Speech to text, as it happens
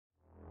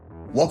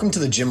Welcome to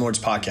the Gym Lords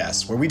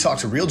Podcast, where we talk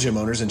to real gym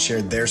owners and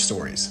share their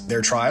stories,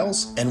 their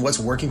trials, and what's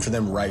working for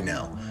them right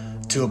now.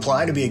 To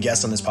apply to be a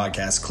guest on this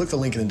podcast, click the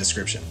link in the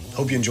description.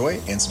 Hope you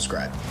enjoy and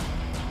subscribe.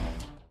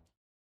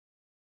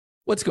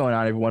 What's going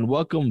on, everyone?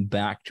 Welcome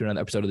back to another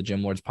episode of the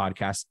Gym Lords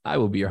Podcast. I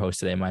will be your host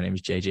today. My name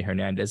is JJ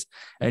Hernandez,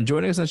 and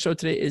joining us on the show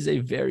today is a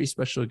very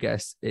special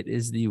guest. It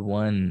is the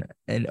one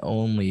and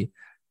only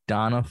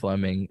Donna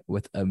Fleming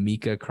with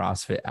Amica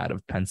CrossFit out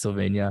of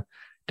Pennsylvania.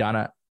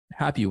 Donna,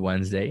 happy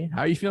Wednesday.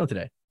 How are you feeling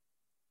today?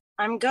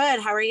 I'm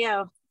good. How are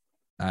you?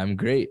 I'm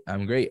great.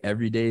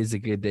 Every day is a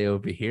good day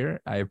over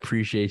here. I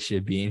appreciate you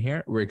being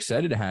here. We're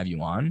excited to have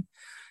you on.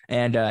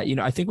 And,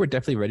 I think we're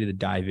definitely ready to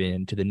dive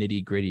into the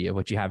nitty gritty of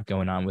what you have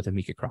going on with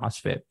Amica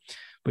CrossFit.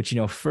 But,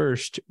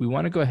 first, we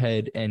want to go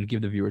ahead and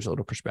give the viewers a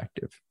little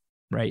perspective,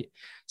 right?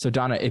 So,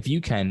 Donna, if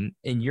you can,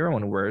 in your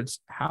own words,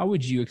 how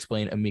would you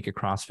explain Amica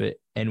CrossFit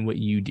and what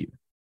you do?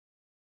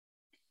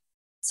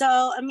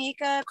 So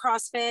Amica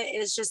CrossFit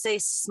is just a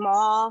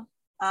small,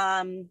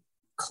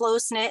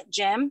 close-knit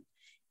gym.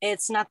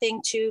 It's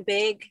nothing too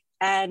big.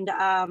 And,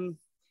 I'm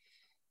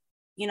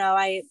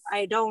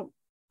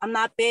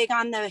not big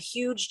on the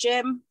huge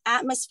gym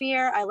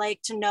atmosphere. I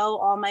like to know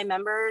all my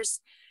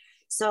members.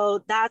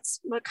 So that's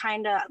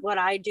what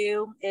I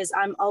do is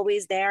I'm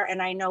always there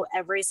and I know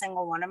every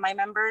single one of my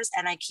members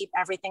and I keep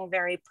everything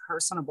very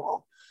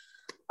personable.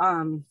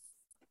 And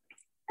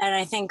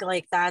I think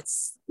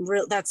that's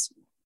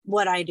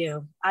what I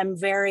do. I'm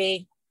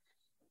very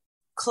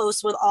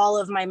close with all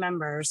of my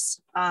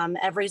members.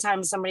 Every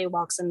time somebody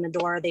walks in the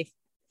door, they,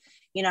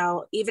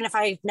 even if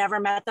I've never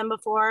met them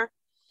before,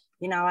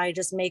 I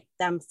just make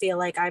them feel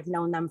like I've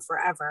known them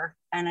forever.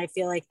 And I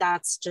feel like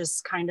that's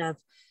just kind of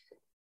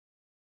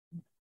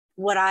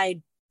what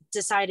I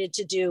decided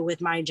to do with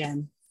my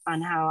gym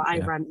on how I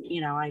run,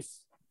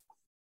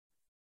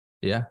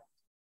 Yeah,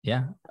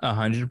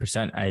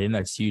 100%. I think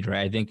that's huge,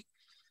 right? I think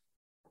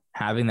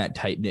having that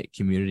tight-knit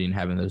community and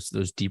having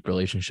those deep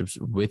relationships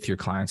with your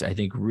clients, I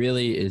think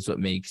really is what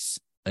makes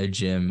a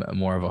gym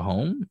more of a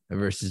home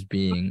versus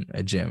being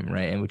a gym,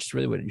 right? And which is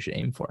really what you should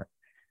aim for.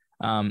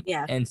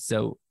 And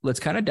so let's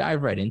kind of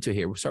dive right into it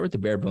here. We'll start with the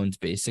bare bones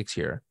basics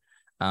here.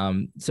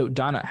 So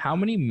Donna, how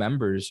many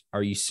members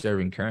are you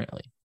serving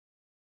currently?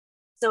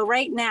 So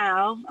right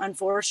now,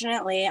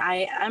 unfortunately,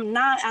 I'm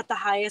not at the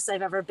highest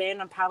I've ever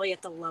been. I'm probably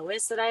at the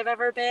lowest that I've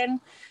ever been.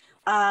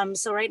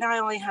 So right now I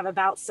only have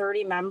about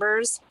 30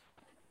 members.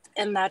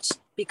 And that's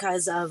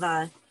because of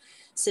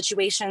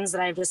situations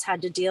that I've just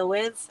had to deal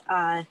with.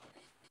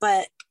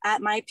 But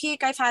at my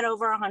peak, I've had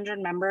over 100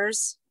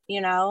 members,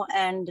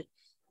 and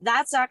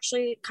that's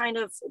actually kind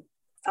of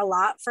a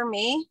lot for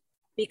me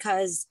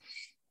because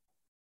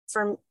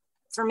for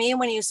me,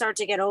 when you start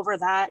to get over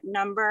that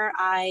number,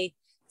 I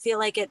feel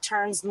like it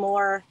turns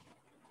more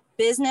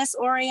business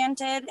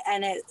oriented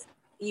and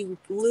you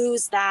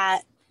lose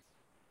that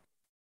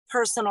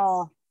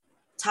personal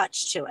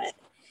touch to it.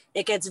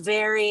 It gets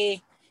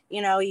very,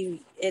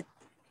 it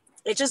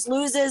just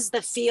loses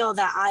the feel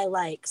that I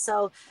like.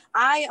 So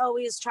I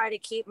always try to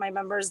keep my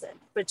members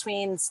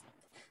between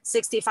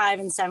 65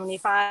 and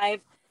 75.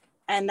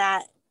 And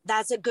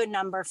that's a good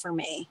number for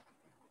me.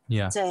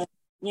 Yeah.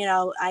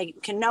 I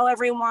can know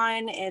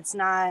everyone. It's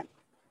not,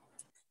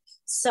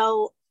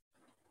 so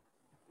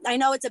I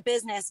know it's a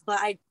business, but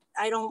I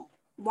don't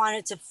want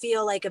it to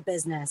feel like a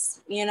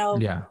business,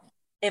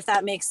 if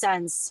that makes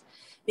sense,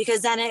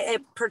 because then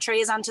it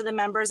portrays onto the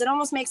members. It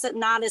almost makes it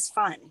not as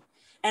fun.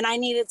 And I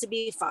need it to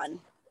be fun.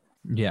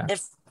 Yeah.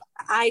 If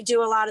I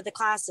do a lot of the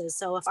classes,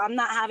 so if I'm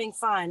not having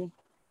fun,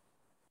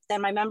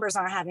 then my members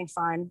aren't having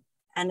fun.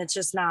 And it's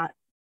just not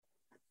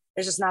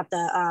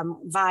the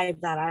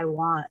vibe that I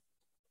want.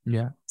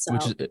 Yeah. So.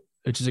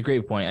 Which is a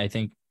great point. I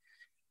think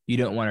you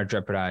don't want to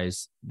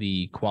jeopardize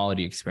the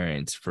quality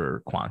experience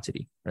for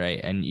quantity,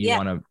 right? And you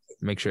want to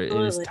make sure it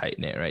is tight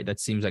knit, right? That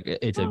seems like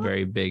it's a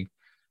very big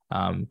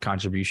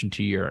contribution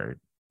to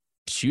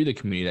the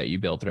community that you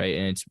built, right?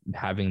 And it's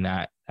having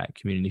that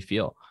community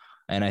feel.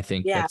 And I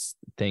think that's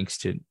thanks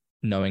to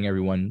knowing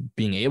everyone,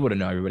 being able to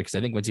know everybody. Because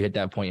I think once you hit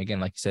that point, again,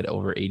 like you said,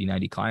 over 80,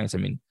 90 clients, I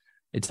mean,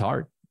 it's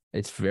hard.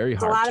 It's very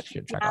hard. A lot of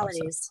check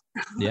personalities.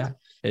 Yeah,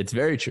 it's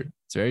very true.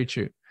 It's very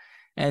true.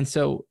 And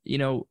so,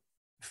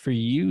 for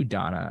you,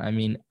 Donna, I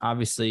mean,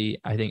 obviously,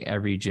 I think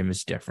every gym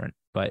is different,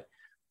 but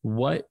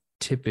what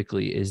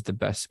typically is the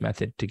best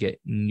method to get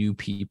new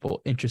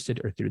people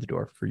interested or through the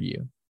door for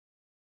you?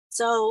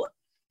 So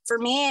for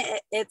me,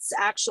 it's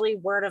actually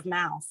word of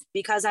mouth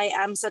because I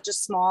am such a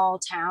small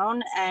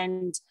town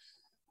and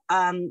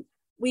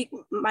me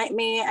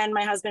and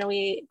my husband,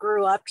 we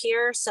grew up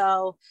here.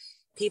 So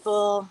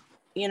people,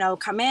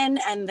 come in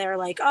and they're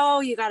like, oh,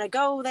 you got to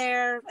go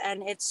there.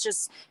 And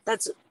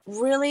that's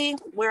really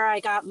where I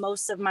got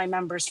most of my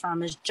members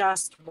from is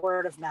just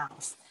word of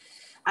mouth.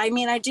 I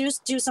mean, I do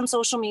some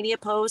social media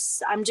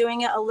posts. I'm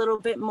doing it a little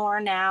bit more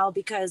now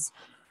because,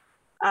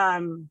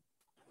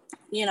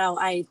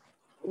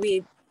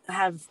 we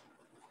have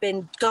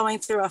been going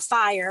through a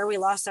fire. We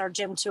lost our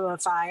gym to a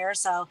fire.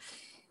 So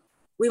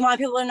we want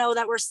people to know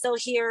that we're still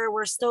here,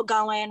 we're still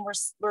going,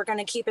 we're going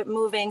to keep it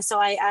moving.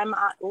 So I am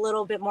a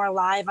little bit more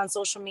live on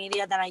social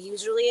media than I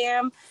usually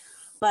am,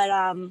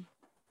 but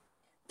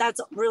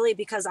that's really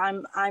because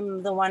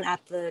I'm the one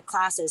at the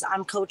classes.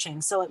 I'm coaching,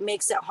 so it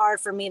makes it hard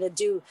for me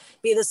to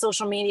be the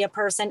social media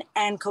person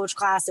and coach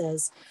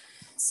classes.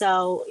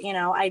 So, you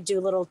know, I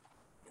do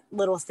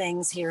little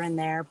things here and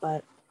there,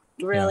 but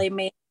really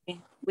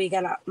we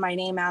get my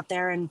name out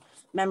there and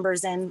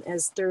members in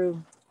is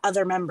through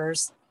other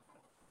members.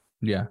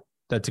 Yeah,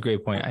 that's a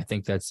great point. I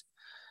think that's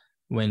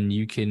when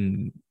you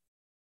can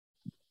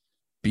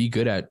be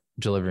good at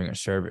delivering a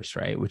service,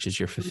 right? Which is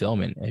your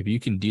fulfillment. If you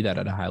can do that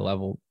at a high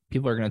level,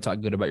 people are going to talk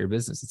good about your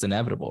business. It's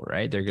inevitable,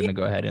 right? They're going to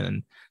go ahead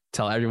and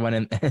tell everyone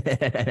and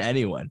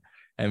anyone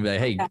and be like,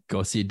 hey,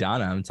 go see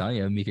Donna. I'm telling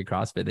you, Mika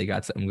CrossFit, they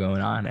got something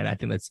going on. And I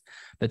think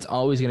that's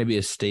always going to be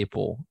a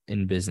staple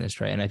in business,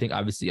 right? And I think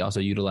obviously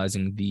also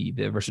utilizing the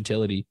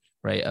versatility,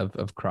 right,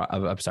 of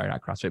sorry,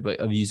 not CrossFit, but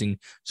of using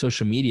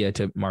social media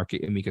to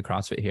market Mika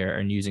CrossFit here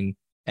and using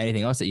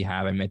anything else that you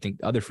have. I mean, I think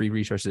other free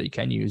resources that you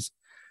can use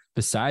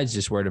besides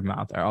just word of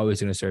mouth are always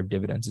going to serve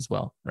dividends as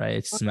well, right?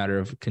 It's just a matter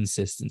of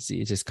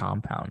consistency. It just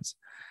compounds.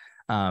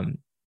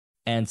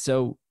 And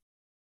so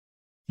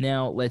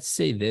now let's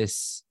say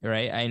this,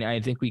 right? I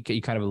think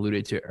you kind of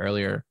alluded to it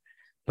earlier,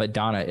 but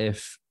Donna,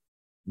 if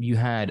you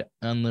had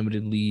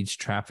unlimited leads,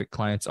 traffic,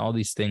 clients, all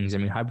these things, I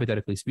mean,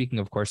 hypothetically speaking,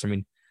 of course, I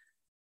mean,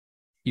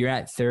 you're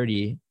at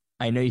 30.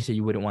 I know you said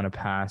you wouldn't want to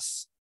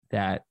pass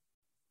that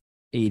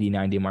 80,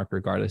 90 mark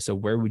regardless. So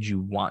where would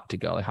you want to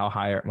go? Like how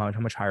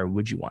much higher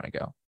would you want to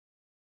go?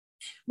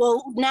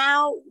 Well,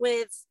 now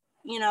with,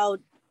 you know,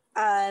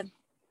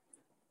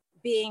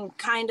 being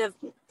kind of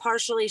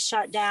partially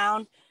shut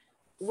down,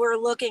 we're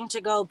looking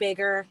to go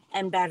bigger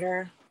and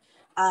better,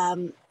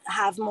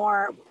 have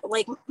more,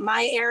 like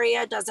my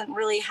area doesn't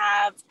really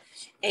have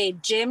a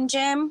gym,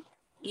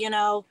 you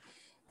know,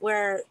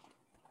 where,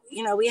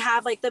 you know, we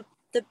have like the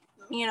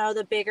you know,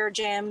 the bigger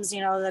gyms,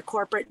 you know, the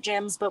corporate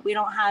gyms, but we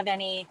don't have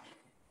any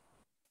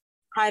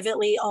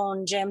privately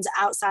owned gyms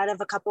outside of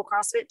a couple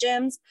CrossFit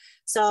gyms.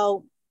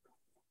 So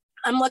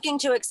I'm looking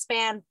to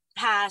expand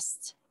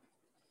past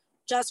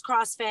just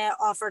CrossFit,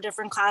 offer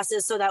different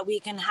classes so that we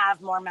can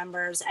have more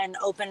members and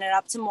open it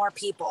up to more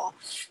people.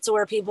 So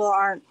where people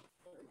aren't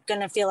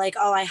going to feel like,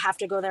 oh, I have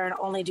to go there and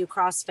only do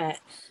CrossFit.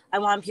 I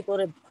want people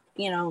to,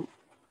 you know,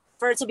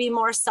 for it to be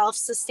more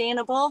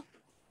self-sustainable,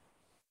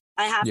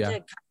 I have to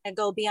kind of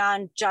go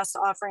beyond just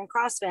offering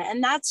CrossFit.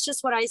 And that's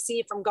just what I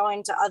see from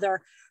going to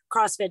other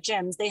CrossFit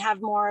gyms. They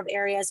have more of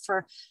areas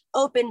for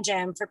open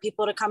gym for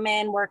people to come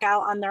in, work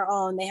out on their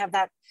own. They have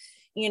that,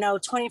 you know,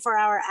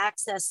 24-hour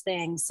access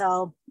thing.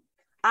 So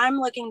I'm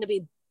looking to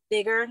be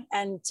bigger,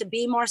 and to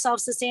be more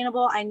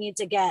self-sustainable, I need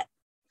to get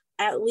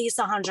at least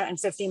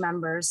 150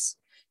 members,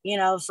 you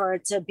know, for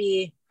it to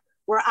be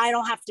where I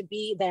don't have to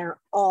be there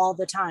all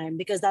the time,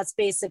 because that's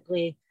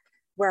basically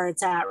where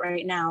it's at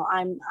right now.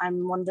 I'm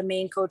one of the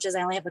main coaches.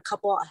 I only have a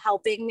couple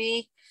helping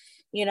me,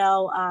 you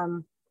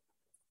know,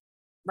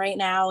 right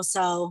now.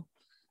 So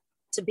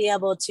to be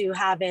able to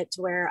have it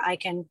to where I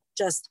can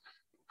just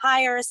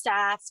hire a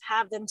staff,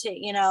 have them to,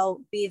 you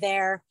know, be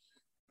there,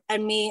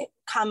 and me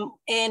come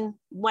in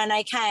when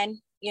I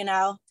can, you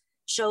know,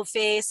 show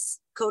face,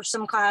 coach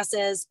some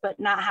classes, but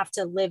not have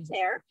to live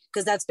there,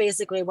 because that's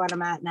basically what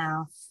I'm at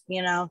now.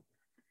 You know,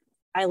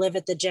 I live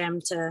at the gym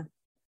to,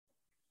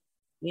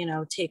 you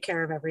know, take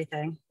care of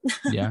everything.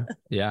 Yeah.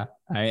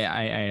 I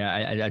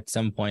at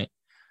some point,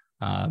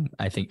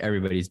 I think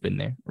everybody's been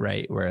there,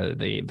 right? Where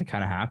they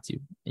kind of have to,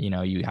 you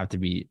know, you have to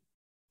be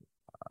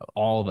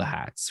all the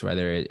hats,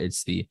 whether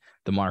it's the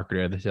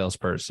marketer, the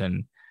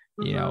salesperson,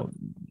 you know,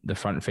 the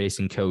front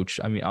facing coach.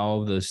 I mean,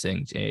 all of those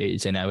things,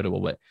 it's inevitable,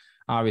 but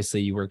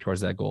obviously you work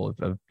towards that goal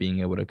of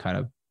being able to kind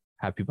of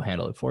have people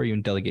handle it for you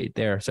and delegate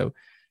there. So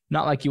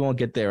not like you won't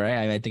get there,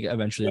 right? I think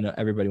eventually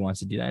everybody wants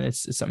to do that. And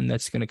it's something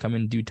that's going to come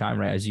in due time,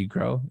 right? As you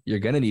grow, you're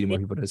going to need more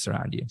people to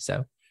surround you.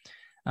 So,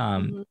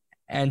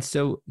 and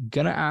so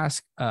gonna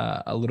ask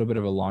a little bit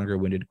of a longer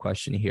winded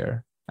question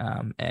here.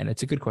 And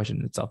it's a good question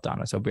in itself,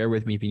 Donna. So bear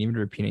with me. If you need me to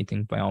repeat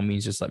anything, by all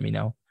means, just let me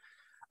know.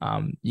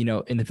 You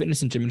know, in the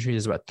fitness and gym industry,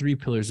 there's about 3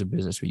 pillars of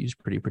business we use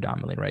pretty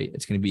predominantly, right?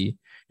 It's going to be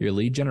your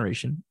lead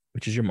generation,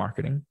 which is your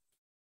marketing,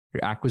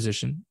 your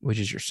acquisition, which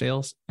is your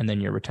sales, and then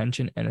your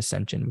retention and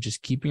ascension, which is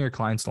keeping your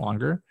clients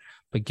longer,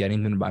 but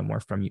getting them to buy more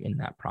from you in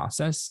that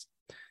process.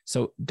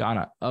 So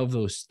Donna, of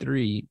those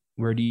 3,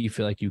 where do you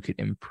feel like you could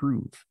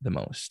improve the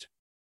most?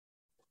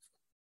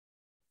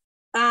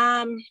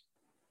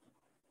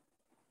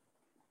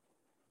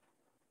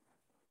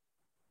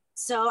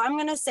 So I'm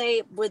going to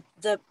say with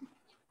the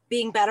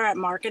being better at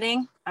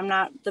marketing, I'm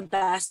not the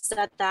best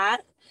at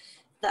that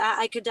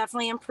I could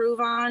definitely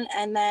improve on.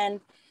 And then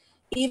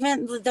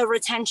even the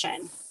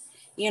retention,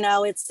 you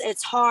know,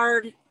 it's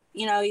hard,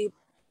 you know,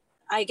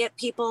 I get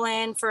people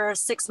in for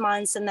 6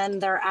 months and then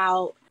they're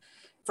out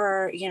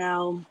for, you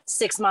know,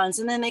 6 months,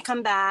 and then they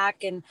come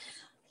back, and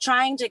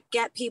trying to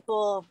get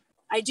people,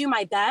 I do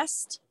my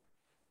best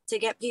to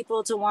get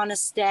people to want to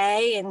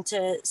stay and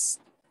to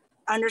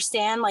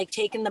understand like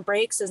taking the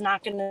breaks is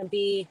not going to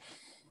be,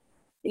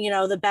 you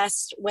know, the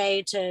best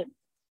way to,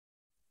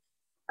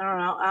 I don't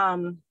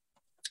know.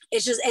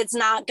 It's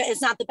not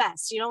the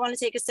best. You don't want to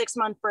take a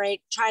 6-month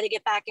break, try to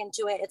get back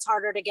into it. It's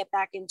harder to get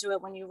back into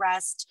it when you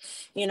rest,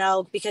 you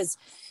know, because,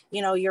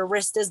 you know, your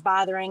wrist is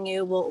bothering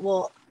you.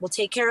 We'll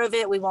take care of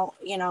it. We won't,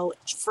 you know,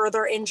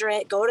 further injure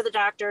it, go to the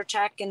doctor,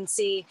 check and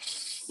see,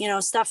 you know,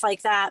 stuff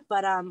like that.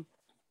 But,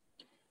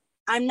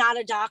 I'm not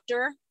a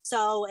doctor,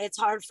 so it's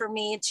hard for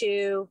me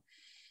to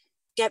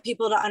get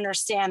people to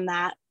understand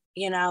that,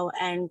 you know,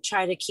 and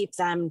try to keep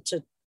them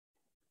to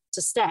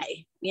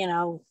stay, you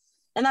know,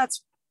 and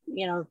that's,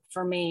 you know,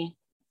 for me,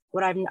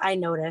 what I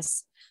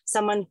notice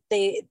someone,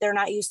 they're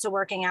not used to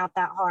working out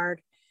that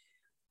hard,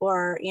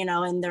 or, you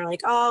know, and they're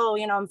like, oh,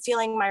 you know, I'm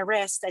feeling my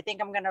wrist. I think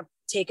I'm going to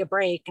take a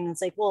break. And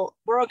it's like, well,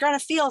 we're going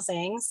to feel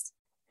things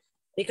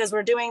because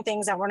we're doing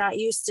things that we're not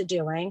used to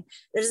doing.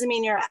 That doesn't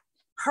mean you're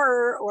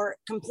hurt or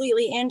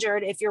completely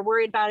injured. If you're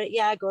worried about it,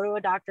 yeah, go to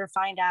a doctor,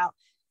 find out,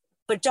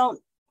 but don't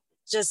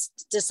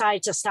just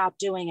decide to stop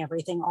doing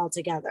everything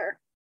altogether.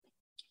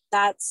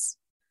 That's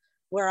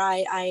where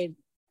I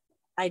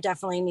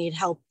definitely need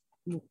help.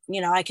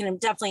 You know, I can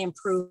definitely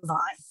improve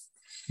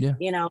on,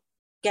 you know,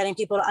 getting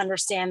people to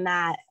understand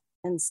that.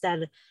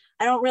 Instead,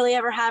 I don't really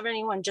ever have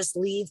anyone just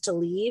leave.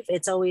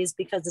 It's always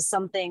because of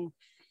something,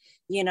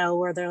 you know,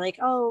 where they're like,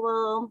 oh,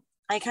 well,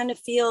 I kind of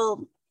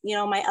feel, you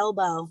know, my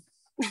elbow.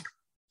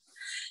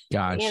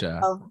 Gotcha. You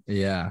know?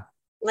 Yeah.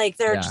 Like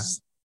they're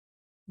just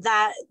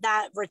that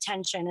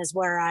retention is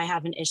where I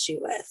have an issue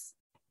with,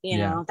 you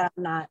know, that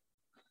I'm not,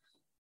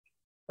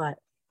 but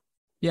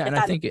yeah. And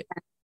I think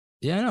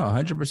no,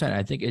 100%.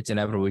 I think it's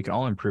inevitable. We can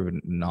all improve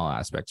in all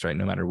aspects, right?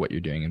 No matter what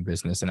you're doing in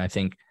business. And I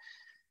think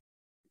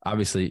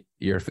obviously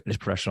you're a fitness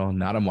professional,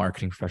 not a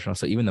marketing professional.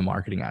 So even the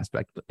marketing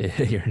aspect,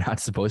 you're not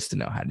supposed to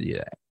know how to do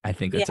that. I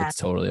think that's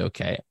totally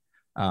okay.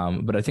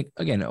 But I think,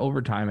 again,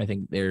 over time, I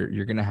think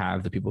you're going to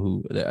have the people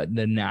who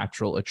the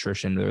natural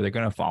attrition, where they're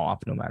going to fall off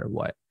no matter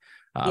what.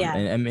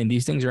 And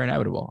these things are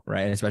inevitable,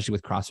 right? And especially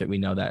with CrossFit, we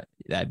know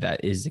that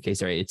is the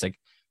case, right? It's like,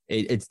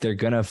 they're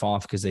going to fall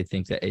off because they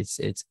think that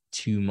it's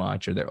too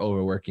much or they're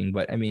overworking.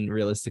 But I mean,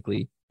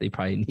 realistically, they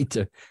probably need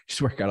to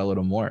just work out a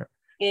little more,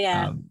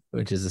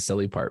 which is a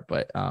silly part,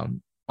 but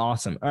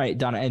awesome. All right,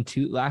 Donna, and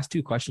last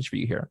two questions for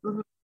you here.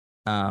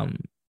 Mm-hmm.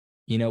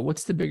 You know,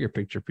 what's the bigger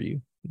picture for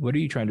you? What are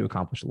you trying to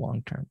accomplish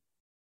long term?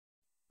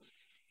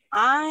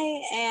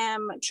 I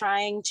am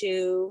trying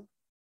to,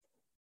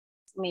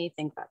 let me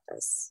think about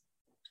this.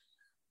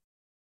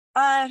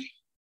 I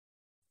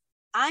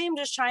am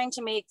just trying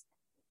to make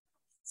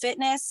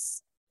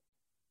fitness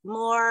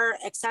more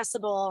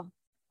accessible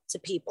to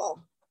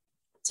people,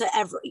 to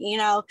you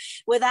know,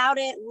 without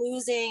it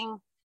losing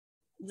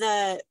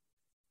the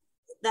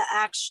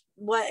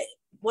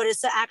what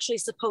is actually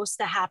supposed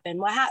to happen.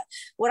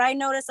 What I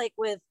notice, like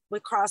with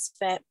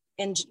CrossFit,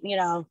 and you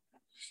know,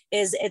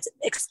 is it's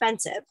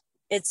expensive.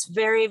 It's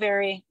very,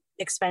 very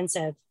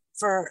expensive.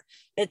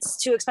 It's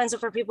too expensive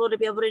for people to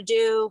be able to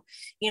do,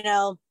 you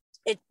know.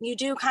 You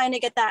do kind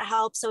of get that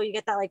help, so you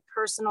get that like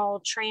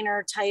personal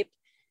trainer type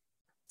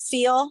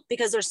feel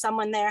because there's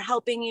someone there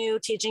helping you,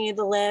 teaching you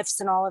the lifts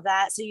and all of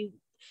that, so you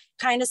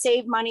kind of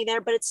save money there,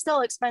 but it's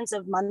still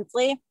expensive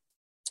monthly.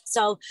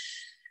 So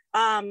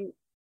I'm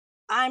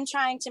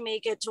trying to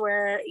make it to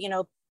where, you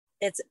know,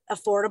 it's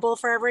affordable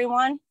for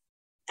everyone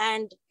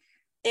and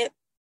it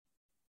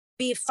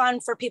be fun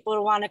for people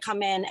to want to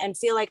come in and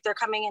feel like they're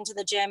coming into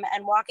the gym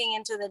and walking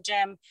into the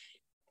gym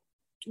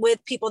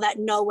with people that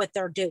know what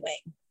they're doing.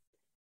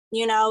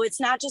 You know, it's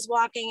not just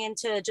walking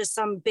into just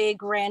some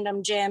big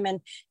random gym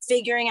and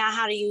figuring out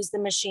how to use the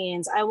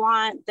machines. I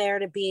want there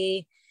to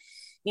be,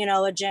 you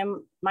know,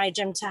 my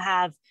gym to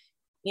have,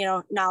 you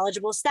know,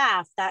 knowledgeable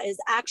staff that is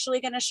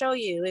actually going to show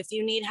you if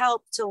you need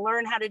help to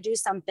learn how to do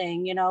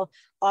something, you know,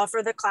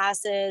 offer the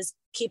classes,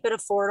 keep it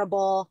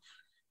affordable.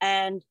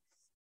 And,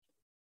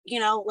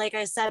 you know, like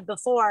I said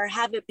before,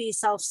 have it be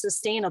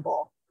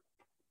self-sustainable.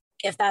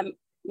 If that,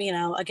 you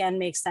know, again,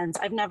 makes sense.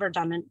 I've never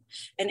done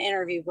an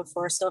interview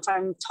before. So if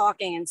I'm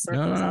talking in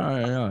circles.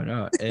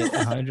 No.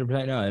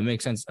 100%. No, it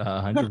makes sense.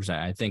 100%.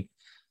 I think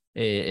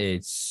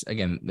it's,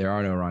 again, there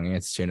are no wrong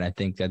answers here. And I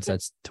think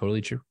that's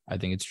totally true. I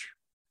think it's true.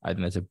 I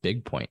think that's a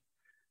big point.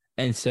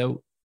 And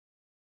so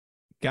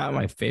got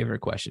my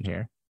favorite question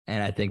here.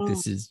 And I think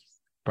this is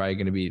probably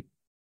going to be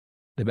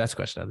the best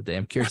question of the day.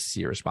 I'm curious to see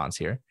your response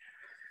here.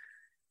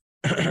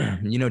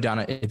 You know,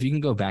 Donna, if you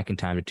can go back in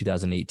time to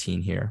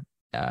 2018 here,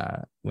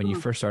 when you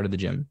first started the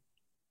gym,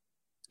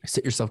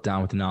 sit yourself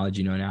down with the knowledge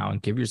you know now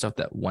and give yourself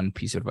that one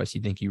piece of advice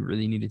you think you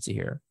really needed to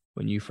hear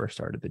when you first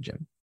started the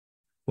gym.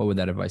 What would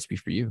that advice be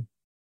for you?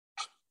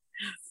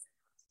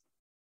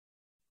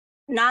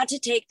 Not to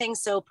take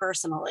things so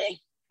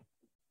personally.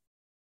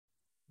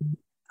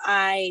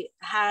 I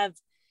have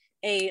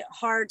a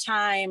hard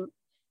time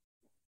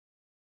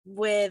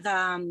with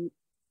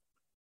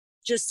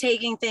just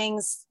taking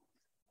things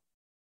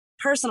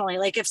personally.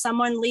 Like if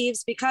someone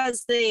leaves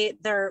because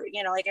they're,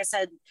 you know, like I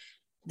said,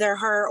 they're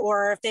hurt,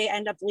 or if they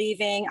end up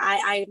leaving,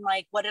 I'm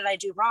like, what did I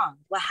do wrong?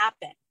 What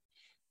happened?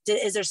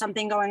 Is there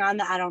something going on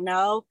that I don't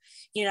know?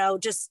 You know,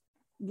 just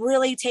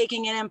really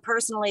taking it in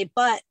personally.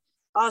 But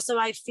also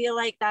I feel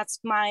like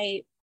that's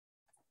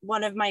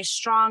one of my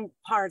strong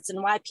parts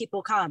and why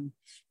people come,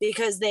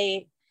 because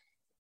they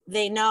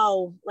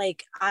know,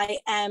 like, I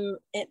am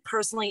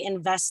personally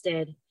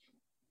invested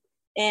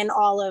in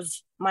all of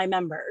my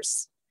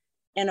members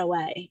in a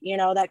way, you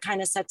know, that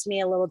kind of sets me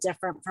a little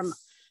different from,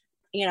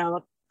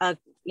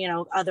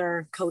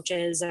 other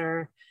coaches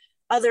or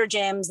other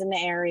gyms in the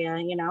area,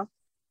 you know?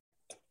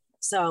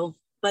 So,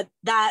 but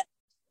that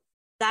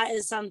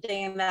is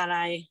something that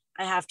I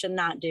have to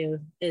not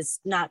do, is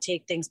not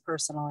take things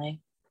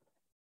personally.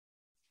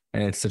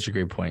 And it's such a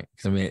great point.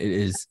 Because I mean, it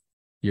is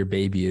your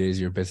baby, it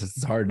is your business.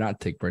 It's hard not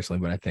to take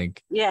personally, but I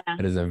think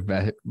it is a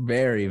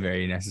very,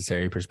 very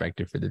necessary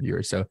perspective for the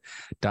viewer. So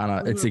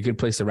Donna, it's a good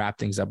place to wrap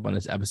things up on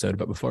this episode.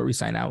 But before we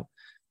sign out,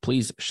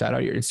 please shout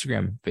out your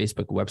Instagram,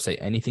 Facebook, website,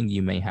 anything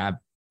you may have.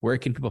 Where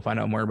can people find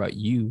out more about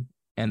you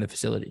and the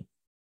facility?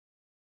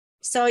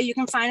 So you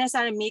can find us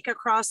at Amika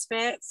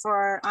CrossFit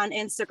on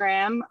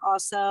Instagram.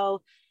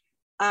 Also,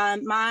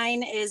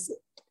 mine is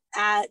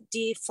at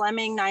D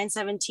Fleming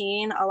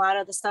 917. A lot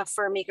of the stuff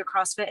for Amika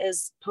CrossFit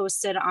is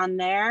posted on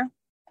there.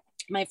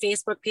 My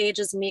Facebook page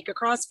is Amika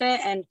CrossFit,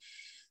 and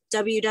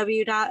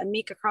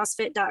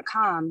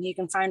www.amikacrossfit.com. You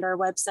can find our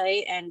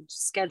website and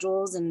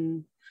schedules,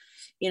 and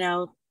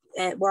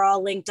we're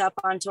all linked up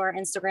onto our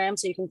Instagram,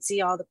 so you can see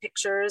all the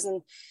pictures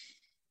and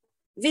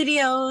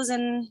videos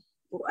and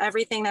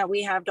everything that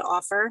we have to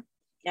offer,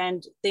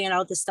 and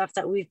the stuff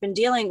that we've been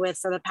dealing with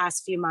for the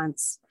past few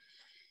months,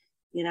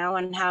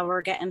 and how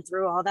we're getting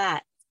through all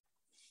that.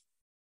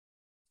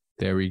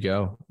 There we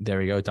go,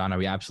 Donna.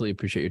 We absolutely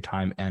appreciate your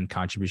time and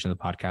contribution to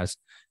the podcast,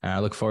 and I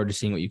look forward to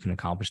seeing what you can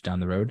accomplish down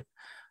the road.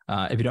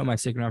 If you don't mind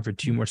sticking around for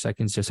 2 more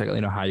seconds, just so I can let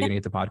you know how you're going to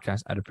get the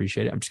podcast, I'd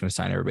appreciate it. I'm just going to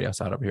sign everybody else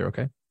out up here.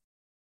 Okay.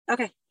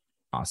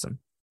 Awesome.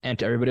 And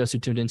to everybody else who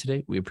tuned in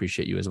today, we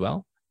appreciate you as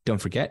well. Don't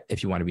forget,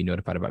 if you want to be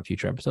notified about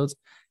future episodes,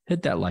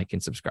 hit that like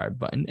and subscribe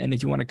button. And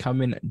if you want to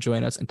come in,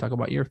 join us and talk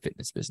about your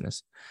fitness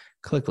business,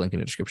 click the link in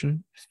the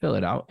description, fill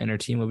it out, and our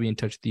team will be in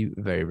touch with you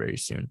very, very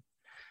soon.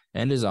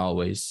 And as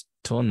always,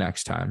 till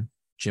next time,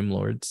 Gym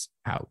Lords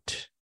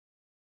out.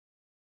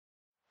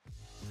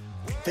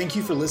 Thank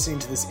you for listening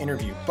to this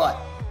interview, but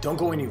don't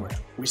go anywhere.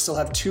 We still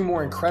have 2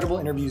 more incredible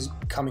interviews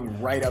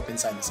coming right up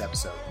inside this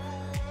episode.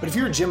 But if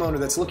you're a gym owner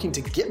that's looking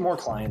to get more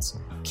clients,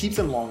 keep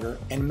them longer,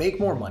 and make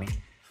more money,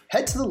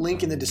 head to the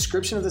link in the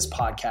description of this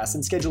podcast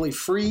and schedule a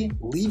free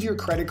leave your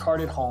credit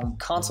card at home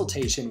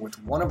consultation with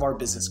one of our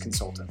business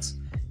consultants.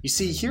 You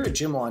see, here at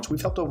Gym Launch,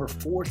 we've helped over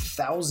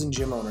 4,000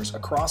 gym owners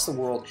across the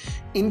world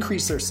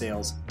increase their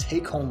sales,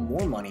 take home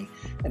more money,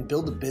 and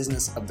build the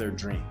business of their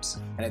dreams.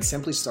 And it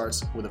simply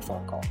starts with a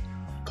phone call.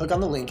 Click on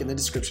the link in the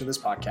description of this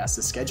podcast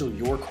to schedule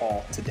your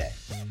call today.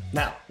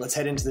 Now, let's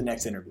head into the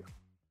next interview.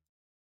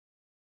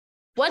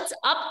 What's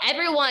up,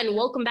 everyone?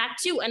 Welcome back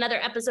to another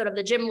episode of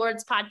the Gym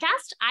Lords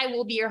podcast. I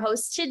will be your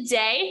host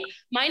today.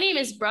 My name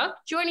is Brooke.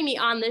 Joining me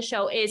on the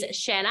show is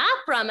Shanna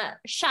from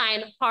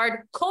Shine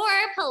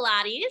Hardcore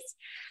Pilates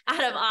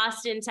out of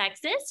Austin,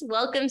 Texas.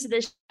 Welcome to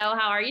the show.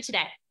 How are you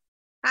today?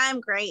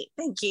 I'm great.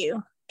 Thank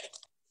you.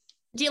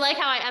 Do you like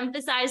how I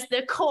emphasize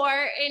the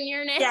core in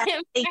your name? Yeah,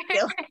 thank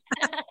you.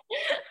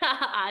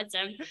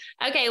 Awesome.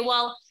 Okay,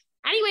 well,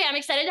 anyway, I'm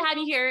excited to have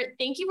you here.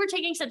 Thank you for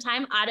taking some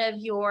time out of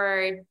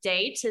your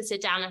day to sit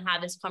down and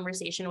have this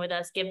conversation with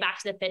us, give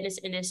back to the fitness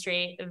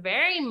industry.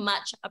 Very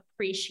much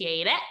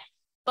appreciate it.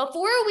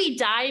 Before we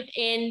dive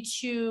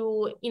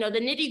into, the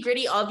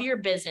nitty-gritty of your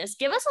business,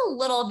 give us a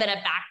little bit of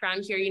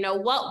background here.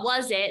 What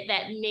was it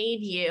that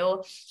made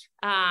you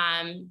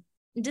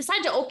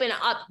decide to open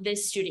up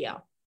this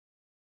studio?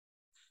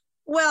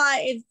 Well,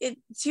 it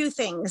 2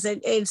 things.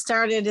 It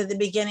started at the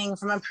beginning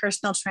from a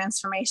personal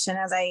transformation,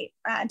 as I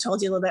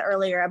told you a little bit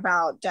earlier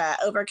about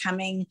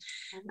overcoming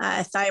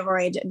a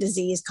thyroid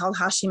disease called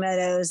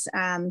Hashimoto's.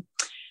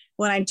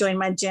 When I joined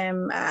my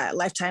gym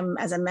lifetime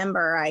as a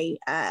member, I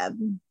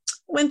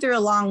went through a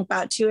long,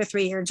 about 2 or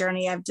 3 year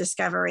journey of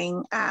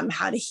discovering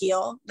how to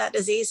heal that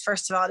disease.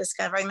 First of all,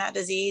 discovering that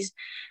disease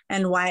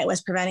and why it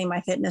was preventing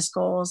my fitness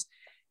goals.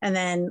 And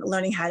then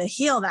learning how to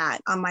heal that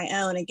on my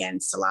own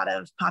against a lot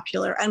of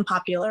popular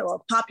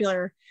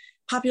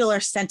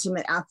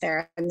sentiment out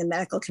there in the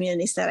medical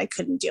community said I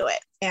couldn't do it.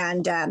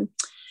 And I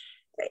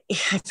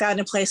found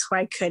a place where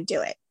I could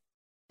do it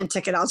and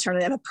took an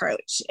alternative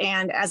approach.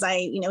 And as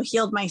I,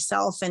 healed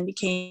myself and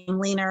became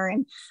leaner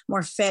and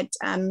more fit,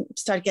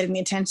 started getting the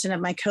attention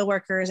of my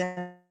coworkers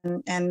and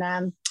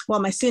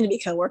my soon-to-be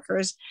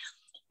coworkers.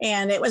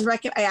 And it was, I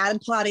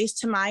added Pilates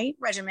to my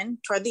regimen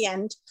toward the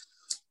end.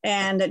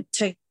 And it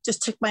took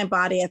my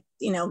body,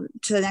 to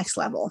the next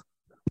level,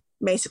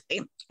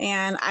 basically.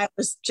 And I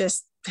was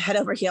just head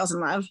over heels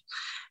in love.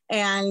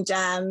 And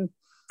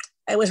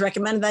it was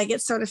recommended that I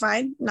get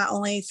certified, not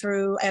only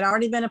through, I had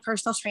already been a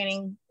personal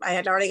training. I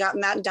had already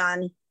gotten that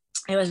done.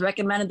 It was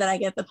recommended that I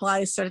get the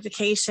Pilates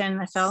certification.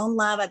 I fell in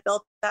love. I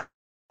built that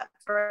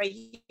for a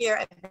year,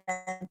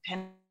 and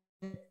then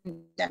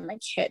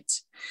pandemic hit.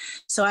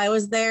 So I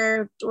was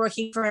there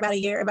working for about a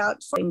year,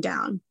 about 14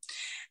 down,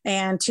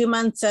 and 2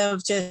 months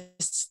of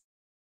just,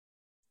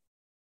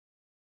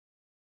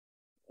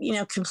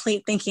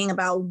 complete thinking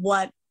about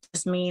what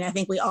does this mean. I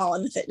think we all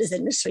in the fitness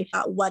industry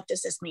thought, what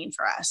does this mean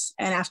for us?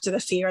 And after the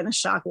fear and the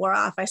shock wore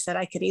off, I said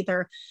I could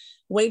either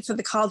wait for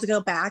the call to go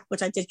back,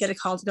 which I did get a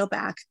call to go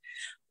back,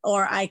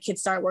 or I could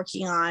start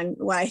working on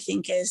what I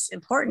think is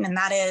important. And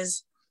that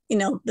is,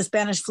 the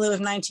Spanish flu of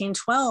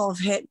 1912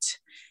 hit,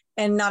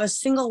 and not a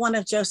single one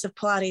of Joseph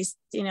Pilates,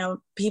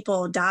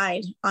 people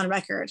died on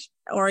record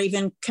or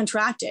even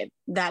contracted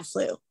that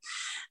flu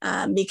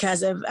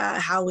because of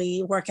how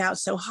we work out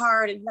so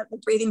hard and the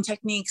breathing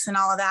techniques and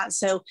all of that.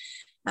 So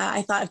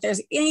I thought if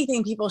there's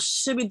anything people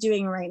should be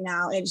doing right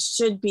now, it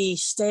should be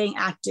staying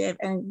active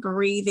and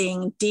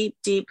breathing, deep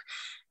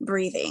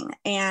breathing.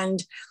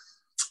 And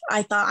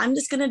I thought, I'm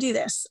just going to do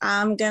this.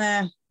 I'm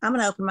going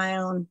to open my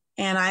own.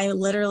 And I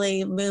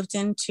literally moved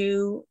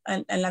into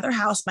another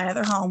house, my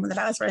other home that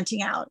I was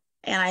renting out.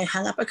 And I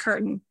hung up a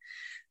curtain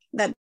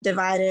that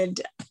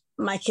divided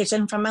my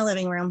kitchen from my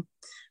living room,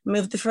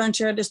 moved the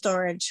furniture to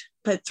storage,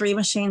 put 3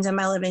 machines in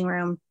my living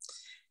room.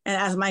 And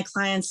as my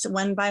clients,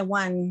 one by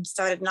one,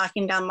 started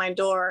knocking down my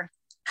door,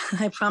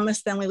 I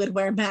promised them we would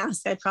wear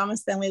masks. I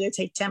promised them we would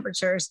take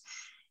temperatures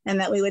and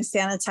that we would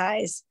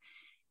sanitize.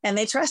 And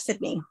they trusted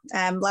me.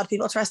 A lot of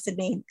people trusted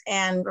me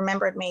and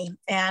remembered me.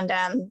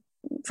 And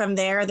from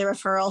there, the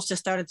referrals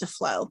just started to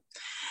flow.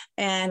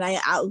 And I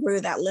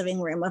outgrew that living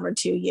room over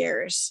 2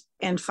 years.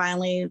 And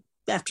finally,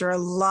 after a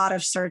lot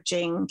of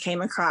searching,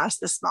 came across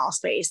the small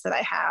space that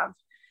I have.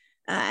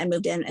 I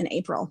moved in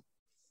April.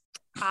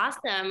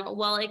 Awesome.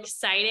 Well,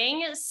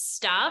 exciting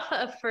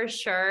stuff for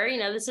sure.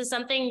 This is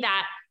something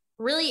that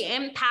really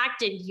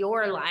impacted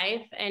your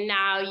life, and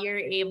now you're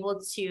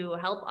able to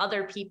help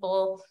other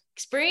people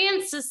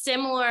experience a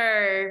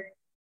similar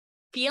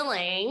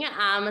feeling,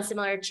 a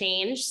similar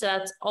change. So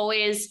that's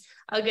always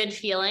a good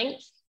feeling.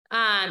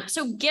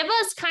 So give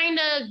us kind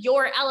of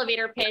your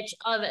elevator pitch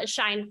of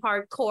Shine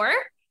Hardcore.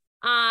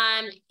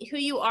 Who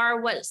you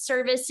are, what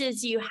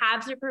services you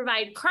have to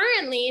provide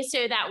currently,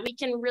 so that we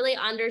can really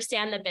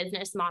understand the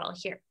business model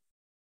here.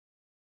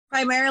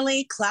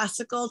 Primarily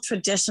classical,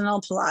 traditional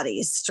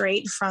Pilates,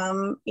 straight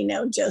from,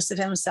 Joseph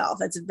himself.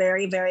 It's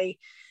very, very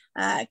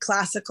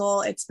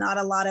classical. It's not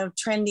a lot of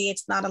trendy.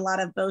 It's not a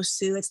lot of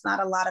Bosu. It's not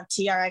a lot of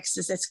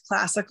TRXs. It's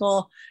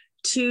classical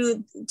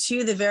to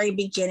the very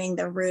beginning,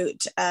 the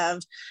root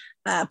of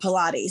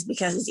Pilates,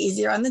 because it's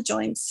easier on the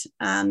joints.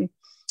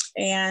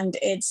 And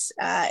it's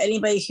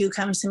anybody who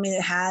comes to me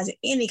that has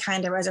any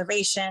kind of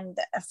reservation,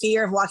 a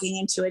fear of walking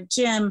into a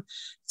gym,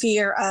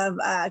 fear of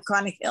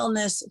chronic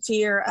illness,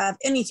 fear of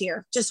any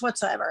fear, just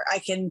whatsoever. I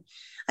can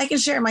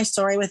share my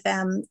story with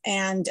them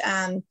and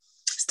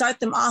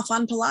start them off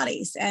on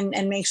Pilates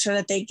and make sure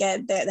that they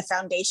get the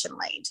foundation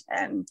laid.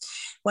 And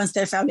once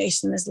their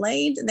foundation is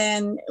laid,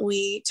 then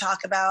we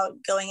talk about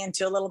going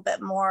into a little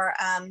bit more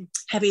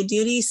heavy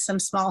duty, some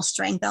small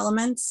strength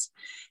elements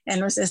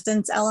and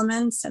resistance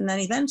elements. And then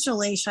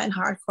eventually Shine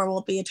Hardcore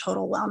will be a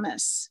total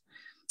wellness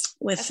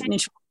with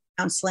nutrition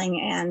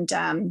counseling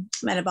and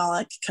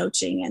metabolic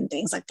coaching and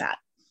things like that.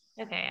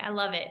 Okay. I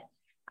love it.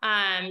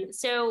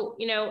 So,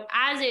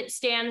 as it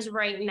stands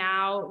right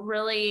now,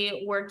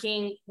 really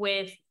working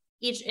with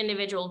each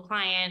individual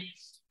client,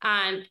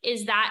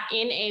 is that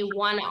in a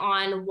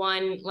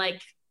one-on-one, like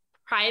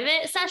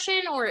private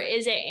session, or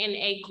is it in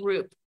a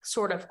group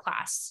sort of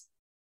class?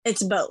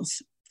 It's both.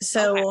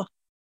 So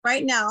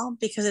right now,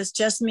 because it's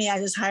just me, I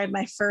just hired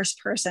my first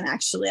person.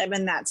 Actually, I'm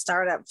in that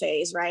startup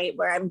phase, right,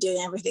 where I'm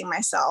doing everything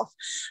myself.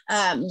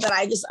 But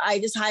I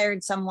just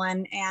hired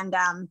someone, and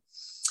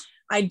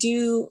I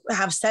do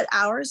have set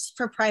hours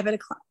for private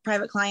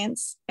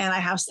clients, and I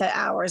have set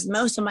hours.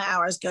 Most of my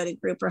hours go to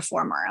group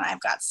reformer, and I've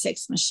got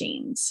 6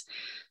 machines.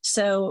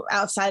 So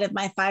outside of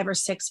my 5 or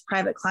 6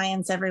 private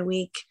clients every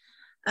week,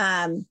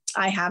 I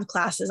have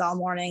classes all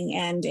morning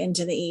and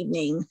into the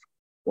evening,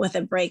 with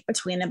a break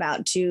between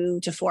about 2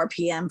 to 4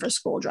 p.m. for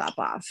school drop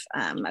off.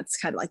 That's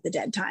kind of like the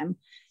dead time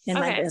in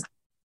my business.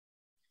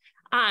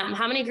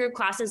 How many group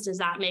classes does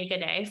that make a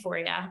day for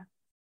you?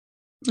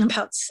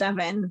 About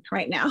 7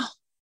 right now.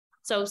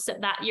 So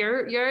that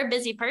you're a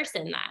busy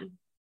person then.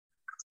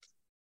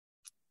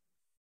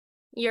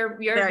 You're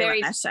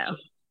very much so.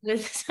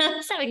 With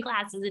 7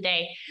 classes a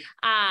day.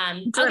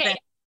 Okay.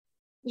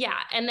 Yeah.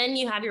 And then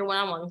you have your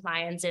one-on-one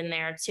clients in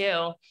there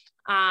too.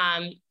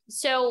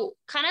 So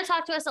kind of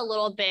talk to us a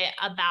little bit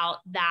about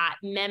that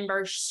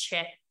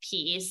membership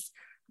piece.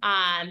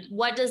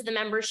 What does the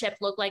membership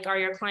look like? Are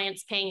your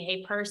clients paying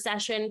a per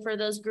session for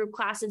those group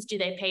classes? Do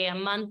they pay a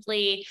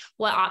monthly?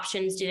 What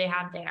options do they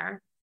have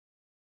there?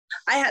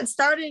 I had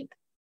started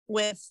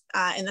with,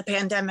 in the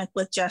pandemic,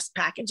 with just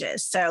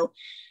packages. So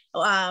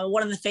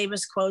one of the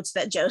famous quotes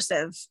that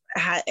Joseph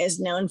is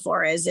known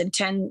for is, in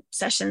 10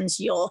 sessions,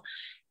 you'll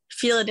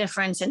feel a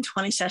difference in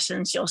 20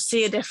 sessions. You'll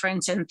see a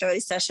difference in 30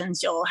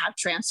 sessions. You'll have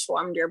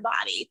transformed your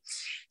body.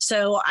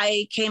 So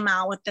I came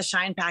out with the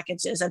Shine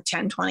packages of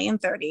 10, 20,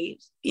 and 30,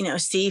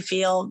 see,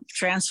 feel,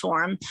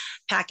 transform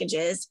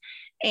packages.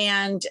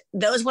 And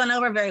those went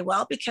over very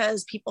well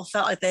because people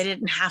felt like they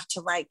didn't have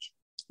to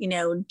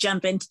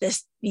jump into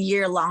this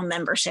year-long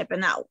membership.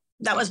 And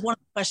that was one of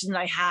the questions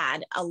I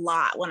had a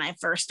lot when I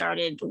first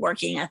started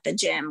working at the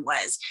gym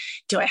was,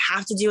 do I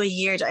have to do a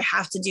year? Do I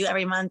have to do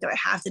every month? Do I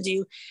have to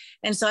do?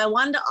 And so I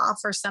wanted to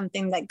offer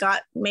something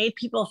that made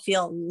people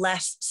feel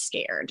less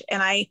scared.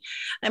 And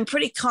I'm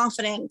pretty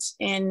confident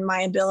in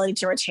my ability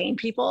to retain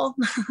people.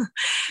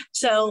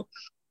 So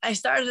I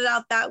started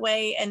out that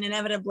way, and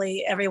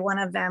inevitably every one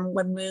of them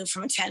would move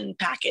from a 10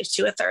 package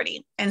to a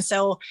 30. And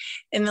so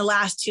in the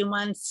last 2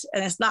 months,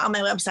 and it's not on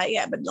my website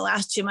yet, but in the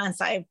last 2 months,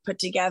 I've put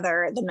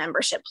together the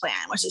membership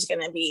plan, which is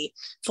going to be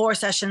 4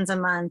 sessions a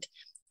month,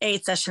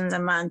 8 sessions a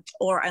month,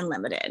 or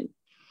unlimited.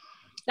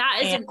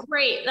 That's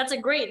a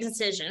great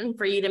decision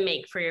for you to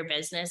make for your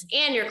business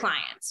and your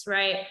clients,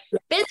 right?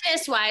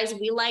 Business wise,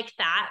 we like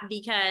that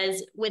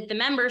because with the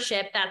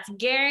membership, that's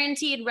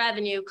guaranteed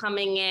revenue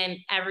coming in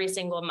every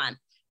single month.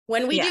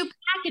 When we do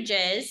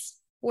packages,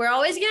 we're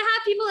always going to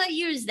have people that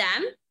use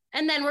them.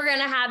 And then we're going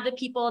to have the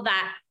people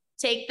that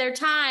take their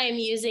time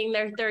using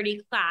their 30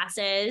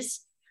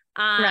 classes.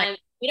 Right.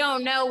 We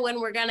don't know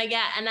when we're going to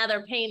get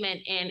another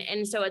payment in.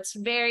 And so it's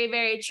very,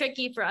 very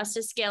tricky for us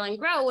to scale and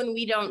grow when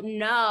we don't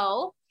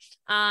know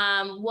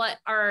what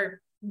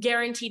our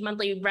guaranteed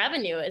monthly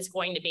revenue is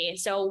going to be.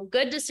 So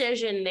good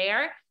decision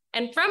there.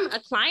 And from a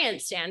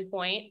client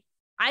standpoint,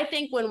 I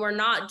think when we're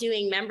not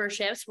doing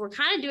memberships, we're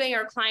kind of doing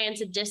our clients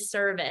a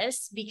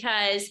disservice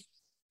because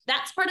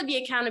that's part of the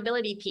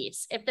accountability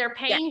piece. If they're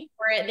paying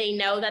for it, they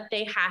know that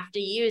they have to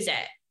use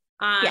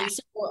it.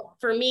 So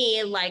for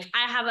me, I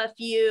have a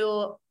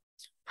few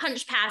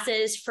punch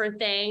passes for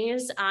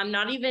things,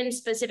 not even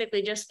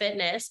specifically just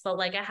fitness, but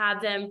I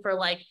have them for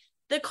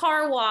the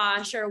car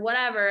wash or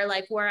whatever,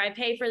 where I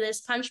pay for this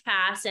punch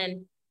pass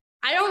and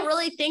I don't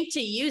really think to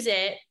use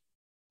it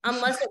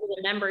unless it was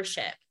a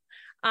membership.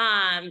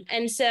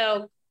 And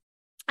so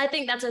I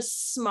think that's a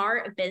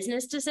smart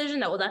business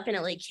decision that will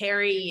definitely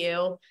carry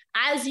you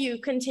as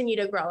you continue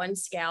to grow and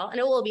scale. And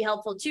it will be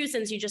helpful too,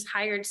 since you just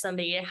hired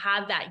somebody to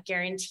have that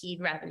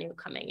guaranteed revenue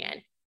coming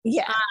in.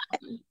 Yeah.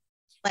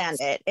 Planned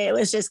it. It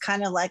was just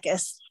kind of like a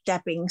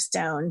stepping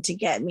stone to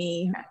get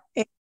me.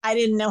 I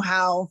didn't know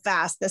how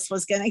fast this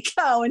was going to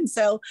go. And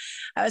so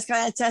I was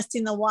kind of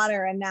testing the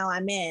water and now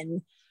I'm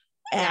in.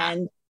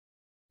 And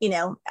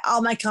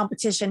all my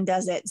competition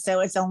does it.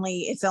 So it's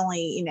only,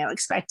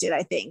 expected.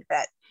 I think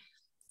that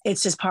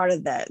it's just part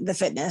of the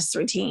fitness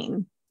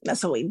routine.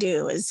 That's what we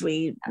do is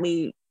we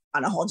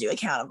want to hold you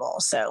accountable.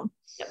 So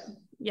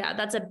yeah,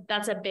 that's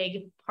a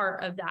big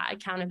part of that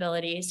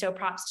accountability. So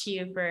props to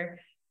you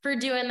for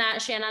doing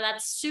that, Shanna.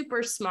 That's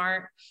super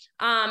smart.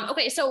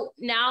 Okay. So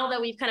now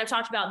that we've kind of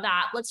talked about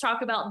that, let's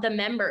talk about the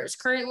members.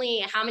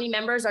 Currently, how many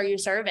members are you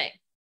serving?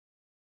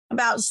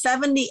 About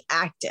 70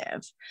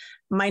 active.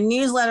 My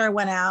newsletter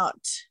went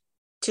out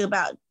to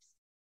about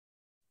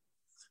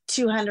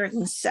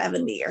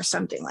 270 or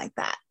something like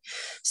that.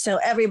 So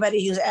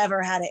everybody who's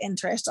ever had an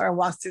interest or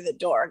walked through the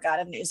door got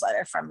a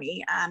newsletter from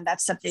me.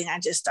 That's something I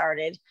just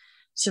started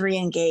to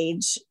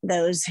re-engage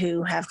those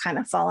who have kind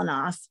of fallen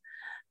off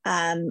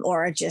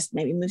or just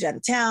maybe moved out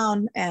of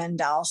town.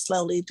 And I'll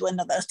slowly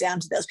dwindle those down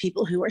to those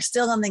people who are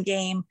still in the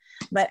game,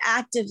 but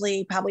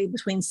actively probably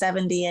between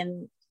 70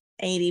 and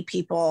 80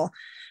 people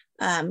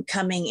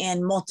coming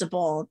in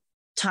multiple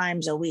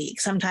times a week.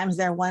 Sometimes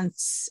they're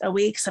once a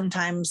week,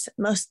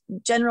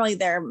 generally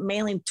they're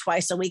mainly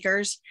twice a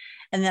weekers.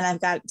 And then I've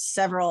got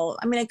several,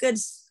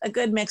 a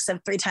good mix of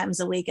 3 times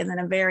a week, and then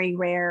a very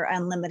rare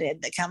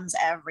unlimited that comes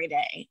every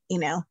day,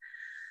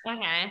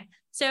 Okay.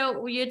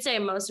 So you'd say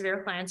most of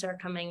your clients are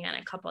coming in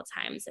a couple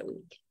times a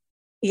week.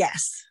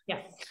 Yes.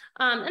 Yeah.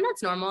 And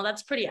that's normal.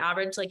 That's pretty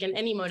average. In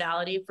any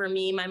modality. For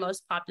me, my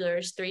most popular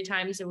is 3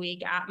 times a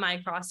week at my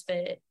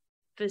CrossFit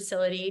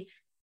facility.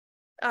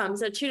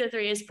 So 2 to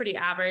 3 is pretty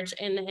average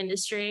in the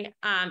industry.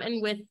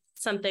 And with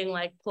something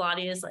like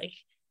Pilates,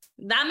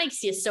 that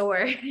makes you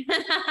sore.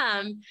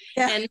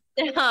 And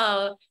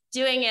so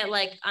doing it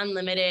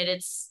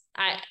unlimited,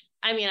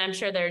 I'm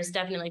sure there's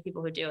definitely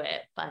people who do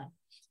it, but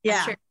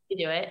I'm sure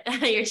you do it.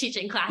 You're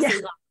teaching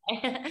classes.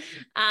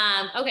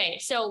 Okay.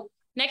 So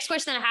next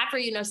question I have for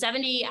you,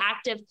 70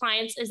 active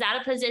clients. Is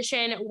that a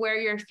position where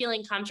you're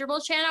feeling comfortable,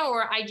 Shanna,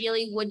 or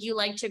ideally would you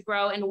like to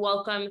grow and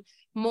welcome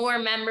more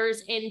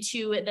members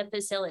into the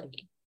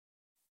facility?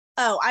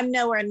 Oh, I'm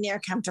nowhere near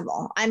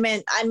comfortable. I'm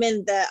in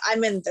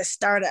the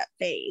startup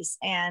phase,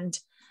 and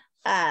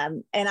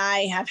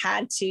I have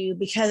had to,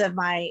 because of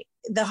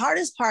the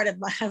hardest part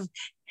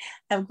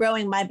of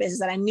growing my business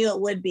that I knew it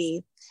would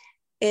be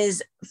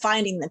is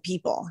finding the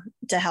people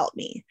to help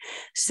me.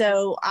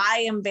 So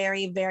I am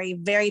very, very,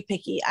 very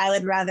picky. I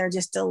would rather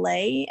just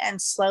delay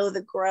and slow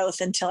the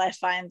growth until I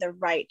find the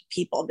right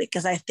people,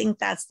 because I think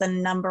that's the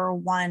number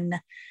one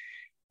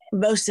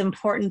most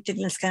important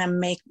thing that's going to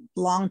make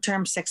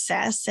long-term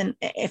success. And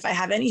if I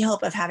have any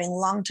hope of having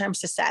long-term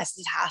success,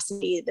 it has to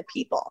be the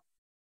people.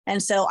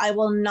 And so I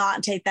will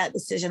not take that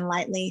decision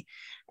lightly.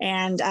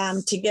 And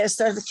to get a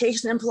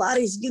certification in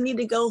Pilates, you need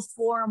to go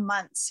 4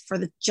 months for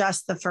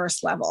just the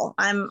first level.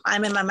 I'm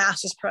in my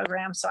master's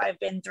program, so I've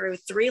been through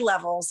 3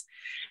 levels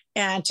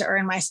and to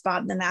earn my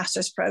spot in the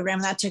master's program.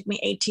 That took me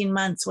 18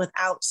 months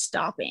without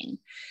stopping.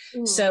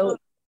 So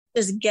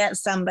just get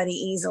somebody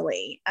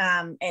easily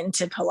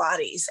into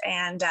Pilates.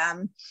 And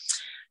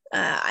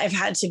I've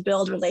had to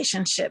build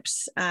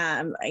relationships.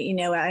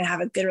 I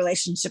have a good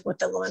relationship with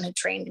the woman who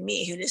trained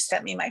me, who just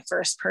sent me my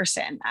first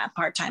person, a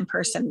part-time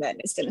person that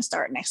is going to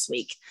start next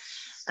week.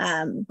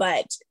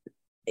 But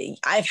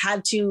I've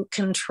had to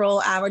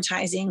control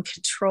advertising,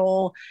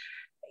 control,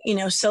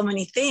 so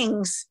many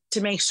things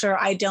to make sure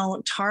I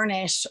don't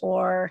tarnish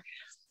or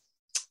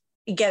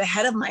get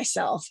ahead of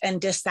myself and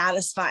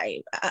dissatisfy,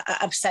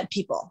 upset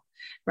people.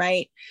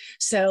 Right.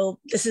 So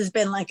this has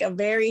been like a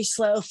very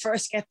slow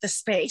first get the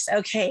space.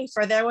 Okay.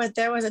 There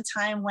was a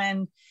time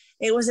when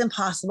it was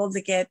impossible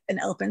to get an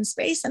open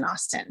space in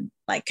Austin,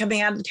 like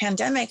coming out of the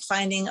pandemic,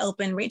 finding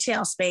open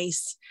retail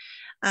space.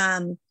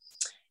 I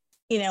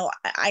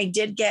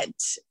did get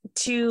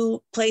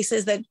 2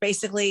 places that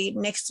basically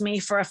nixed me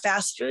for a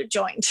fast food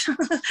joint. And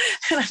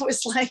I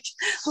was like,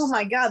 oh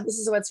my God, this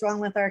is what's wrong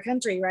with our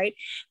country, right?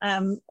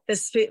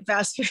 This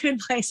fast food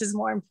place is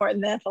more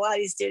important than a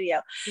Pilates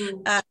studio.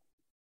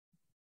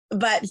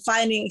 But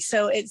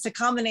so it's a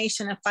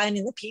combination of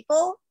finding the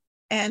people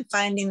and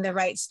finding the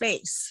right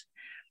space,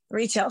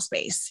 retail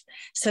space.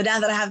 So now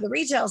that I have the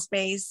retail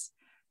space,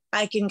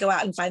 I can go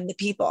out and find the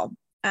people.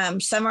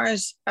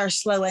 Summers are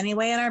slow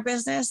anyway in our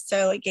business.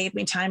 So it gave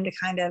me time to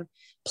kind of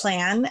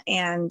plan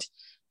and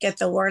get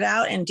the word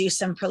out and do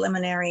some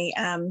preliminary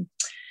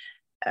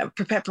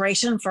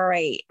preparation for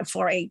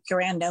a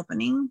grand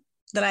opening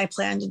that I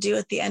plan to do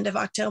at the end of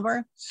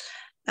October.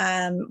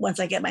 Once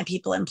I get my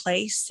people in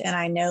place and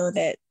I know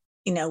that,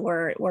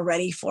 we're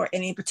ready for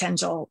any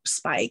potential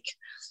spike.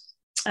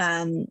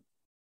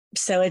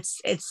 So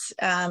it's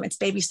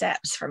baby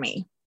steps for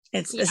me.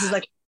 This is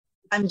like,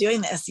 I'm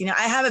doing this.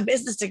 I have a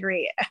business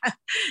degree,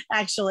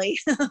 actually.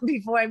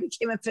 Before I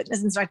became a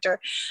fitness instructor,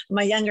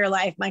 my younger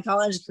life, my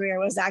college career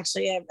was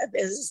actually a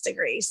business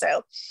degree.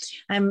 So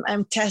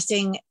I'm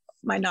testing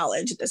my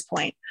knowledge at this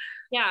point.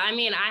 Yeah. I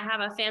mean, I have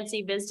a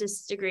fancy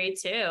business degree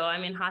too. I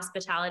mean,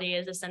 hospitality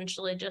is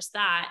essentially just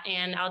that.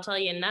 And I'll tell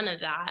you, none of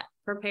that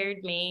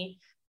prepared me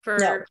for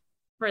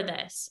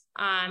this.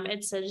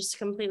 It's a just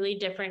completely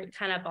different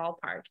kind of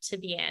ballpark to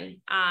be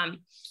in.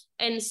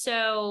 And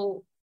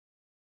so,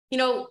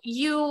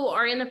 you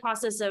are in the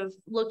process of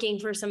looking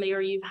for somebody,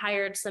 or you've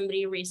hired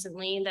somebody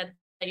recently that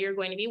you're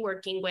going to be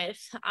working with.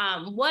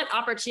 What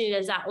opportunity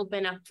does that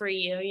open up for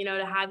you,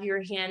 to have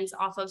your hands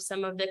off of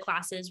some of the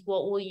classes?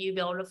 What will you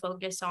be able to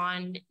focus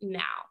on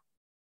now?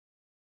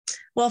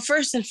 Well,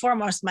 first and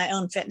foremost, my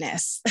own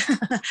fitness.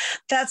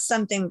 That's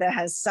something that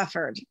has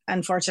suffered,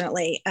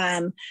 unfortunately.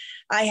 I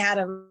had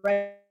a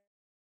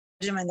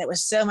regimen that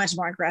was so much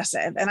more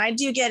aggressive, and I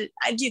do get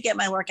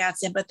my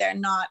workouts in, but they're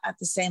not at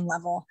the same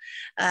level.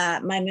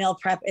 My meal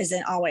prep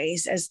isn't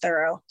always as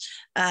thorough.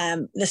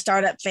 The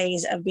startup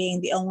phase of being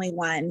the only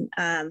one,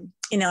 and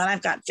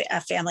I've got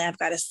a family, I've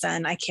got a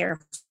son I care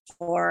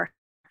for.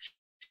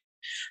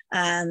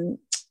 And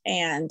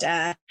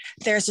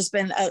there's just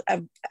been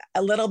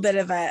a little bit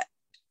of a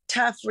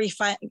tough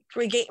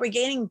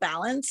regaining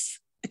balance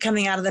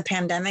coming out of the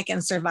pandemic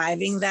and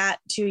surviving that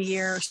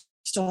 2-year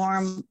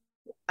storm.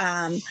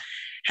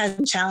 Has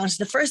been challenged.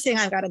 The first thing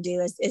I've got to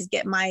do is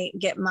get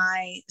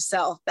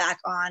myself back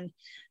on.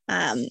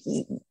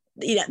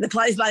 The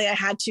Pilates body I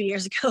had 2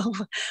 years ago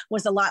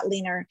was a lot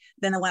leaner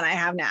than the one I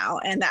have now,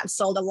 and that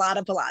sold a lot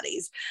of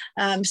Pilates.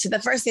 So the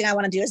first thing I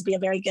want to do is be a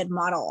very good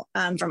model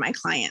for my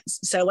clients.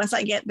 So once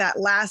I get that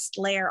last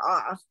layer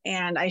off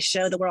and I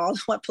show the world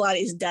what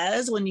Pilates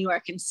does when you are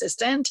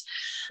consistent,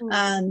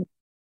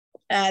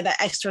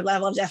 that extra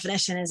level of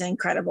definition is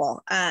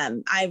incredible. I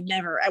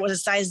was a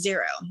size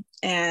 0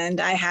 and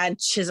I had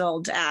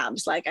chiseled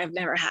abs like I've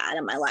never had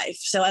in my life.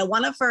 So I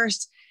want to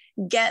first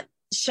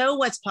show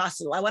what's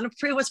possible. I want to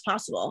prove what's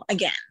possible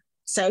again.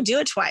 So do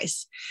it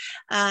twice,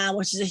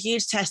 which is a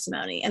huge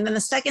testimony. And then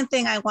the second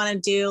thing I want to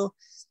do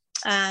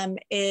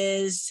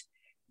is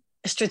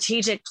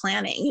strategic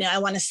planning. I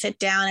want to sit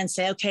down and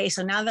say, okay,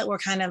 so now that we're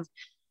kind of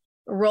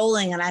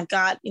rolling and I've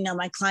got,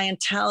 my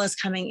clientele is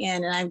coming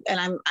in and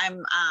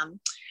I'm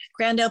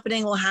grand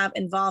opening will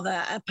involve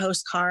a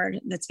postcard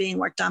that's being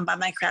worked on by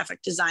my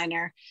graphic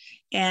designer.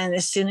 And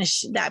as soon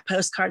as that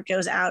postcard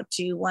goes out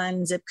to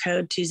 1 zip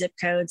code, 2 zip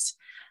codes,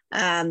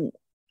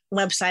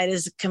 website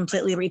is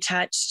completely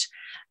retouched.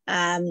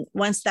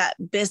 Once that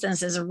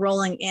business is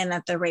rolling in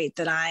at the rate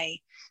that I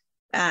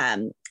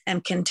am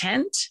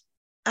content,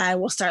 I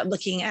will start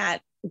looking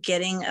at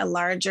getting a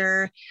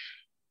larger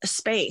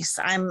space.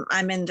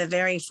 I'm in the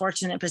very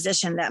fortunate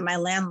position that my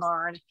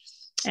landlord,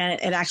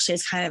 and it actually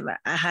is kind of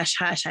a hush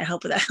hush. I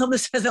hope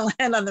this doesn't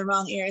land on the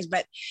wrong ears,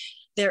 but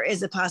there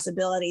is a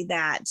possibility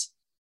that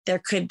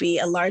there could be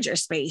a larger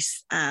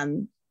space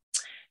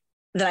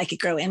that I could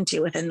grow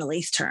into within the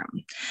lease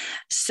term.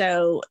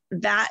 So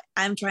that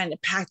I'm trying to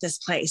pack this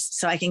place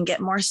so I can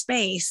get more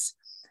space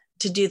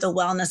to do the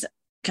wellness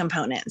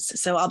components.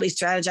 So I'll be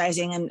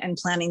strategizing and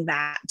planning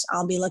that.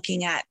 I'll be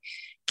looking at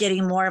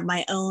getting more of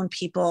my own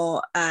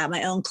people,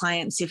 my own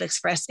clients who've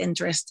expressed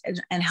interest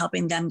in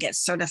helping them get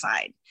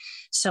certified,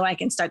 so I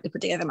can start to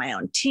put together my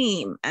own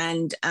team.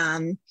 And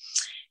you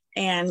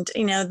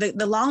know,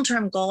 the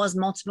long-term goal is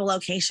multiple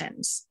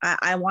locations.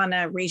 I want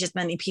to reach as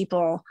many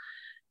people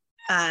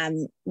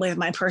with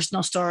my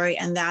personal story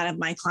and that of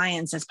my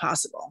clients as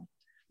possible.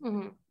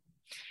 Mm-hmm.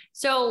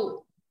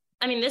 So,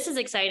 I mean, this is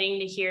exciting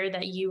to hear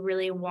that you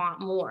really want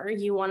more.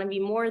 You want to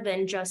be more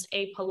than just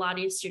a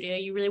Pilates studio.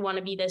 You really want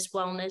to be this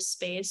wellness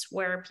space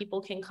where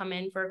people can come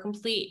in for a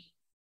complete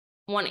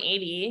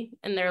 180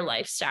 in their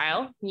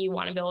lifestyle. You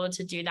want to be able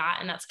to do that.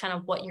 And that's kind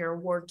of what you're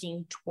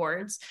working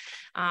towards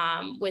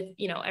with,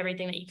 you know,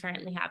 everything that you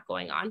currently have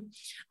going on.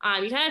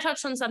 You kind of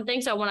touched on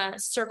something, so I want to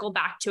circle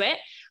back to it.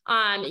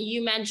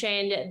 You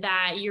mentioned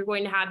that you're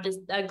going to have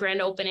a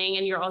grand opening,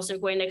 and you're also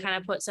going to kind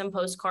of put some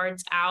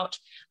postcards out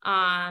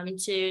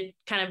to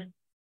kind of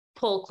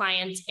pull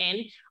clients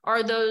in.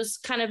 Are those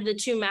kind of the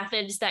two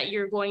methods that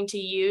you're going to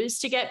use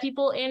to get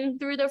people in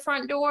through the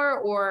front door,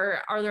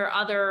 or are there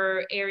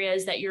other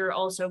areas that you're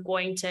also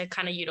going to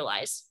kind of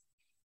utilize?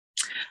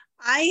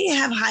 I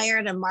have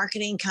hired a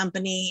marketing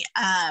company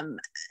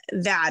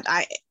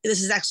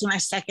this is actually my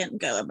second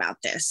go about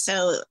this.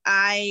 So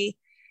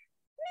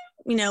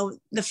you know,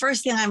 the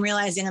first thing I'm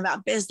realizing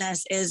about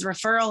business is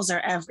referrals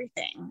are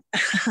everything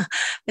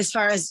as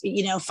far as,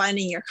 you know,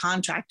 finding your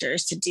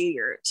contractors to do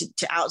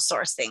to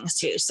outsource things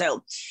to.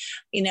 So,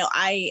 you know,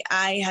 I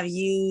have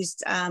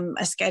used a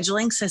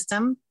scheduling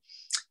system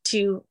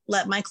to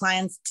let my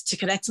clients to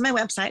connect to my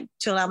website,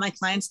 to allow my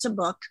clients to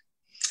book.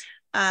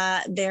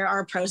 There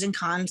are pros and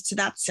cons to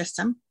that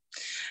system.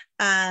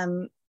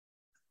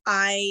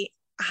 I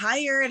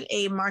hired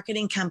a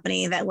marketing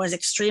company that was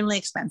extremely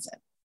expensive.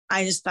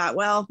 I just thought,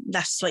 well,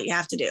 that's what you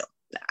have to do.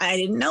 I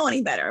didn't know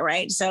any better,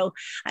 right? So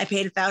I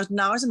paid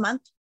 $1,000 a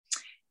month,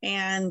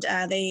 and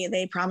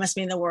they promised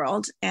me the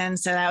world and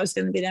said I was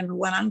going to be number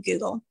one on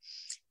Google.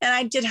 And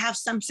I did have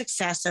some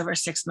success over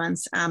 6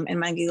 months in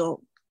my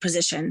Google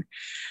position,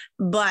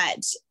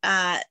 but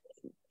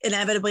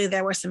inevitably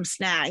there were some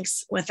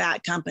snags with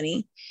that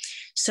company.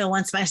 So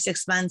once my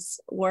 6 months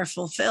were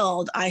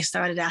fulfilled, I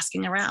started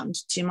asking around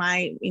to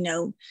my, you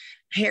know,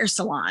 hair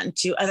salon,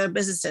 to other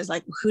businesses,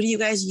 like, who do you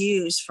guys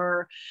use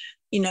for,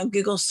 you know,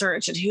 Google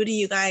search, and who do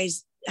you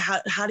guys,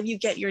 how do you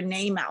get your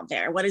name out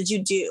there? What did you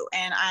do?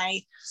 And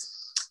I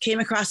came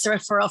across a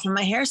referral from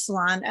my hair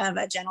salon of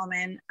a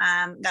gentleman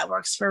that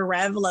works for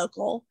Rev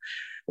Local,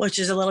 which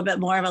is a little bit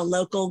more of a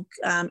local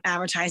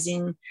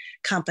advertising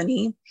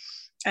company.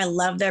 I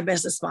love their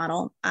business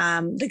model.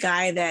 The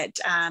guy that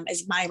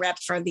is my rep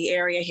for the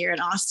area here in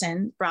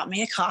Austin brought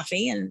me a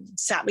coffee and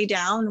sat me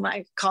down.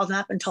 I called him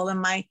up and told him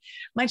my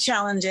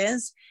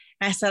challenges.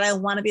 And I said, I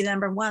want to be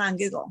number one on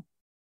Google.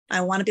 I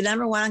want to be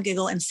number one on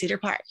Google in Cedar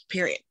Park,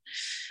 period.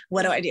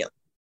 What do I do?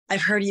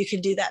 I've heard you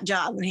could do that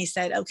job. And he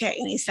said, okay.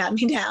 And he sat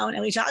me down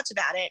and we talked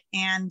about it.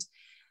 And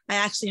I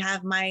actually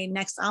have my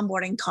next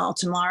onboarding call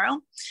tomorrow,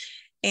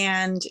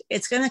 and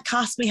it's going to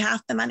cost me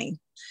half the money.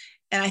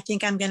 And I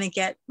think I'm going to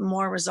get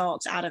more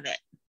results out of it.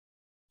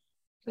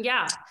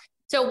 Yeah.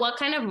 So what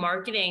kind of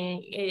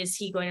marketing is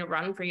he going to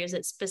run for you? Is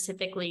it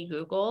specifically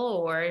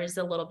Google, or is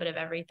it a little bit of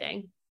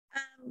everything?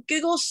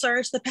 Google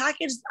search, the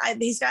package,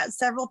 he's got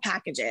several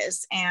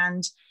packages.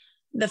 And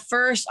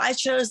I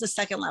chose the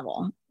second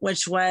level,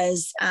 which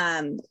was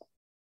the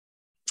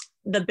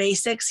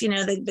basics, you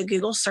know, the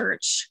Google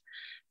search,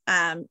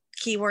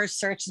 keyword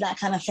search, that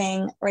kind of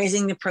thing,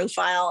 raising the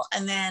profile.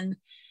 And then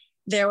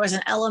there was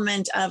an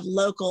element of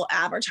local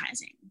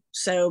advertising.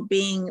 So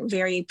being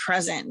very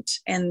present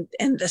in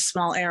the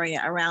small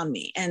area around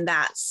me. And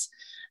that's,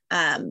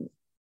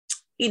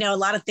 you know, a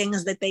lot of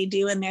things that they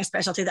do in their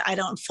specialty that I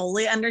don't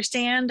fully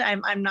understand.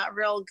 I'm not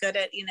real good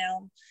at, you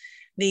know,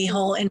 the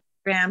whole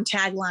Instagram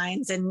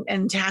taglines and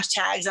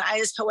hashtags. And I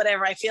just put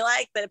whatever I feel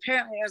like, but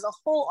apparently there's a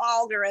whole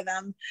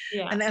algorithm.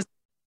 Yeah. And there's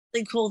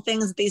really cool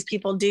things that these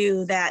people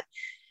do that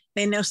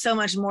they know so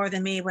much more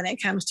than me when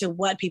it comes to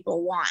what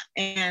people want.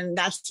 And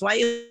that's why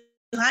you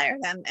hire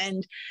them.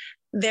 And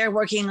they're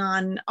working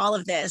on all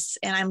of this,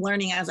 and I'm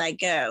learning as I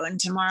go. And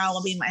tomorrow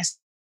will be my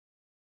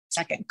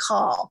second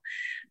call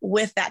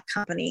with that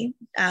company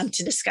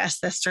to discuss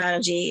the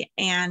strategy.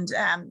 And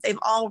they've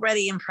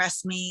already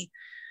impressed me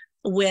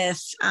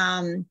with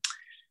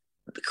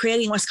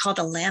creating what's called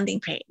a landing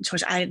page,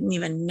 which I didn't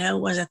even know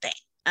was a thing.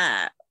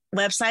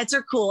 Websites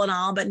are cool and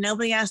all, but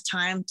nobody has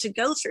time to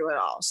go through it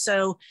all.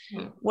 So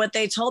what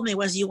they told me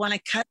was, you want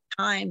to cut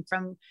time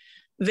from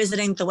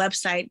visiting the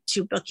website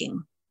to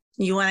booking.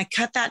 You want to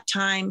cut that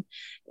time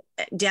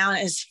down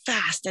as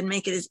fast and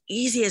make it as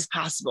easy as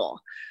possible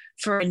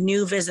for a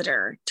new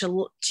visitor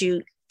to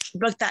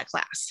book that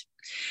class,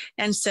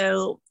 And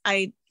so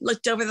I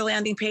looked over the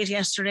landing page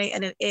yesterday,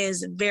 and it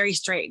is very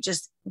straight,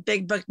 just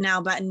big book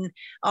now button.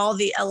 All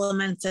the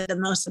elements of the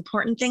most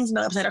important things in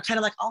the website are kind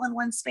of like all in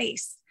one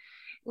space.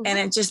 Mm-hmm. And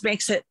it just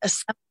makes it a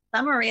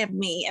summary of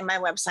me and my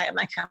website and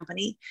my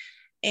company.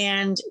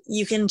 And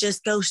you can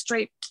just go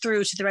straight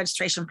through to the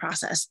registration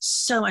process.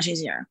 So much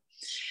easier.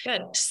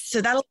 Good.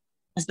 So that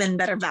has been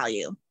better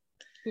value.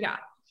 Yeah.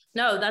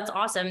 No, that's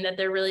awesome that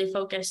they're really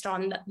focused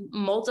on the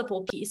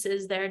multiple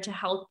pieces there to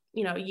help,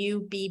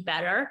 you be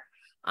better.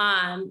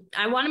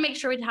 I want to make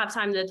sure we have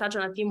time to touch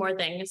on a few more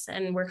things,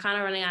 and we're kind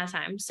of running out of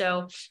time.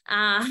 So,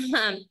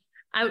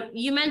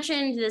 you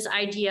mentioned this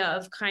idea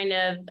of kind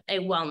of a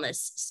wellness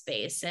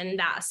space, and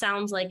that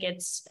sounds like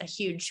it's a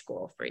huge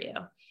goal for you.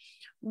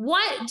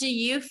 What do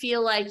you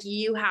feel like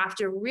you have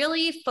to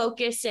really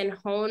focus and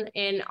hone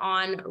in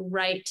on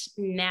right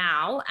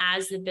now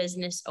as the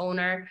business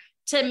owner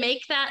to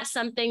make that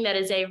something that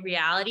is a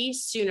reality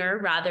sooner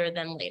rather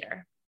than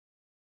later?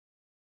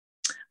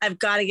 I've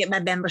got to get my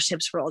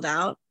memberships rolled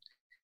out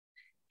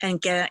and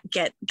get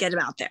them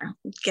out there,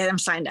 get them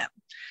signed up,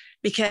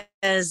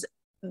 because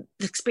the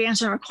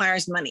expansion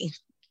requires money.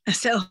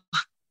 So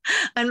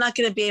I'm not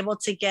going to be able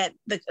to get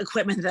the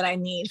equipment that I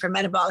need for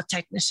metabolic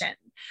technician.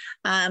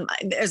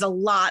 There's a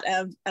lot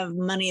of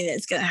money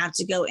that's going to have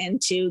to go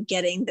into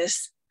getting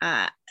this,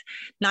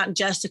 not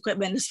just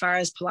equipment as far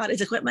as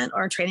Pilates equipment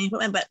or training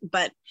equipment,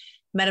 but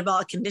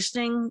metabolic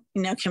conditioning,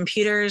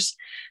 computers,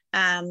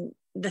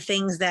 the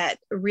things that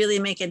really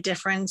make a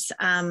difference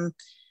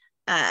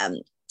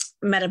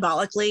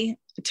metabolically,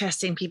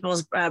 testing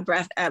people's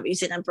breath,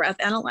 using a breath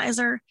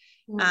analyzer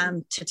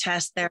to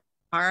test their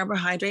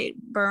carbohydrate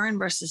burn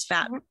versus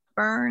fat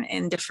burn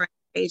in different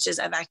stages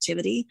of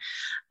activity.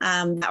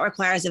 That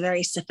requires a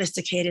very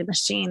sophisticated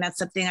machine. That's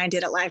something I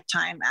did at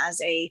Lifetime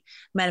as a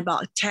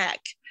metabolic tech,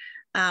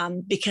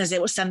 because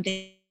it was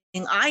something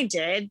I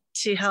did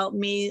to help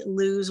me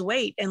lose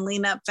weight and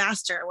lean up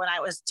faster when I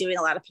was doing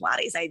a lot of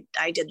Pilates.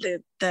 I did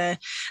that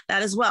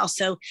as well.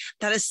 So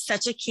that is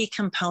such a key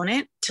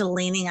component to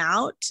leaning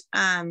out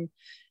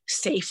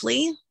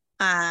safely.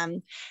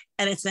 And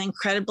it's an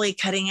incredibly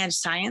cutting edge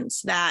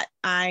science that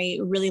I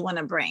really want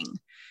to bring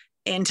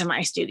into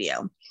my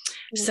studio.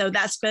 So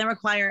that's going to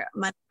require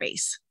money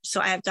space.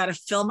 So I have got to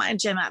fill my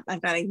gym up.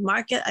 I've got to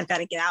market. I've got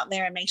to get out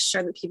there and make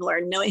sure that people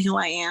are knowing who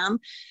I am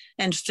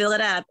and fill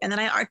it up. And then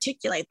I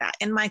articulate that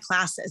in my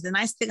classes. The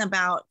nice thing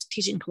about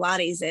teaching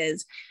Pilates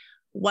is,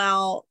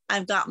 while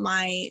I've got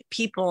my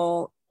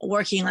people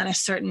working on a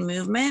certain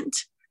movement,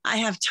 I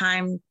have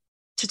time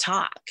to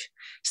talk.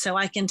 So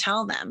I can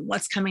tell them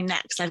what's coming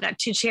next. I've got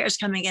 2 chairs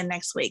coming in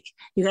next week.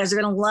 You guys are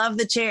going to love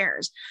the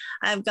chairs.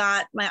 I've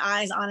got my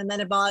eyes on a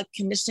metabolic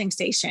conditioning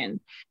station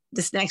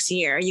this next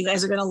year. You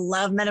guys are going to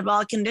love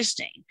metabolic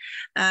conditioning.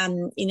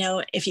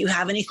 If you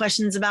have any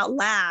questions about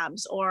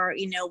labs, or,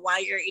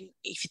 why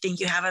if you think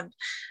you have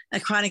a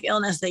chronic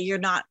illness that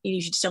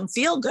you just don't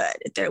feel good,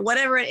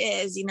 whatever it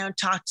is,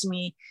 talk to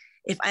me.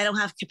 If I don't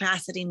have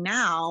capacity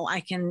now, I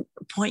can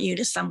point you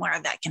to somewhere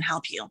that can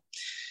help you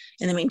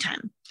in the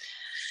meantime.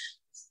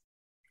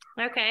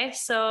 Okay.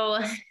 So,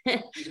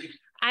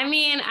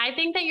 I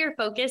think that your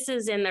focus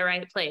is in the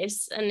right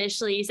place.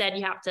 Initially, you said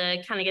you have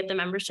to kind of get the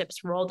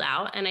memberships rolled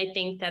out. And I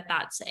think that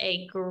that's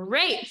a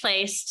great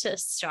place to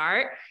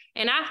start.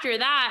 And after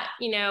that,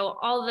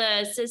 all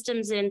the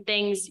systems and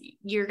things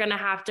you're going to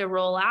have to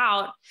roll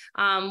out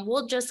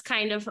will just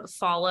kind of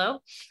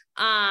follow.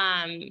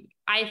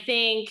 I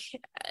think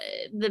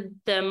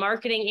the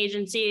marketing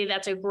agency,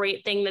 that's a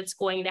great thing that's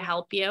going to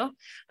help you.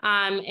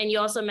 And you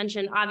also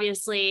mentioned,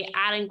 obviously,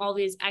 adding all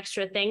these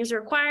extra things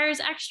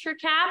requires extra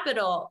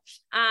capital.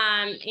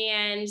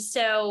 And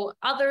so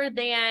other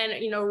than,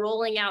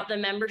 rolling out the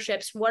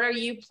memberships, what are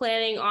you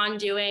planning on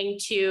doing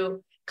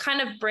to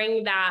kind of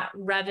bring that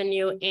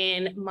revenue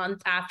in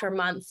month after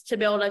month to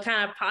be able to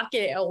kind of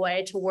pocket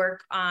away to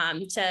work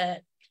to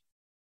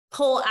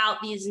pull out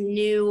these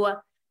new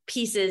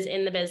pieces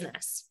in the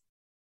business?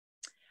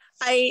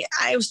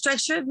 I've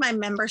structured my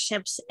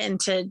memberships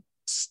into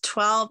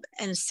 12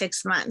 and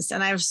 6 months,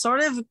 and I've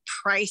sort of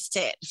priced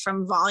it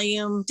from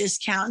volume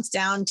discounts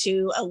down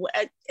to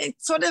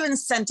it's sort of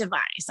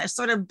incentivized. I've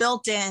sort of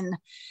built in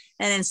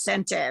an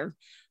incentive.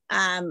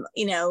 I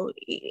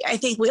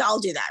think we all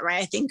do that,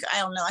 right? I think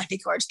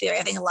Orange Theory,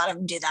 I think a lot of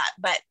them do that,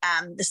 but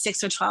the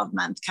 6 or 12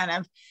 month kind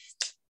of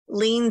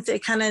leans,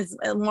 it kind of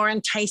more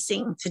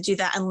enticing to do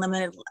that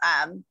unlimited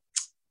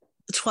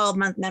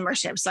 12-month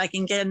membership, so I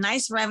can get a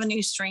nice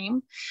revenue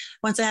stream.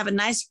 Once I have a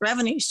nice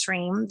revenue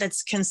stream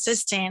that's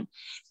consistent,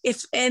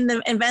 if in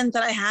the event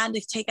that I had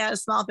to take out a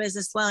small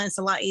business loan, it's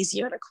a lot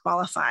easier to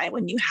qualify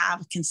when you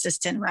have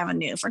consistent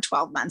revenue for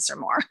 12 months or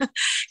more.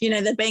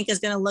 The bank is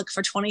going to look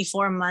for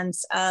 24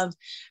 months of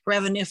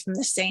revenue from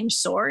the same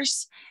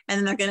source, and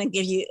then they're going to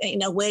give you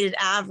weighted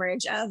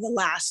average of the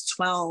last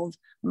 12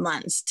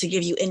 months to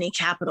give you any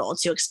capital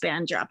to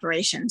expand your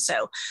operation.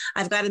 So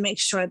I've got to make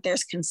sure that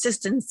there's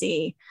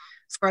consistency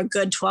for a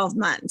good 12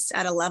 months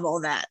at a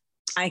level that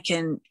I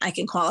can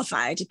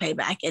qualify to pay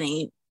back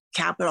any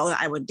capital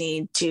that I would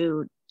need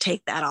to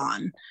take that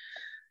on.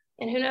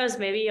 And who knows,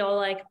 maybe you'll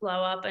like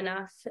blow up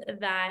enough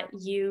that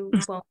you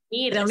won't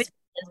need a business.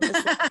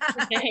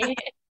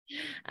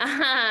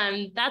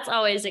 That's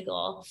always a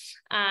goal.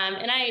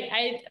 And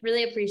I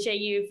really appreciate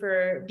you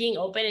for being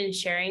open and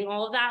sharing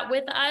all of that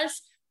with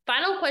us.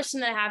 Final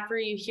question that I have for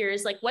you here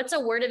is like, what's a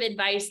word of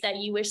advice that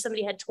you wish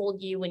somebody had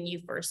told you when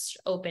you first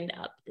opened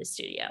up the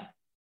studio?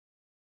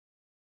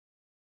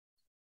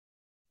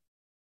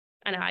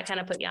 I know I kind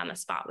of put you on the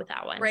spot with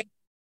that one. Right.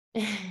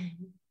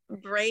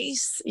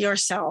 Brace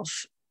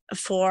yourself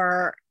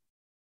for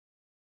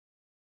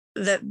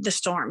the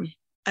storm.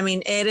 I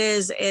mean,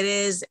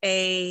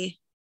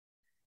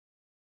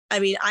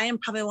 I am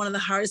probably one of the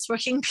hardest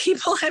working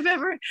people I've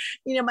ever,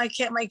 my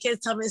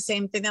kids tell me the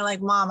same thing. They're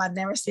like, Mom, I've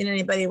never seen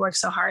anybody work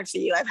so hard for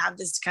you. I've had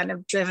this kind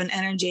of driven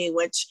energy,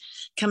 which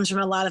comes from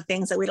a lot of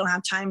things that we don't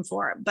have time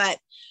for. But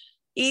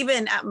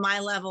even at my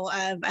level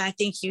of, I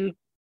think you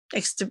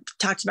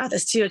talked about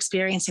this too,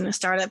 experiencing the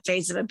startup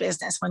phase of a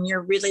business when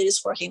you're really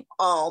just working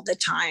all the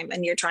time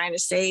and you're trying to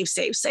save.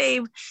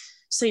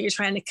 So you're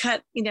trying to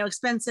cut,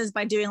 expenses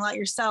by doing a lot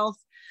yourself.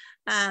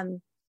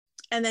 And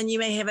then you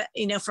may have,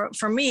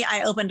 for me,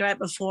 I opened right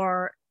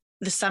before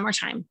the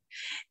summertime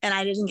and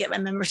I didn't get my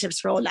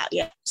memberships rolled out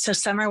yet. So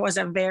summer was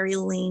a very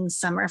lean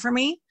summer for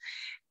me.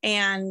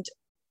 And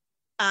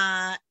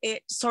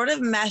it sort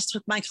of messed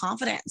with my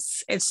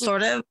confidence. It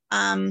sort of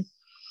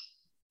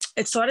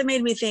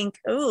made me think,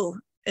 oh,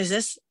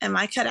 am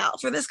I cut out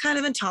for this kind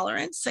of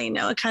intolerance? So,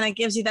 it kind of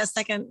gives you that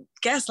second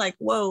guess, like,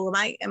 whoa,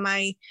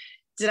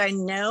 did I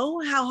know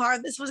how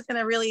hard this was going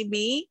to really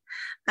be?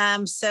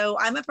 So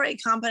I'm a pretty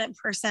confident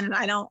person and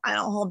I don't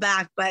hold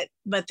back, but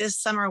this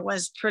summer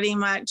was pretty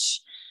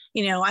much,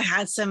 I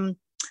had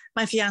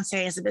my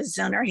fiance is a business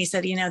owner. He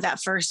said,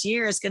 that first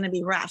year is going to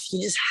be rough.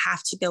 You just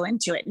have to go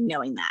into it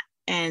knowing that,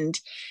 and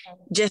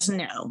just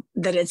know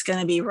that it's going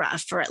to be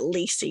rough for at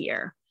least a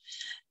year.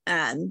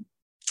 And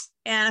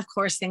of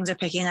course things are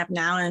picking up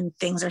now and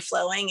things are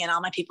flowing and all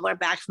my people are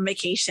back from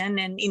vacation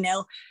and,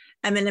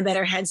 I'm in a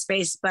better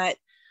headspace, but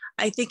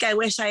I think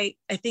I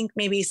think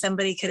maybe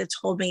somebody could have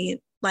told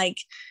me, like,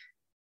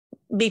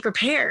 be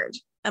prepared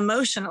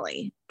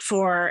emotionally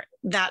for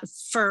that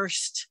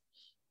first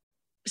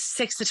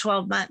 6 to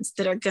 12 months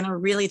that are going to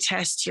really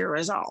test your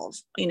resolve.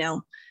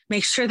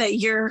 Make sure that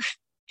you're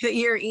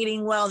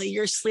eating well, that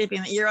you're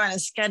sleeping, that you're on a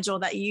schedule,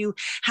 that you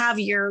have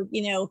your,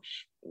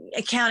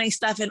 accounting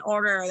stuff in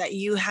order, that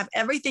you have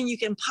everything you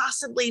can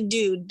possibly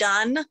do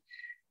done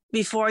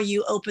before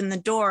you open the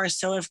door.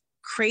 So if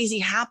crazy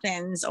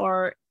happens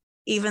or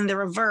even the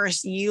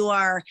reverse, you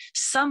are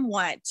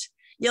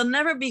you'll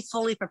never be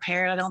fully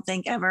prepared, I don't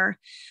think, ever,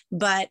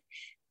 but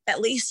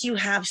at least you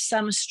have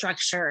some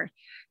structure,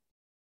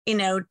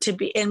 to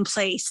be in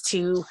place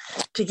to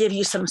give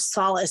you some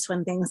solace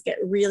when things get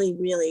really,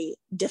 really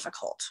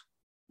difficult.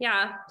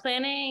 Yeah.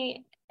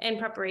 Planning and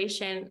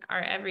preparation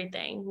are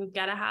everything. We've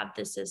got to have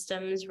the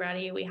systems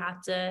ready. We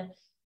have to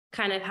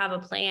kind of have a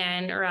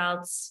plan, or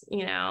else,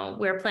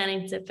 we're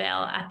planning to fail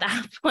at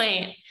that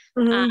point.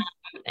 Mm-hmm.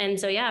 And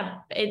so,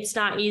 it's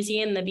not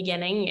easy in the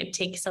beginning. It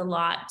takes a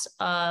lot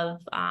of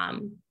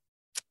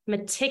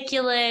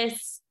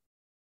meticulous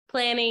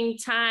planning,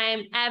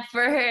 time,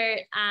 effort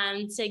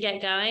to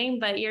get going,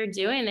 but you're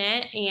doing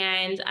it.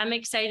 And I'm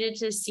excited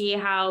to see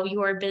how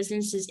your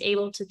business is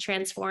able to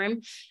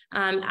transform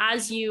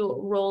as you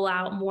roll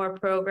out more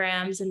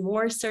programs and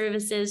more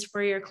services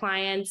for your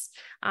clients.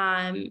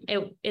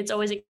 It's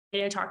always exciting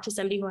to talk to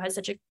somebody who has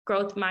such a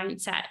growth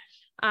mindset.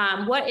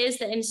 What is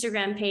the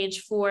Instagram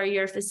page for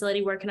your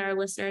facility? Where can our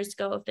listeners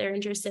go if they're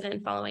interested in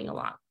following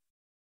along?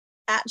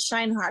 At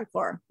Shine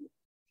Hardcore.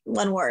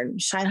 One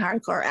word, Shine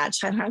Hardcore, at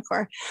Shine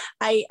Hardcore.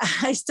 I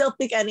still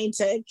think I need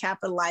to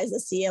capitalize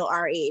the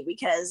CORE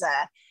because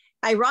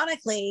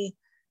ironically,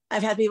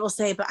 I've had people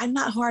say, but I'm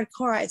not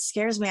hardcore. It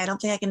scares me. I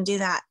don't think I can do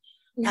that.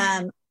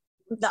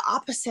 The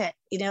opposite,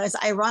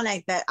 it's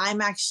ironic that I'm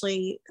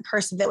actually a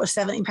person that was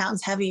 70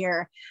 pounds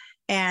heavier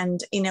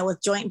and,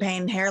 with joint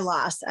pain, hair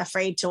loss,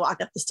 afraid to walk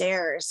up the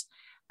stairs,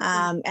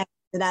 and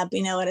ended up,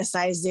 at a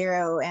size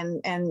 0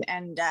 and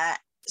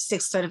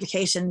 6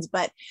 certifications.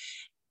 But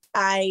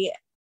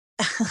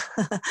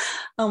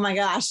oh my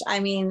gosh. I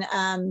mean,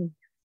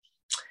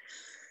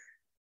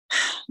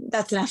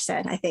 that's enough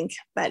said, I think,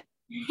 but.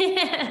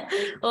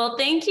 Well,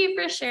 thank you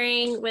for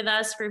sharing with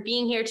us, for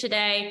being here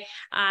today.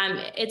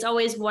 It's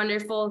always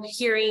wonderful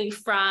hearing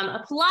from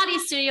a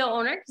Pilates studio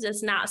owner, because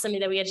it's not something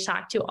that we get to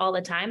talk to all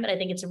the time, but I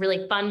think it's a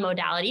really fun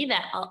modality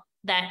that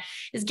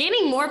is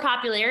gaining more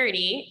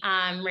popularity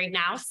right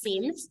now,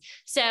 seems.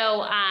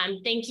 So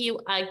thank you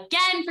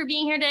again for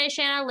being here today,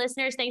 Shanna.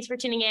 Listeners, thanks for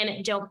tuning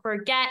in. Don't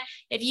forget,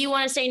 if you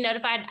want to stay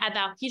notified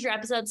about future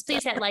episodes,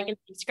 please hit like and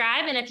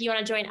subscribe. And if you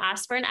want to join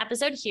us for an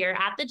episode here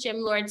at the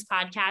Gym Lords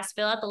podcast,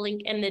 fill out the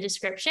link in the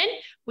description.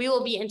 We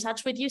will be in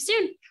touch with you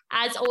soon.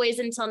 As always,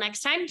 until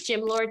next time,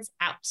 Gym Lords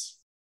out.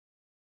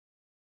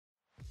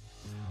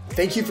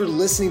 Thank you for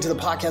listening to the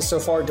podcast so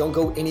far. Don't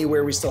go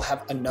anywhere. We still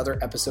have another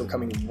episode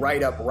coming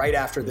right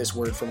after this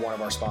word from one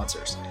of our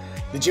sponsors.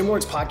 The Gym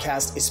Lords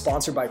podcast is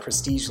sponsored by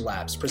Prestige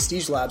Labs.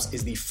 Prestige Labs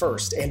is the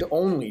first and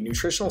only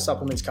nutritional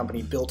supplements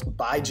company built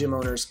by gym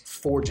owners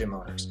for gym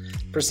owners.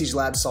 Prestige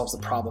Labs solves the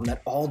problem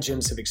that all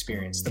gyms have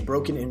experienced, the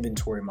broken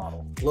inventory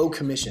model, low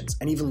commissions,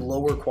 and even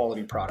lower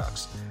quality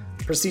products.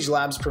 Prestige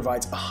Labs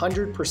provides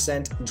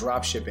 100%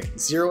 drop shipping,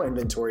 zero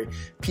inventory,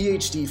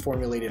 PhD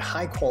formulated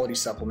high quality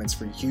supplements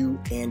for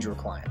you and your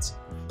clients.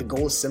 The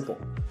goal is simple: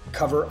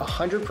 cover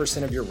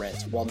 100% of your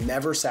rent while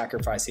never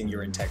sacrificing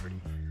your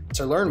integrity.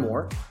 To learn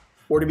more,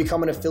 or to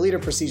become an affiliate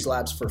of Prestige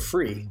Labs for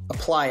free,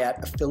 apply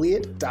at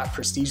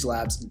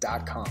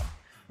affiliate.prestigelabs.com.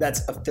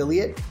 That's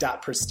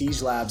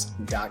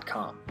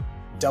affiliate.prestigelabs.com.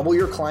 Double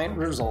your client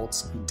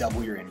results,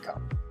 double your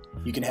income.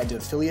 You can head to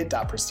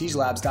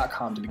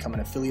affiliate.prestigelabs.com to become an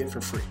affiliate for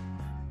free.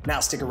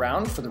 Now stick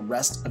around for the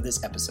rest of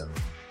this episode.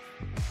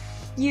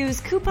 Use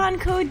coupon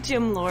code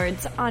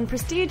GYMLORDS on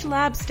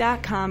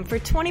prestigelabs.com for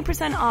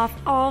 20% off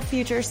all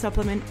future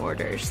supplement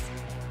orders.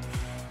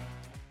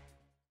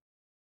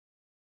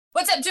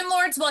 What's up, Gym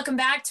Lords? Welcome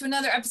back to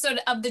another episode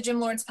of the Gym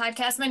Lords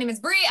podcast. My name is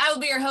Bree. I will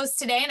be your host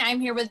today, and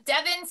I'm here with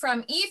Devon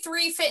from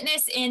E3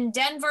 Fitness in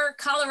Denver,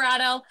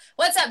 Colorado.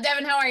 What's up,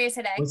 Devon? How are you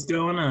today? What's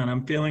going on?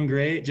 I'm feeling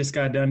great. Just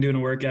got done doing a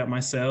workout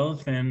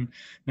myself, and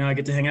now I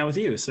get to hang out with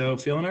you, so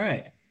feeling all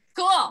right.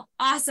 Cool.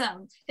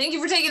 Awesome. Thank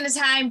you for taking the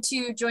time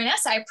to join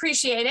us. I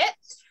appreciate it.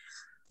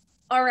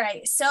 All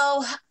right,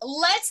 so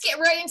let's get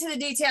right into the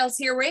details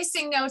here,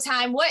 wasting no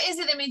time. What is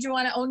it that made you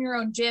want to own your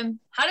own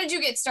gym? How did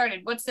you get started?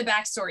 What's the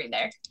backstory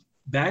there?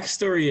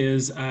 Backstory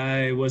is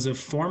I was a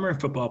former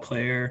football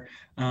player.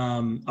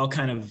 I'll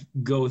kind of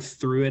go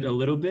through it a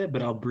little bit,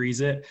 but I'll breeze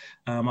it.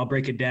 I'll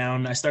break it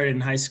down. I started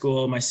in high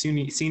school. My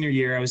senior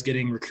year, I was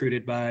getting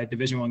recruited by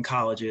Division I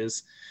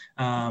colleges.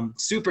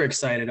 Super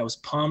excited. I was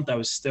pumped. I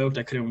was stoked.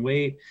 I couldn't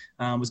wait.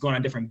 Was going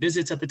on different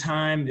visits at the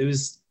time. It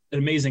was an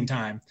amazing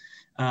time.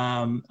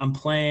 I'm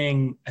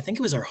playing, I think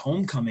it was our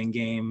homecoming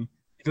game.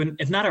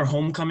 If not our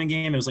homecoming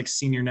game, it was like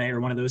senior night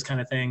or one of those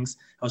kind of things.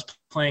 I was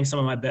playing some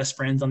of my best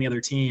friends on the other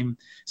team.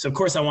 So of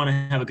course I want to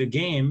have a good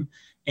game.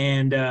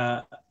 And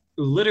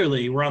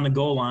literally we're on the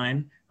goal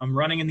line. I'm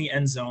running in the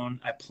end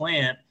zone. I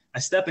plant, I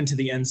step into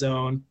the end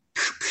zone.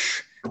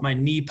 My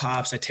knee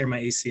pops. I tear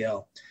my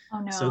ACL.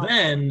 Oh no. So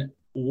then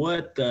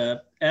what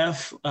the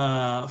F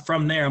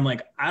from there, I'm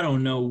like, I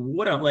don't know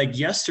what I'm like.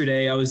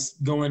 Yesterday I was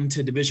going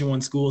to Division I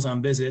schools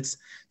on visits.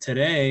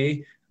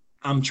 Today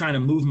I'm trying to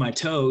move my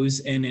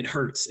toes and it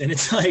hurts. And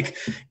it's like,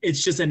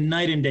 it's just a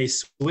night and day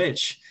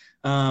switch.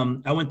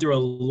 I went through a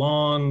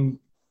long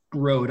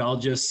road. I'll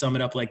just sum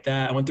it up like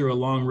that. I went through a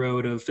long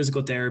road of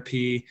physical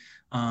therapy,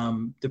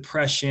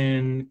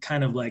 depression,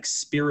 kind of like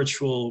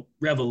spiritual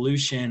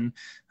revolution,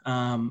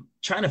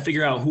 trying to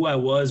figure out who I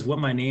was, what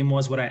my name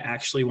was, what I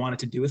actually wanted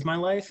to do with my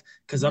life.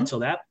 Cause up till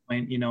that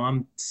point, you know,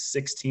 I'm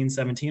 16,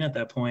 17 at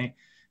that point,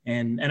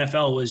 and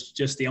NFL was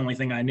just the only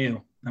thing I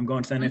knew. I'm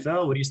going to the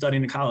NFL. What are you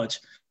studying in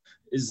college?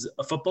 Is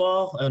a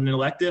football an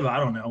elective? I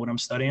don't know what I'm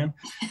studying.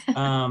 So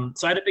I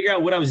had to figure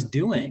out what I was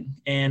doing.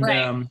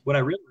 And what I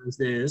realized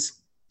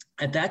is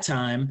at that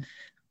time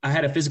I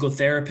had a physical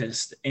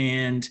therapist,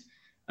 and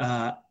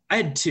I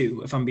had two,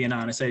 if I'm being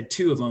honest. I had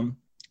two of them.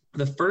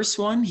 The first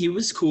one, he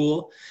was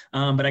cool,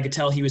 but I could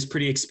tell he was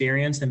pretty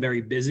experienced and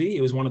very busy.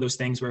 It was one of those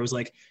things where it was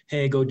like,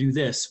 hey, go do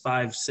this,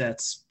 5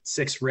 sets,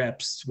 6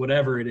 reps,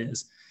 whatever it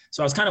is.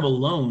 So I was kind of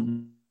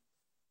alone.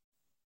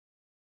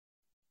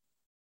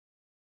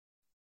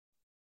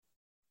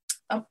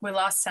 Oh, we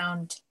lost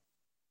sound.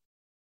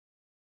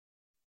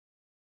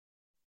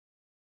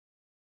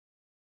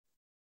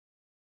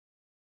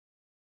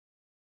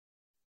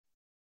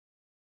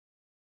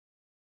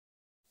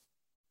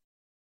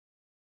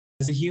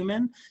 As a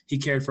human, he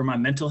cared for my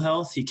mental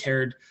health.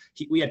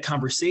 We had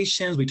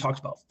conversations. We talked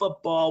about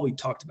football. We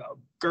talked about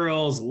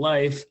girls,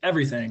 life,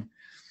 everything.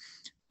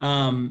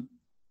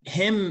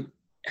 Him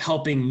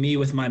helping me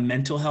with my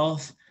mental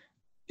health,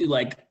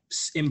 like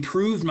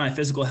improved my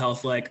physical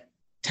health, like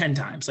 10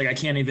 times. Like I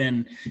can't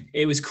even,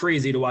 it was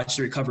crazy to watch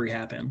the recovery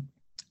happen.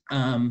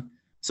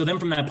 So then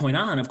from that point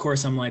on, of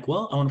course, I'm like,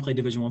 well, I want to play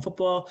Division I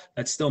football.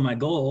 That's still my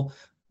goal.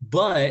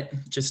 But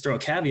just throw a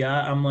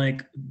caveat, I'm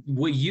like,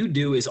 what you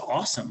do is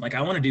awesome. Like,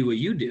 I want to do what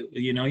you do.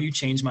 You know, you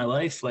changed my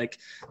life. Like,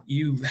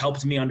 you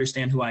helped me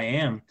understand who I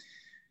am.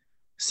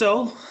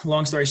 So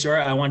long story short,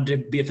 I wanted to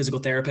be a physical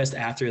therapist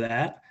after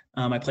that.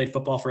 I played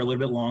football for a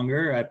little bit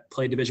longer. I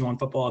played Division I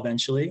football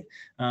eventually.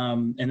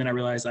 And then I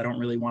realized I don't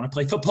really want to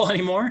play football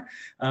anymore.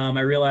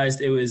 I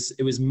realized it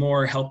was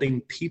more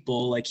helping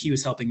people like he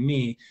was helping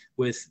me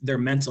with their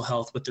mental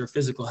health, with their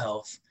physical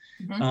health.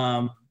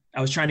 Mm-hmm. I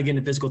was trying to get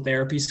into physical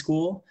therapy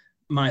school.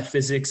 My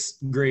physics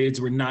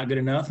grades were not good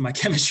enough. My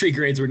chemistry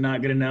grades were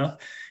not good enough.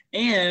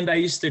 And I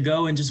used to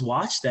go and just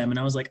watch them. And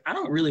I was like, I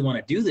don't really want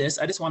to do this.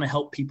 I just want to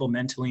help people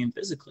mentally and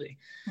physically.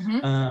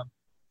 Mm-hmm.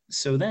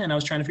 So then I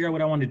was trying to figure out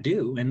what I wanted to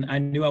do. And I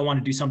knew I wanted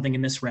to do something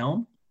in this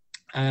realm.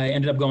 I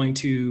ended up going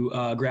to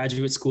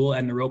graduate school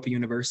at Naropa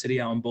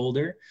University out in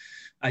Boulder.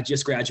 I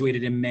just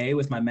graduated in May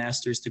with my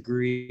master's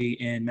degree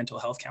in mental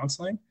health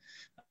counseling.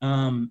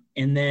 And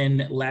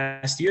then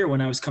last year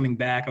when I was coming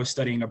back, I was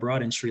studying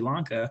abroad in Sri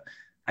Lanka.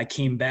 I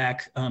came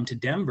back to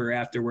Denver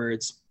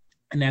afterwards.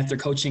 And after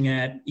coaching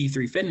at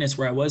E3 Fitness,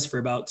 where I was for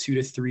about 2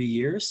 to 3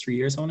 years, 3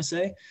 years, I want to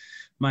say,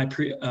 my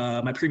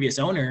previous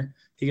owner,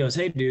 he goes,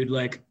 "Hey dude,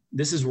 like,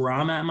 this is where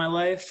I'm at in my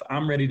life.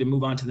 I'm ready to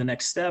move on to the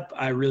next step.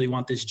 I really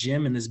want this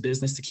gym and this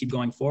business to keep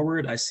going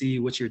forward. I see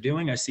what you're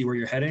doing. I see where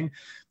you're heading.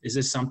 Is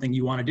this something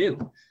you want to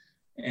do?"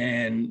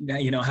 And,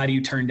 you know, how do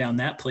you turn down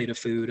that plate of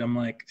food? I'm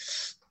like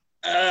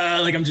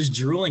I'm just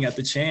drooling at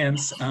the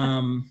chance.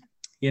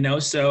 You know,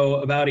 so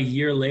about a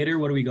year later,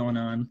 what are we going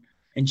on?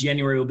 In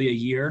January will be a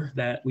year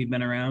that we've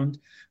been around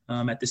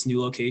at this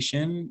new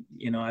location.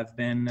 You know, I've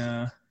been,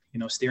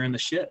 steering the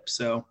ship.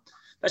 So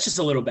that's just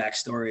a little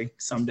backstory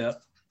summed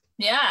up.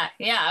 Yeah.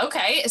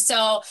 Okay.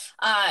 So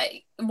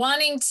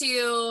wanting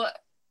to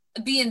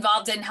be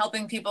involved in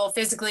helping people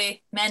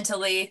physically,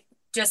 mentally,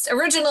 just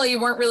originally you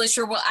weren't really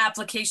sure what the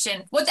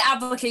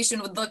application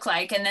would look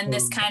like. And then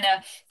this kind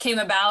of came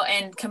about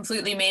and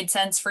completely made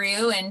sense for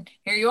you. And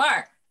here you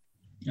are.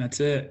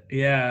 That's it.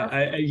 Yeah.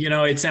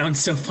 It sounds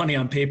so funny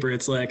on paper.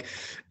 It's like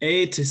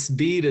A to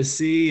B to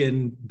C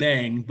and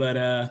bang. But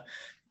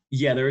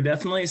there were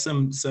definitely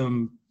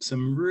some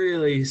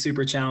really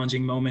super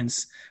challenging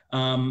moments.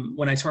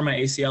 When I tore my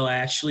ACL, I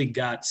actually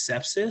got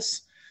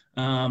sepsis.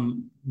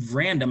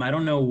 Random. I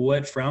don't know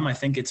what from. I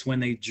think it's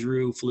when they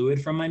drew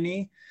fluid from my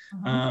knee.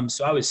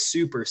 So I was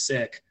super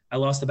sick. I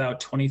lost about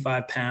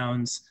 25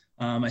 pounds.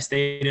 I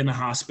stayed in the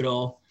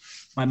hospital.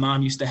 My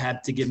mom used to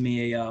have to give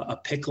me a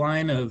PICC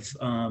line of,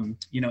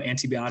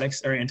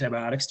 antibiotics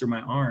through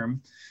my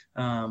arm.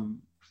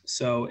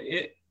 So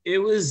it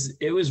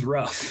was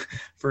rough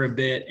for a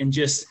bit. And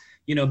just,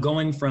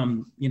 going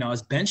from, I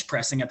was bench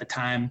pressing at the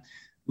time.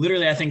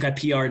 Literally, I think I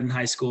PR'd in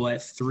high school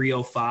at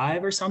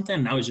 305 or something.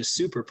 And I was just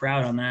super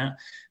proud on that.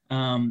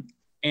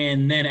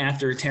 And then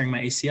after tearing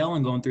my ACL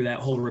and going through that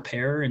whole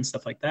repair and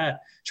stuff like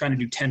that, trying to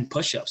do 10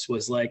 push-ups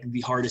was like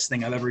the hardest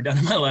thing I've ever done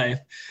in my life.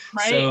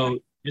 Right. So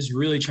just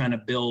really trying to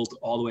build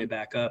all the way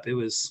back up. It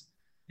was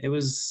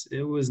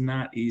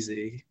not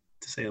easy,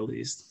 to say the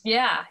least.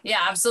 Yeah,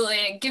 absolutely.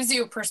 It gives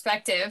you a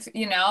perspective,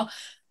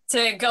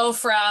 to go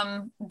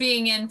from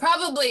being in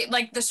probably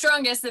like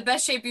the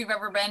best shape you've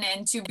ever been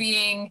in, to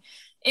being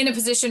in a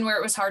position where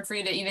it was hard for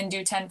you to even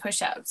do 10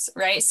 push-ups,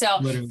 right? So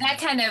literally, that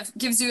kind of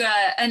gives you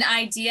an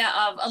idea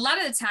of a lot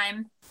of the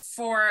time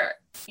for,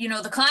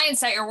 the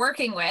clients that you're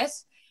working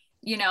with,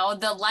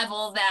 the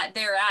level that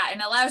they're at,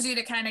 and allows you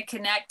to kind of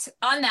connect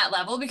on that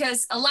level,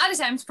 because a lot of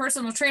times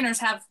personal trainers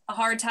have a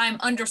hard time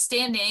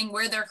understanding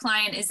where their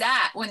client is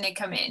at when they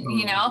come in,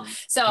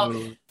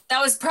 so that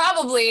was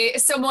probably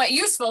somewhat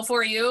useful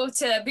for you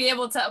to be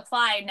able to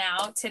apply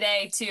now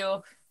today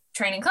to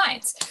training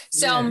clients.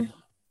 So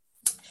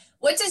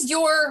what does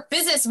your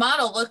business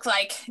model look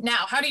like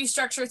now? How do you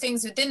structure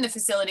things within the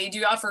facility? Do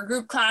you offer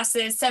group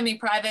classes,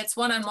 semi-privates,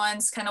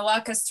 one-on-ones? Kind of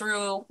walk us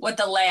through what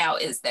the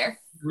layout is there.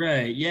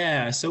 Right.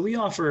 Yeah. So we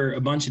offer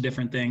a bunch of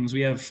different things.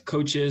 We have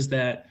coaches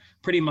that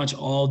pretty much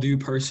all do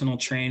personal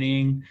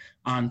training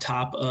on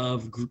top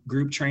of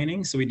group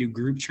training. So we do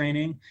group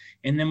training.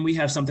 And then we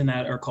have something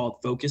that are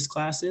called focus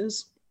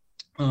classes.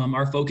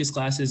 Our focus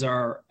classes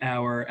are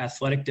our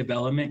athletic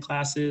development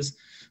classes.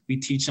 We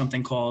teach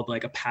something called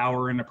like a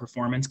power and a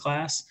performance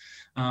class.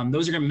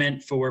 Those are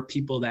meant for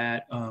people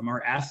that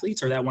are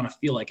athletes or that want to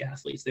feel like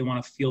athletes. They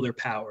want to feel their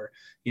power.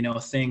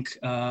 Think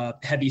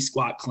heavy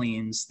squat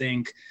cleans,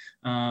 think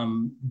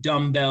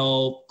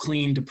dumbbell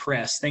clean to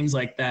press, things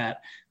like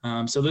that.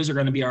 So those are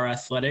going to be our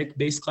athletic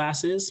based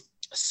classes,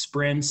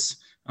 sprints,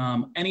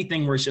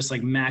 anything where it's just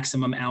like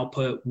maximum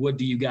output. What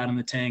do you got in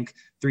the tank?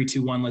 3,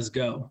 2, 1, let's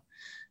go.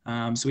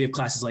 So we have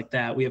classes like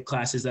that. We have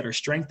classes that are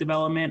strength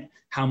development.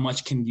 How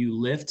much can you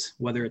lift,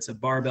 whether it's a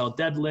barbell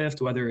deadlift,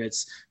 whether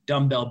it's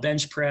dumbbell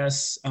bench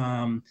press.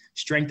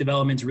 Strength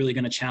development is really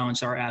going to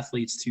challenge our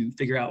athletes to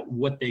figure out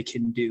what they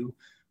can do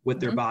with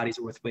their bodies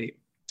or with weight.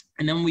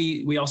 And then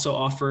we also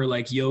offer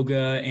like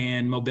yoga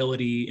and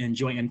mobility and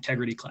joint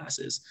integrity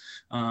classes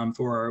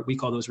we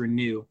call those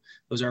Renew.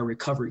 Those are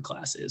recovery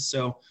classes.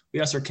 So we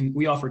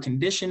offer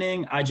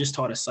conditioning. I just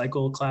taught a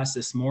cycle class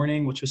this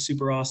morning, which was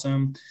super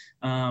awesome.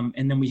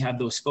 And then we have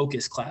those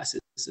focus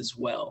classes as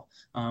well.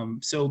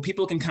 So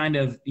people can kind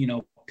of,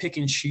 pick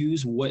and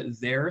choose what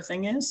their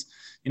thing is.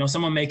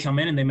 Someone may come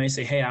in and they may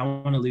say, hey, I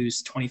want to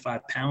lose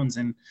 25 pounds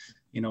in,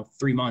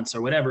 3 months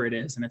or whatever it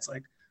is. And it's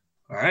like,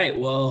 all right,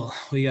 well,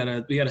 we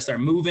gotta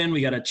start moving.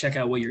 We gotta check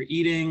out what you're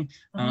eating.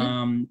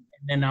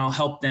 And I'll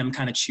help them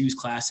kind of choose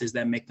classes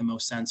that make the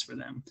most sense for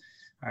them.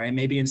 All right,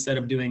 maybe instead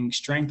of doing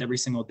strength every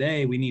single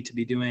day, we need to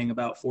be doing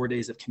about 4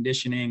 days of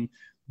conditioning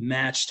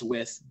matched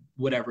with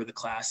whatever the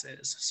class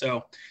is.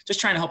 So just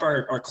trying to help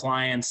our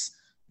clients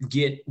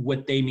get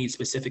what they need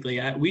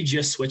specifically. We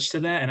just switched to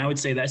that. And I would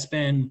say that's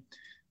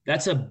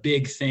a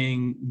big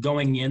thing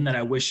going in that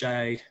I wish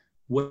I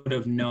would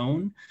have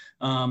known,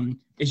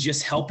 is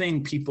just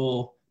helping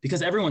people,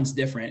 because everyone's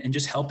different, and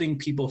just helping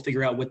people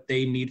figure out what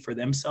they need for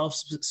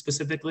themselves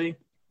specifically,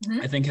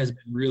 I think has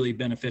been really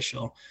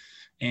beneficial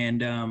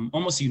and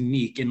almost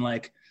unique in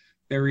like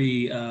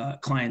very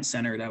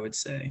client-centered, I would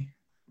say.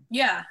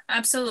 Yeah,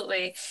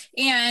 absolutely.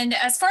 And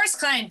as far as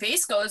client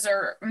base goes,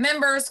 or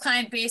members,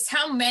 client base,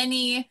 how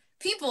many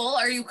people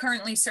are you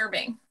currently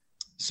serving?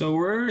 So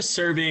we're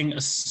serving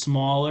a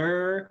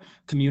smaller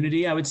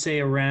community. I would say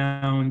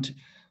around,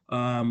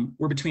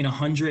 we're between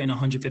 100 and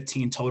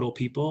 115 total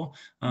people.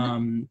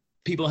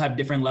 People have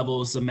different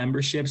levels of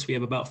memberships. We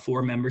have about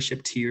 4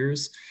 membership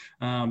tiers,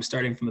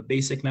 starting from a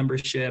basic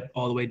membership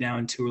all the way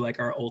down to like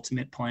our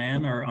ultimate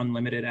plan, our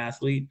unlimited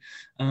athlete.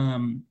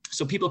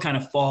 So people kind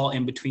of fall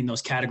in between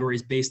those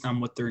categories based on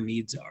what their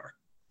needs are.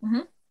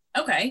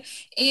 Okay.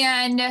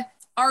 And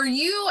are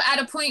you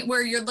at a point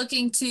where you're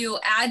looking to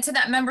add to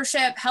that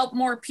membership, help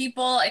more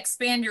people,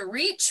 expand your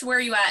reach? Where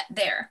are you at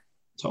there?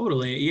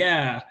 Totally.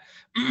 Yeah.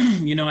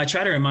 I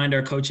try to remind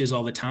our coaches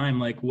all the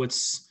time,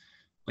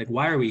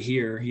 why are we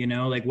here?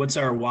 What's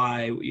our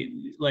why?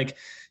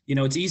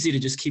 It's easy to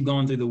just keep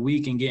going through the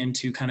week and get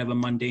into kind of a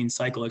mundane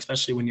cycle,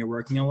 especially when you're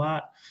working a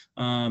lot.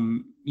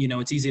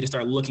 It's easy to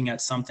start looking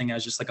at something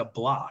as just like a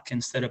block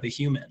instead of a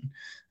human.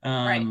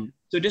 Right.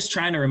 So just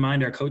trying to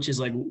remind our coaches,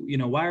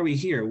 why are we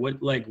here?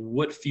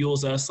 What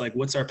fuels us?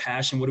 What's our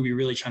passion? What are we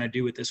really trying to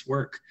do with this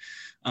work?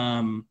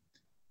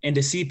 And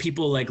to see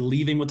people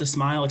leaving with a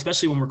smile,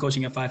 especially when we're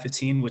coaching at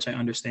 5:15, which I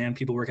understand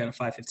people work out at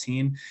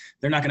 5:15,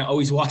 they're not going to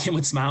always walk in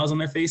with smiles on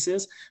their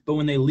faces. But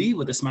when they leave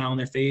with a smile on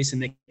their face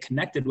and they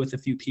connected with a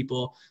few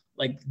people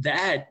like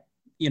that,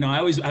 I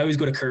always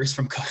go to curse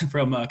from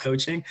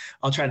coaching.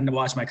 I'll try to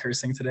watch my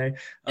cursing today.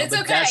 It's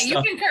okay.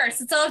 You can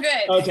curse. It's all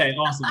good. Okay,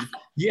 awesome.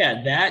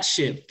 Yeah, that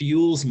shit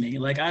fuels me.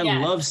 I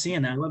love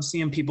seeing that. I love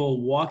seeing people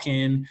walk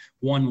in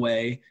one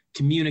way,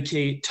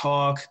 communicate,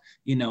 talk,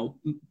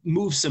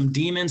 move some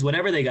demons,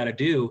 whatever they got to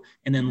do,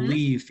 and then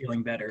leave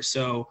feeling better.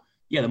 So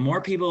yeah, the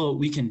more people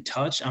we can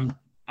touch,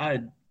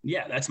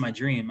 that's my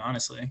dream,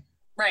 honestly.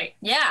 Right.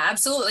 Yeah,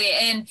 absolutely.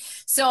 And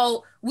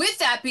so with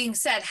that being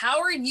said,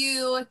 how are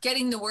you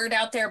getting the word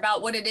out there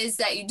about what it is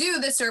that you do,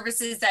 the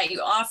services that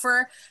you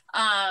offer,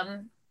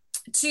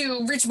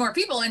 to reach more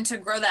people and to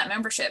grow that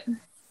membership?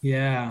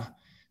 Yeah.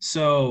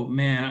 So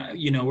man,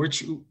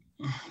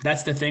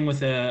 that's the thing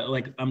with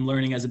I'm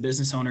learning as a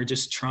business owner,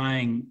 just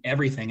trying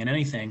everything and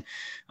anything.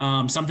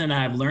 Something that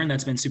I've learned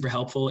that's been super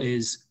helpful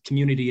is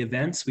community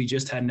events. We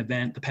just had an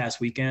event the past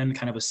weekend,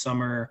 kind of a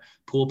summer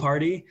pool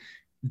party.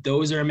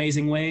 Those are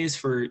amazing ways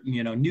for,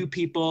 new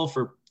people,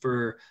 for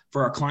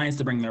our clients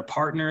to bring their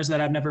partners that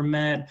I've never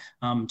met,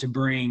 to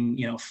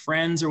bring,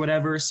 friends or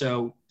whatever.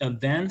 So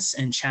events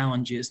and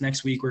challenges.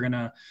 Next week, we're going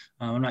to,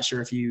 I'm not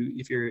sure if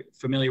you're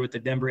familiar with the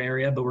Denver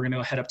area, but we're going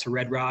to head up to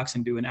Red Rocks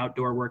and do an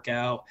outdoor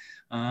workout.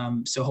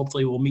 So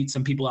hopefully we'll meet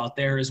some people out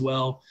there as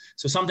well.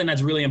 So something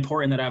that's really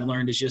important that I've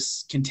learned is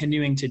just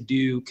continuing to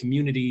do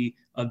community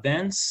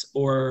events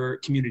or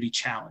community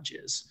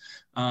challenges.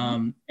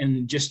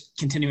 And just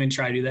continuing to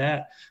try to do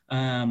that,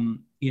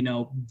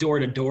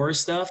 door-to-door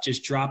stuff,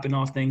 just dropping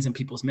off things in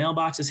people's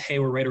mailboxes. Hey,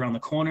 we're right around the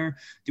corner. Do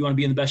you want to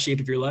be in the best shape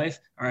of your life?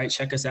 All right,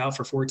 check us out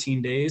for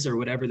 14 days or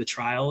whatever the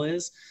trial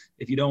is.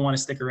 If you don't want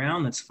to stick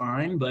around, that's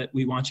fine, but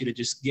we want you to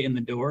just get in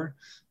the door.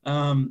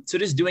 So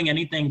just doing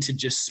anything to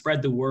just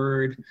spread the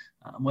word,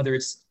 whether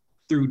it's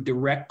through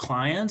direct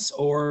clients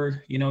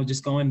or,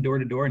 just going door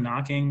to door,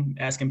 knocking,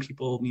 asking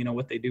people,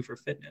 what they do for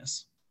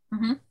fitness.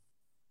 Mm-hmm.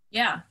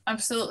 Yeah,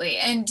 absolutely.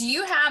 And do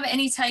you have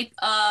any type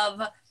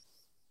of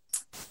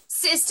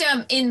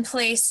system in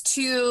place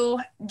to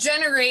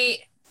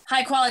generate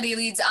high quality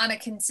leads on a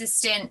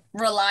consistent,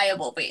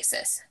 reliable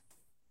basis?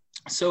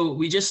 So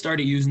we just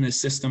started using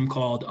this system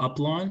called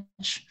UpLaunch,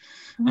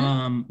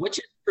 which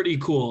is pretty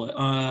cool.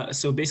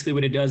 So basically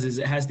what it does is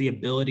it has the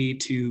ability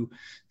to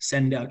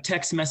send out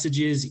text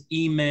messages,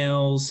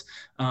 emails,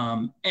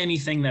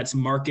 anything that's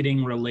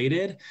marketing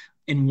related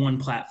in one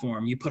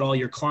platform. You put all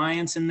your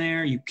clients in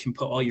there. You can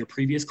put all your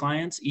previous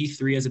clients.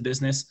 E3 as a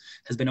business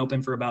has been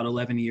open for about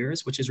 11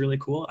 years, which is really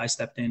cool. I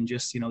stepped in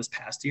just, this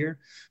past year.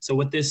 So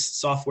what this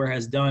software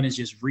has done is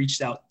just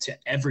reached out to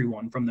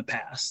everyone from the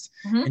past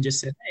and just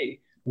said, hey,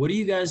 what are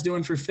you guys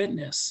doing for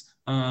fitness?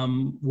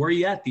 Where are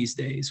you at these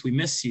days? We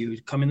miss you.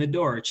 Come in the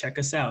door, check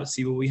us out,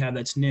 see what we have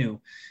that's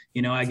new.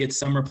 I get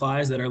some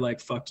replies that are like,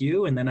 fuck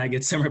you. And then I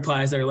get some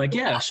replies that are like,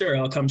 yeah, sure,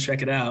 I'll come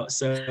check it out.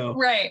 So,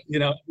 right.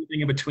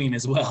 Everything in between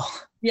as well.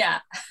 Yeah.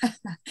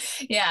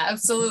 Yeah,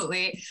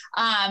 absolutely.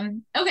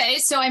 Okay.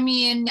 So, have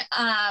you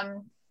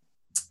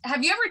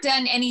ever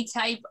done any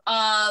type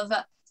of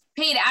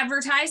paid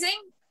advertising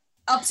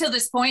up till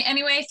this point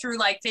anyway, through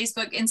like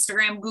Facebook,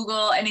 Instagram,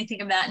 Google,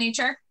 anything of that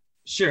nature?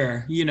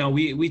 Sure.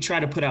 We try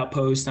to put out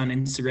posts on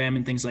Instagram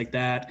and things like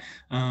that.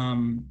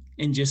 And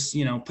just,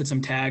 put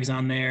some tags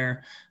on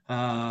there.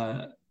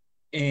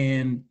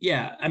 And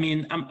yeah,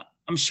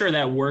 I'm sure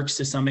that works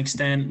to some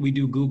extent. We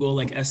do Google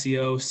like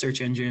SEO,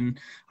 search engine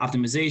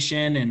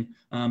optimization,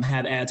 and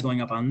have ads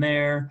going up on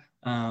there,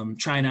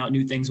 trying out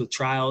new things with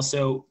trials.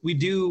 So we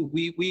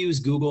use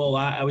Google a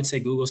lot. I would say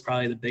Google is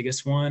probably the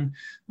biggest one.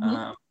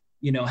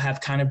 Have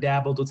kind of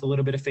dabbled with a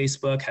little bit of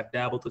Facebook, have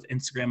dabbled with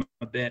Instagram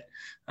a bit.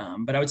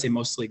 But I would say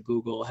mostly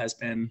Google has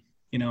been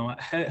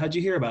how'd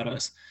you hear about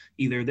us?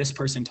 Either this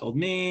person told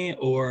me,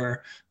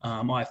 or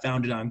I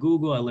found it on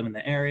Google. I live in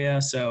the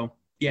area. So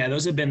yeah,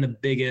 those have been the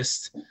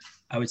biggest,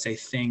 I would say,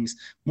 things.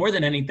 More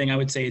than anything, I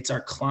would say it's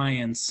our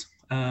clients.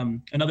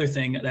 Another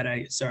thing that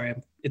it's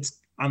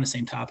on the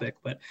same topic,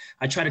 but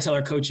I try to tell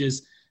our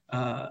coaches,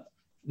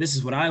 this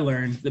is what I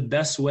learned. The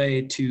best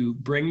way to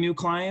bring new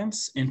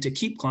clients and to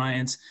keep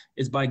clients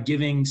is by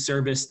giving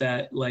service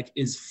that like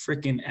is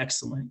freaking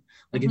excellent.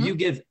 Like if you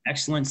give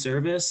excellent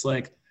service,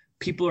 like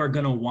people are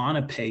going to want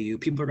to pay you.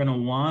 People are going to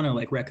want to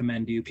like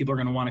recommend you. People are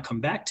going to want to come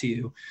back to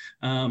you.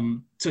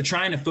 So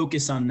trying to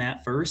focus on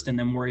that first and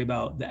then worry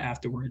about the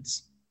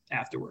afterwards.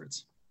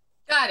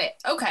 Got it.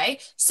 Okay.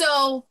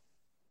 So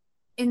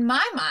in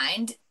my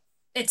mind,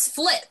 it's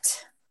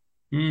flipped.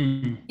 So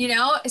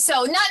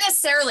not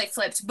necessarily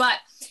flipped, but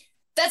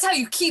that's how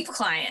you keep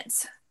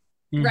clients,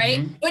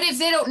 right? But if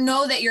they don't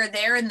know that you're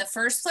there in the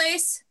first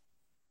place,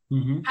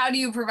 how do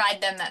you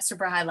provide them that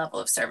super high level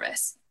of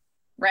service,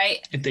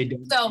 right? If they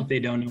don't know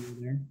you're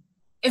there.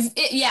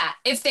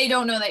 If they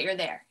don't know that you're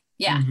there.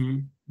 Yeah.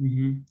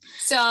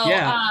 So,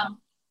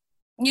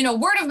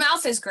 word of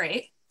mouth is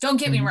great. Don't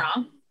get me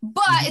wrong,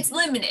 but it's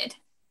limited,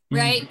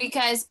 right?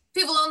 Because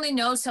people only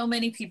know so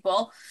many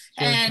people.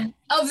 Sure. And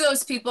of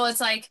those people, it's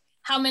like,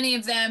 how many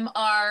of them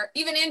are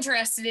even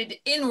interested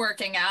in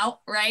working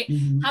out, right?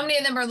 How many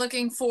of them are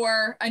looking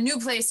for a new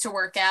place to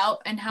work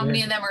out, and how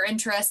many of them are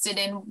interested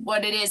in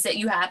what it is that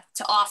you have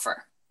to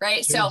offer,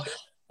 right? Sure. So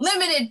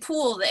limited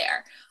pool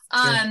there.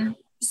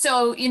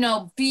 So,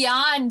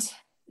 beyond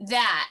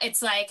that,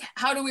 it's like,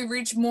 how do we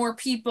reach more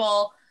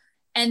people?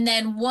 And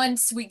then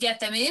once we get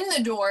them in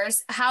the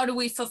doors, how do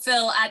we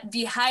fulfill at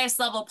the highest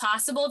level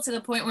possible to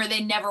the point where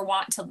they never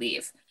want to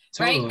leave?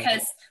 Totally. Right?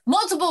 Because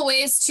multiple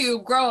ways to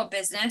grow a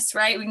business,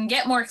 right? We can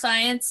get more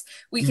clients.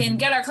 We can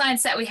get our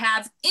clients that we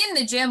have in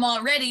the gym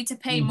already to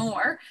pay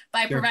more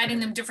by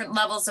providing them different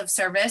levels of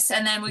service.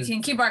 And then we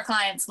can keep our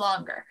clients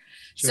longer.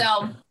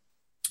 So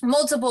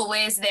multiple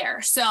ways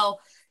there. So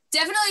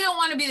definitely don't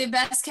want to be the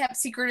best kept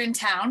secret in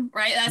town,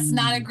 right? That's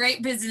not a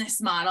great business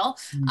model.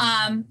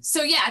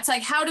 So yeah, it's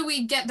like, how do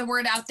we get the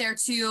word out there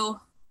to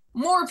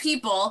more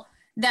people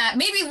that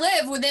maybe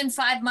live within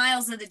 5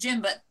 miles of the gym,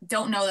 but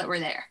don't know that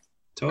we're there?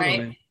 Totally.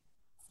 Right?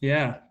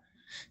 Yeah.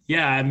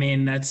 I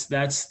mean, I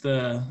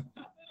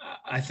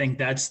think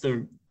that's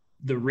the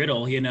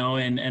riddle,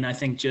 and I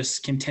think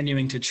just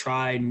continuing to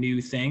try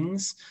new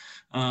things.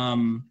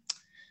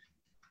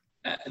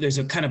 There's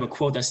a kind of a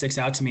quote that sticks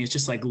out to me. It's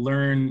just like,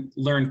 learn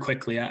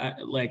quickly.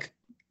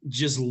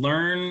 Just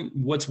learn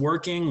what's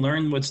working,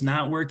 learn what's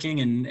not working,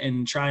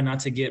 and try not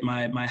to get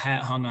my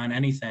hat hung on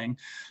anything.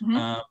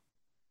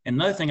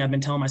 Another thing I've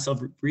been telling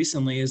myself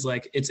recently is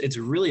like, it's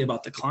really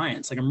about the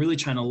clients. Like, I'm really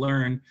trying to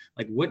learn,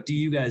 like, what do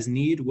you guys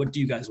need? What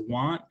do you guys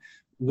want?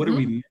 What are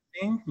we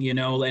missing?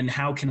 And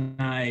how can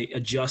I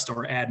adjust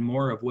or add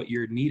more of what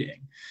you're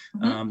needing?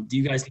 Do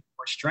you guys need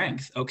more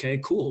strength? Okay,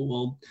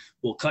 cool.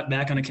 We'll cut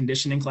back on a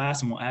conditioning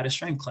class and we'll add a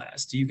strength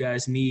class. Do you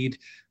guys need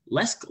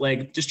less?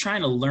 Like, just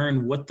trying to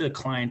learn what the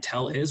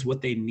clientele is,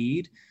 what they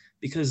need,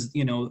 because,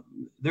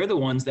 they're the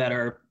ones that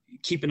are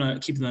keeping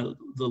the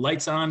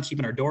lights on,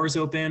 keeping our doors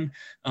open.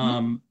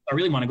 I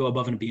really want to go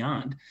above and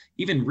beyond.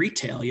 Even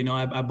retail,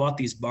 I bought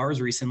these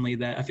bars recently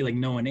that I feel like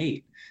no one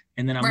ate.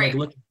 And then I'm like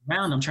looking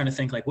around, I'm trying to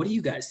think like, what do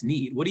you guys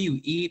need? What do you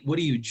eat? What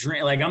do you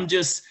drink? Like, I'm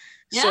just,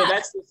 so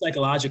that's the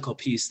psychological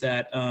piece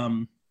that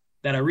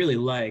I really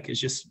like, is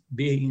just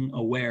being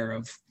aware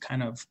of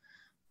kind of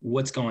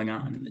what's going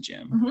on in the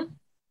gym.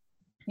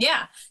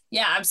 Yeah,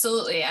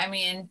 absolutely. I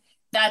mean,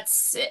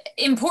 that's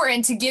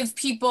important to give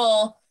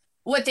people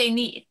what they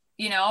need.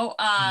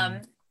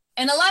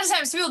 And a lot of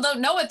times people don't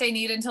know what they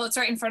need until it's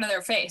right in front of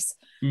their face,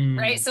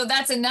 right? So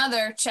that's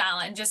another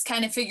challenge, just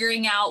kind of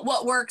figuring out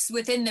what works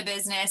within the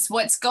business,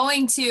 what's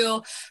going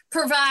to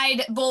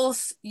provide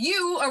both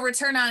you a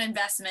return on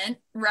investment,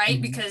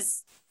 right?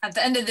 Because at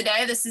the end of the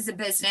day, this is a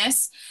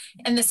business.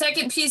 And the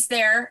second piece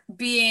there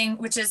being,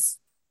 which is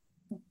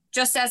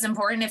just as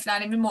important, if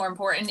not even more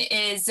important,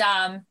 is,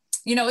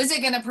 is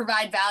it going to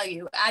provide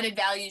value, added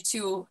value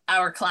to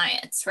our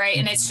clients, right?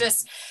 And it's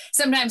just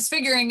sometimes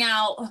figuring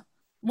out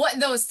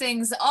what those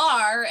things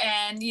are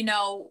and,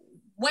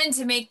 when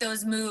to make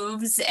those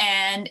moves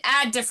and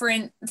add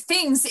different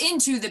things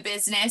into the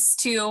business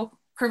to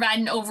provide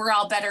an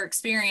overall better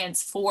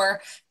experience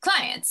for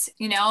clients,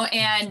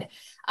 and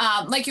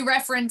like you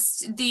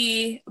referenced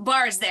the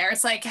bars there,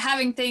 it's like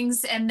having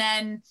things and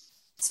then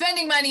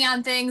spending money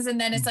on things, and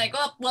then it's like,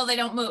 well, they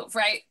don't move,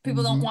 right?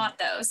 People don't want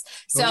those.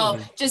 So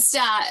just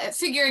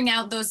figuring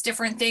out those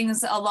different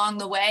things along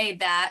the way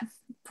that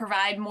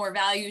provide more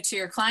value to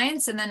your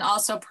clients and then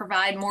also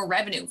provide more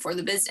revenue for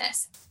the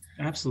business.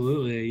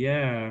 Absolutely.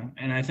 Yeah.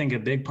 And I think a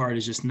big part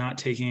is just not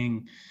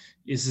taking,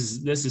 this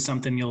is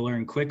something you'll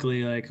learn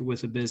quickly, like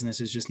with a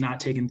business, is just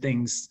not taking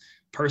things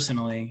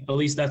personally. At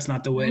least that's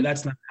not the way,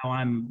 that's not how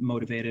I'm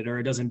motivated, or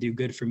it doesn't do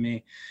good for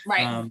me.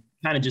 Right.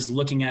 Kind of just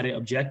looking at it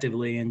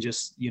objectively and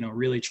just,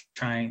 really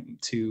trying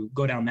to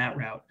go down that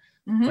route.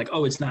 Like,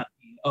 oh, it's not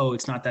me. oh,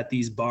 it's not that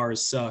these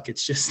bars suck.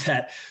 It's just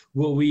that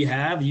what we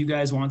have, you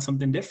guys want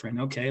something different.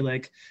 Okay.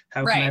 Like,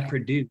 how can I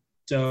produce?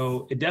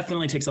 So it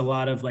definitely takes a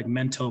lot of like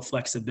mental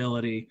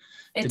flexibility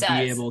to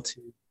be able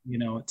to, you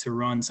know, to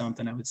run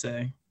something, I would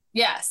say.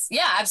 Yes.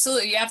 Yeah,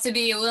 absolutely. You have to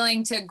be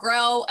willing to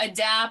grow,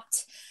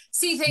 adapt,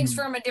 see things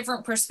from a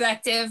different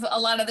perspective a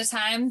lot of the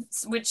time,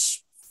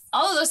 which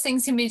all of those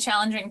things can be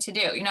challenging to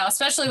do, you know,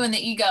 especially when the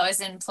ego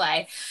is in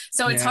play.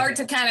 So it's hard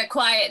to kind of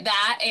quiet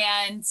that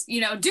and, you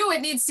know, do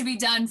what needs to be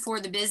done for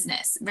the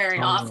business very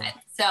often.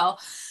 So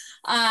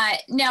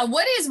now,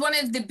 what is one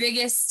of the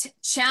biggest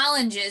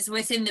challenges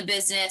within the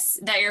business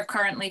that you're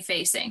currently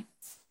facing?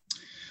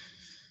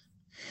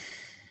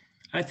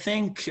 I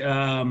think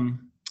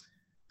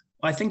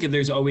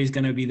there's always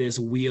going to be this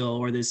wheel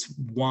or this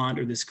want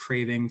or this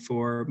craving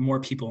for more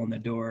people in the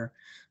door.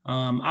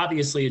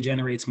 Obviously, it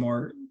generates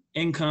more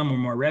income or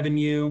more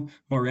revenue.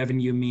 More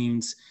revenue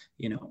means,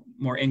 you know,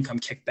 more income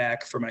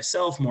kickback for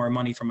myself, more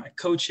money for my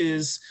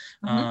coaches,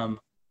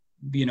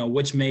 you know,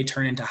 which may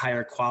turn into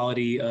higher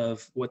quality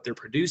of what they're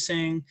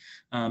producing.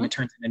 It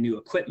turns into new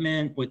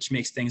equipment, which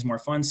makes things more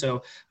fun.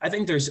 So I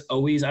think there's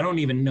always, I don't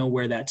even know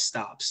where that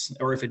stops,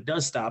 or if it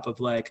does stop, of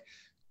like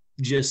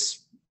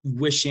just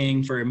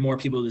wishing for more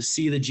people to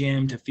see the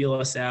gym, to feel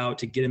us out,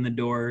 to get in the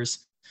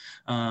doors.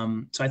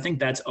 So I think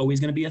that's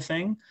always going to be a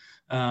thing.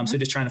 So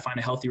just trying to find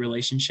a healthy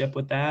relationship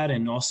with that.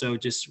 And also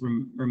just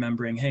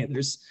remembering, hey,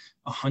 there's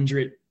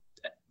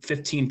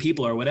 115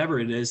 people or whatever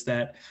it is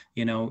that,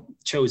 you know,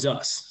 chose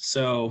us.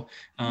 So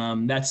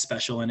that's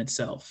special in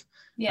itself.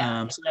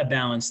 So that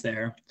balance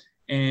there.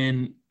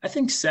 And I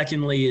think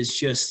secondly is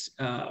just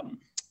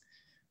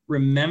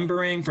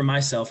remembering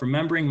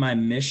my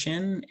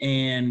mission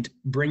and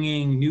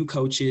bringing new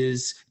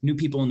coaches, new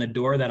people in the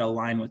door that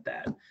align with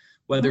that,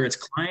 whether it's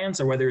clients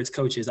or whether it's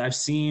coaches. I've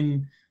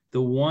seen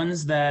the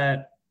ones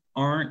that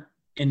aren't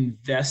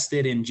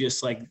invested in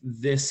just like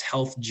this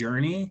health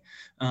journey,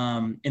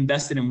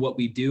 invested in what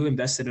we do,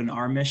 invested in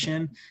our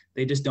mission,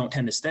 they just don't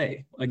tend to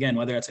stay. Again,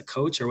 whether that's a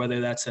coach or whether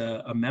that's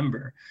a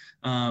member.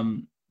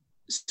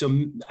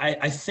 So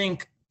I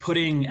think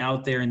putting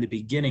out there in the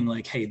beginning,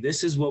 like, hey,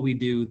 this is what we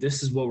do.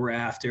 This is what we're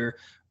after.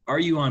 Are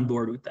you on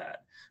board with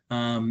that?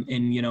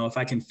 And, you know, if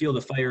I can feel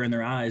the fire in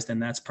their eyes, then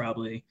we're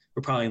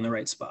probably in the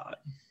right spot.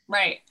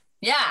 Right.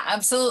 Yeah,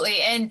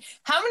 absolutely. And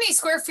how many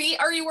square feet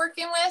are you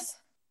working with?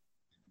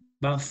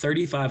 About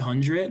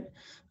 3,500.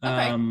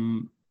 Okay.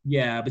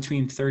 Yeah,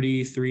 between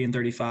 33 and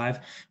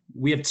 35.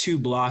 We have 2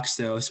 blocks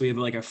though. So we have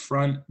like a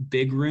front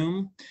big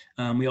room.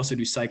 We also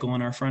do cycle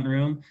in our front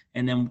room,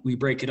 and then we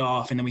break it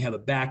off. And then we have a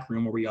back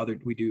room where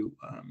we do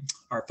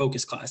our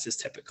focus classes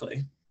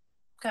typically.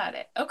 Got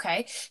it.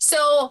 Okay.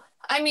 So,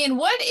 I mean,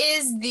 what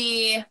is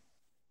the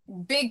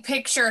big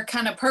picture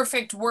kind of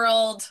perfect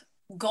world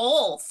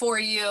goal for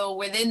you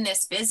within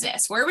this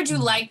business? Where would you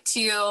like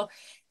to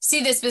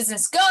see this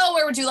business go?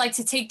 Where would you like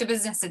to take the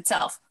business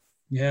itself?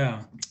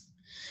 Yeah.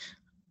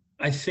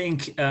 I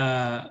think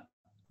the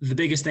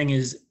biggest thing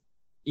is,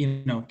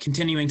 you know,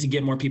 continuing to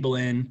get more people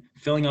in,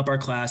 filling up our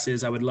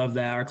classes. I would love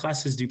that. Our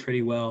classes do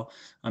pretty well,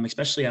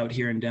 especially out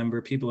here in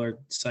Denver. People are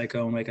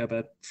psycho and wake up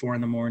at 4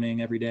 a.m.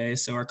 every day.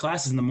 So our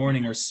classes in the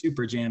morning are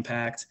super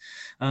jam-packed.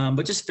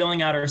 But just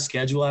filling out our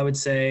schedule, I would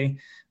say,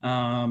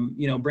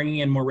 you know, bringing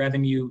in more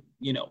revenue,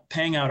 you know,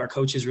 paying out our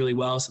coaches really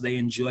well so they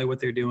enjoy what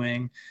they're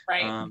doing.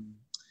 Right.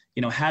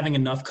 You know, having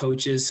enough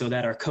coaches so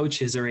that our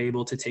coaches are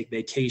able to take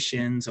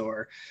vacations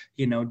or,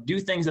 you know,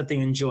 do things that they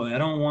enjoy. I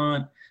don't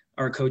want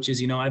our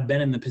coaches, you know, I've been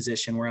in the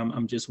position where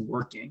I'm just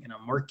working and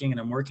I'm working and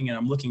I'm working and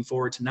I'm looking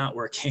forward to not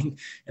working.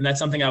 And that's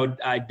something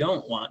I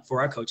don't want for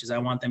our coaches. I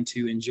want them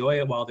to enjoy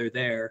it while they're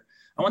there.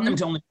 I want them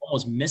to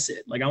almost miss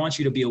it. Like, I want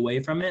you to be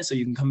away from it so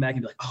you can come back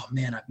and be like, oh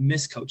man, I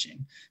miss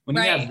coaching. When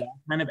you have that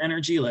kind of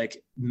energy,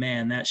 like,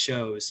 man, that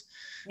shows.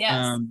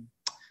 Yes.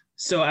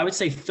 So I would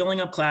say filling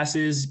up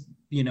classes,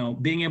 you know,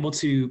 being able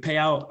to pay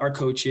out our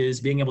coaches,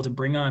 being able to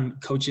bring on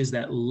coaches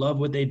that love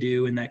what they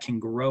do and that can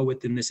grow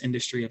within this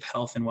industry of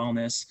health and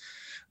wellness.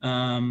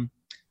 And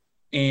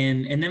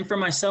then for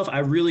myself, I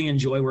really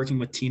enjoy working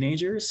with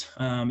teenagers,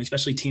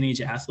 especially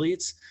teenage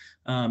athletes,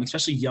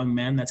 especially young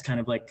men. That's kind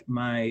of like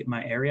my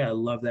area. I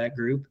love that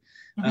group.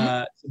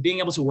 Being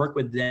able to work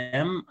with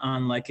them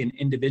on like an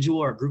individual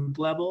or group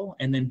level,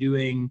 and then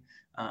doing,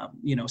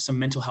 you know, some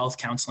mental health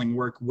counseling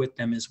work with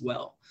them as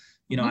well.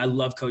 You know, I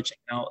love coaching.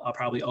 I'll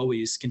probably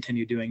always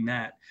continue doing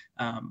that.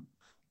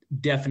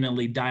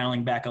 Definitely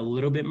dialing back a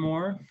little bit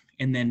more,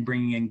 and then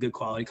bringing in good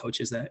quality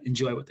coaches that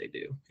enjoy what they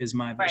do is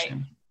my vision.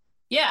 Right.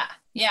 Yeah.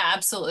 Yeah,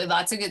 absolutely.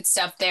 Lots of good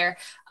stuff there.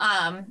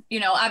 You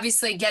know,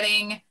 obviously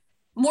getting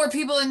more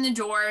people in the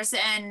doors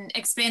and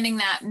expanding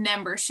that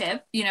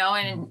membership, you know,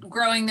 and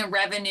growing the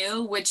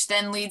revenue, which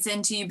then leads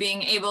into you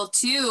being able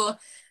to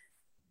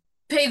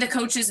pay the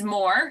coaches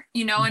more,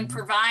 you know, and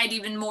provide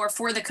even more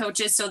for the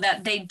coaches so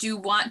that they do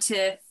want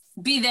to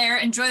be there,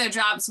 enjoy their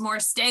jobs more,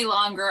 stay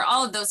longer,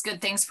 all of those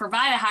good things,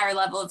 provide a higher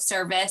level of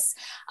service.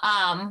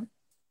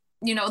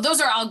 you know, those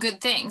are all good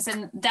things.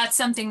 And that's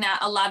something that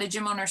a lot of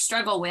gym owners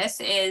struggle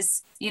with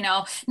is, you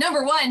know,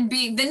 number one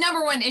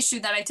issue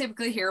that I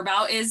typically hear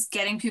about is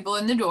getting people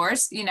in the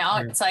doors. You know,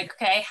 It's like,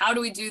 okay, how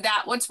do we do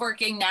that? What's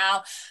working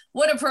now?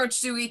 What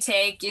approach do we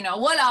take? You know,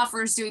 what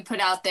offers do we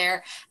put out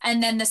there?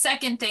 And then the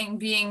second thing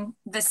being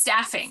the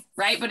staffing,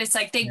 right? But it's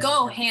like they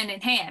go hand in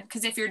hand,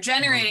 because if you're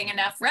generating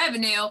enough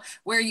revenue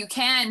where you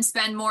can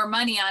spend more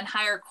money on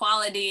higher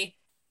quality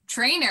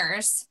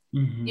trainers,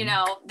 you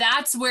know,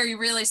 that's where you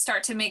really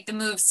start to make the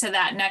moves to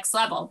that next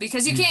level,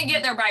 because you can't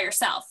get there by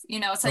yourself. You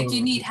know, it's like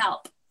you need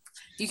help.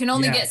 You can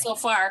only get so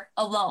far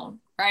alone,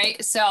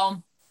 right?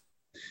 So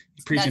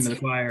preaching to the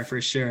choir for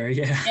sure.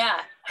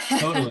 Yeah.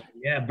 Totally.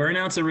 Yeah.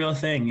 Burnout's a real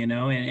thing, you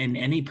know, in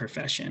any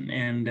profession.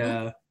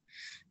 And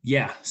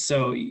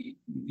so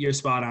you're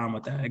spot on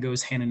with that. It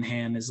goes hand in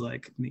hand, is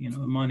like, you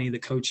know, the money, the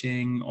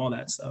coaching, all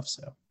that stuff.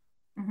 So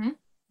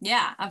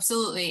yeah,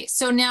 absolutely.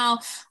 So now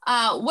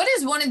what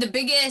is one of the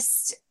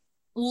biggest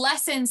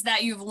lessons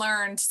that you've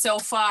learned so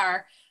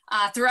far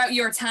throughout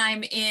your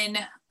time in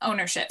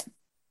ownership?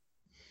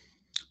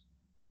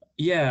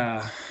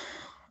 Yeah,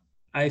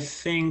 I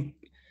think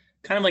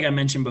kind of like I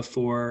mentioned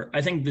before,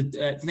 I think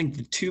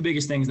the two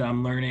biggest things that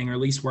I'm learning, or at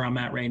least where I'm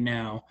at right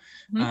now,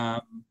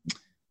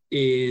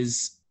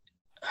 is,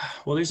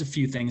 well, there's a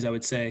few things I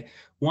would say.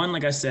 One,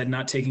 like I said,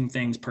 not taking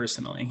things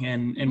personally,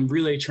 and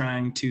really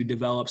trying to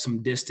develop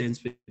some distance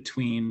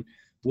between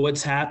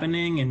what's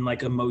happening and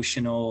like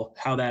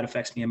how that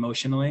affects me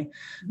emotionally.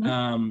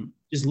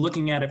 Just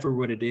looking at it for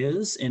what it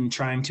is and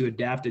trying to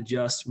adapt,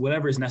 adjust,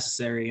 whatever is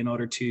necessary in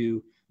order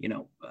to, you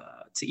know,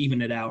 to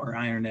even it out or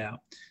iron it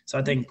out. So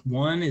I think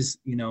one is,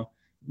 you know,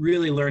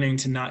 really learning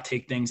to not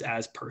take things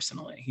as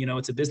personally. You know,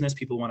 it's a business.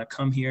 People want to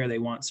come here. They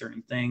want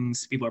certain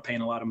things. People are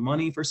paying a lot of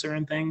money for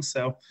certain things.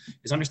 So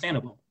it's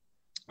understandable.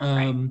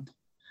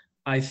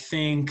 I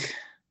think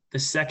the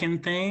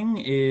second thing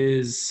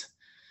is,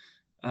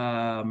 you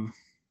know,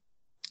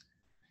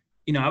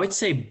 I would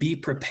say be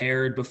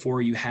prepared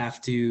before you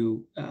have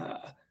to,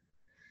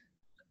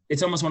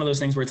 it's almost one of those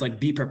things where it's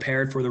like, be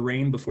prepared for the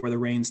rain before the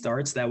rain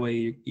starts. That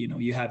way, you know,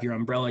 you have your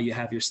umbrella, you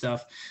have your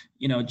stuff,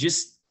 you know,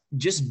 just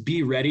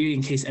be ready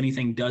in case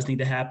anything does need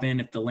to happen.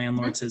 If the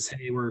landlord says,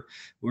 hey, we're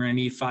going to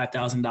need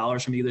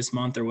 $5,000 from you this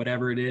month, or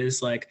whatever it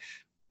is, like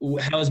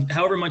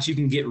however much you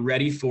can get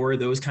ready for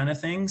those kind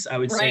of things, I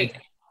would say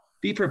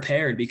be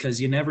prepared, because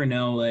you never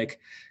know,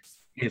 like,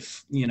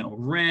 if, you know,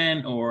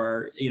 rent,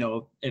 or, you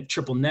know, if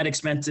triple net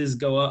expenses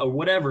go up, or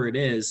whatever it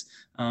is,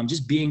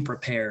 just being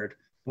prepared,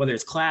 whether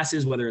it's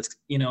classes, whether it's,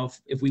 you know,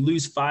 if we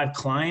lose 5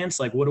 clients,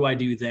 like, what do I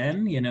do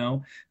then? You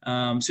know?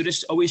 So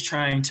just always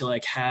trying to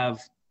like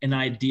have an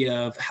idea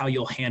of how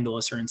you'll handle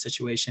a certain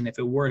situation if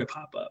it were to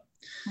pop up.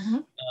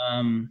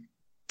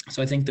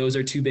 So I think those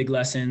are two big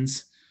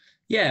lessons.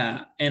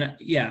 Yeah. And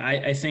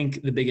I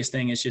think the biggest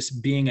thing is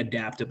just being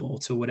adaptable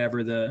to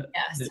whatever the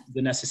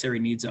necessary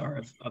needs are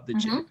of the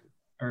gym,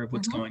 or of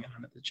what's going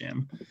on at the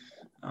gym.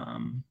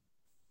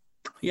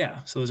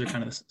 So those are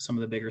kind of some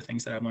of the bigger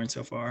things that I've learned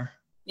so far.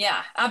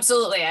 Yeah,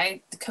 absolutely.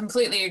 I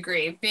completely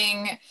agree.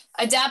 Being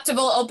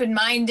adaptable,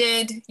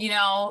 open-minded, you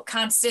know,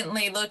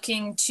 constantly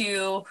looking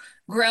to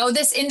grow.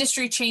 This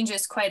industry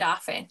changes quite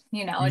often,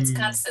 you know, it's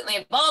constantly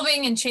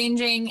evolving and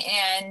changing,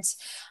 and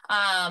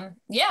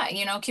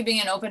you know, keeping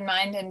an open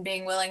mind and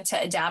being willing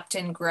to adapt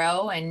and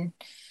grow and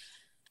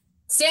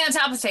stay on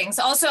top of things.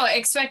 Also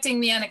expecting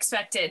the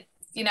unexpected,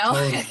 you know.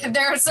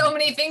 There are so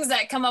many things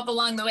that come up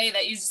along the way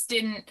that you just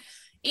didn't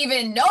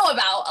even know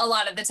about a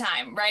lot of the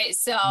time, right?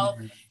 So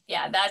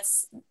yeah,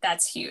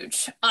 that's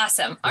huge.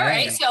 Awesome. All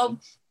right. So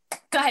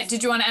go ahead.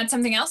 Did you want to add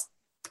something else?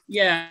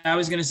 Yeah, I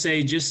was going to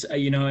say just,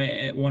 you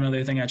know, one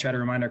other thing I try to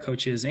remind our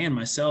coaches and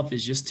myself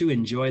is just to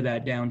enjoy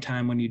that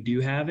downtime when you do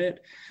have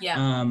it.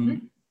 Yeah.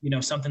 You know,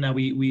 something that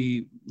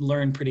we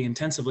learned pretty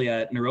intensively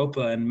at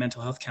Naropa and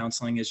mental health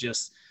counseling is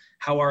just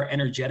how our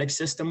energetic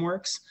system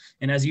works.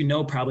 And as you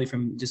know, probably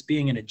from just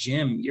being in a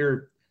gym,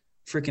 your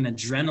freaking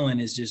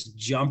adrenaline is just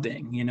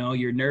jumping, you know,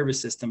 your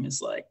nervous system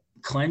is like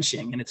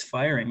clenching and it's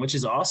firing, which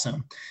is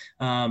awesome.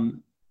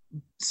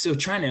 So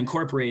trying to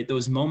incorporate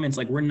those moments,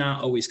 like, we're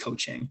not always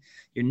coaching.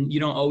 You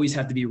don't always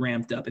have to be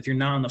ramped up. If you're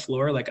not on the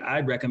floor, like,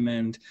 I'd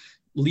recommend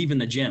leaving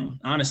the gym.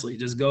 Honestly,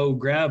 just go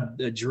grab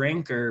a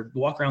drink or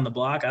walk around the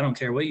block. I don't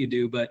care what you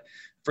do, but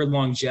for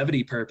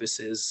longevity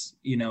purposes,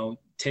 you know,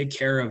 take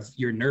care of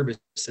your nervous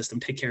system,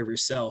 take care of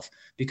yourself,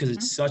 because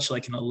it's such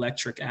like an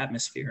electric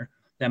atmosphere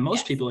that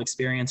most people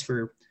experience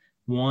for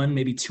 1,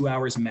 maybe 2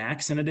 hours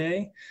max in a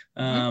day.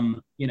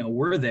 You know,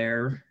 we're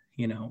there,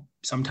 you know,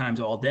 sometimes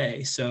all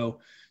day. So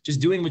just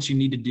doing what you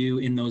need to do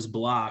in those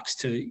blocks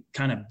to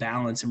kind of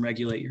balance and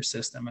regulate your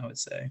system, I would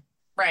say.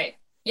 Right.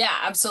 Yeah,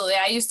 absolutely.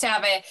 I used to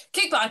have a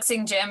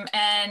kickboxing gym,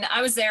 and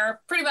I was there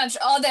pretty much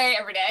all day,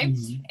 every day.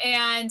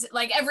 And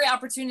like every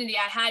opportunity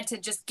I had to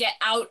just get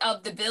out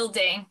of the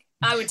building,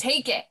 I would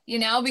take it, you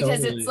know,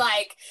 because it's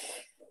like,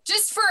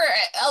 just for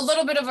a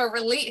little bit of a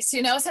release,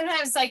 you know.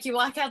 Sometimes like you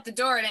walk out the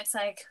door and it's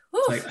like,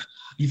 like,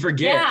 you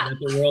forget that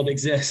the world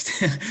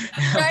exists.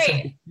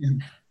 Right.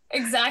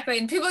 Exactly.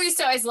 And people used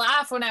to always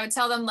laugh when I would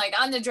tell them, like,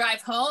 on the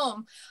drive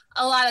home,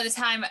 a lot of the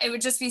time it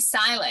would just be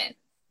silent,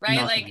 right?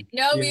 Nothing. Like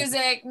no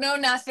music, no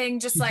nothing,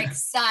 just like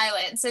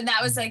silence. And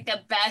that was like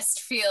the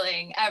best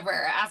feeling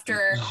ever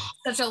after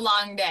such a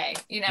long day,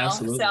 you know?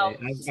 Absolutely. So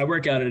I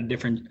work out at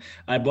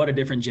I bought a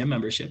different gym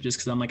membership just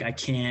because I'm like, I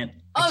can't.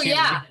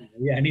 Yeah,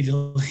 I need to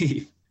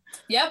leave.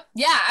 Yep.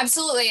 Yeah,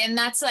 absolutely. And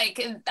that's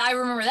like, I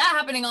remember that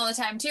happening all the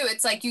time too.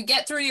 It's like you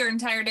get through your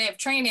entire day of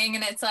training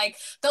and it's like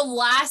the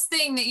last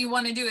thing that you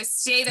want to do is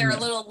stay there a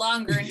little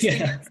longer and train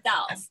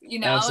yourself. You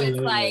know, Absolutely.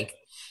 It's like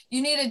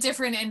you need a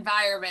different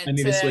environment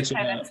to switch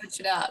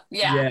it up.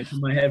 Yeah. Yeah.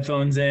 Put my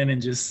headphones in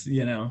and just,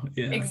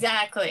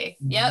 Exactly.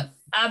 Yep.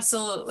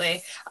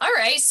 Absolutely. All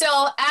right.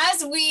 So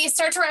as we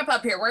start to wrap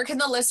up here, where can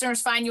the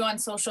listeners find you on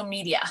social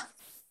media?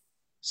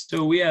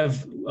 So we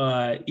have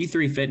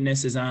E3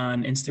 Fitness is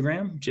on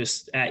Instagram,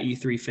 just at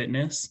E3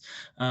 Fitness.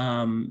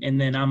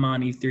 And then I'm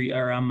on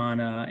I'm on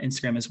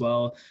Instagram as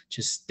well,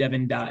 just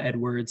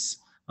Devon.Edwards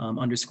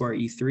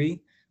 _E3.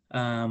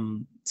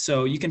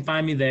 So you can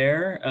find me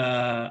there.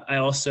 I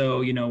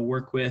also,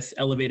 work with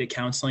Elevated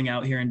Counseling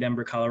out here in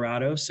Denver,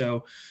 Colorado.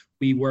 So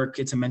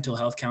it's a mental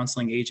health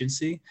counseling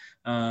agency.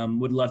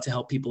 Would love to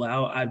help people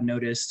out. I've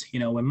noticed,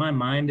 when my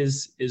mind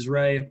is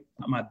right,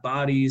 my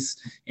body's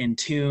in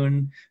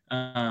tune.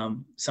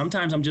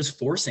 Sometimes I'm just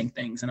forcing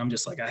things and I'm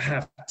just like, I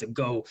have to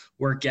go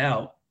work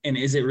out. And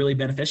is it really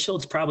beneficial?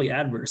 It's probably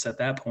adverse at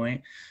that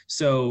point.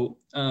 So,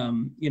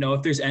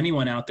 if there's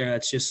anyone out there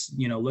that's just,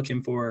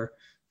 looking for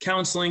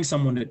counseling,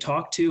 someone to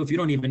talk to, if you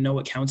don't even know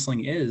what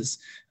counseling is,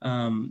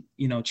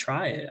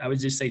 try it. I would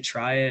just say,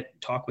 try it,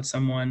 talk with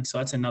someone. So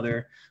that's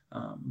another,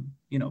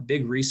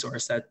 big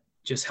resource that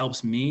just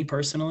helps me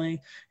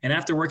personally. And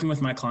after working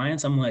with my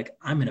clients, I'm like,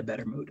 I'm in a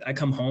better mood. I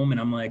come home and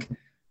I'm like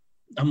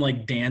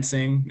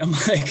dancing. I'm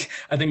like,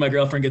 I think my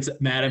girlfriend gets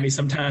mad at me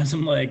sometimes.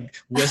 I'm like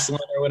whistling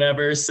or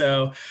whatever.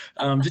 So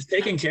just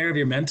taking care of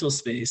your mental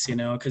space,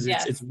 because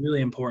it's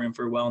really important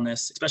for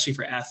wellness, especially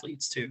for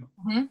athletes too.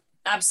 Mm-hmm.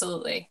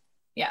 Absolutely.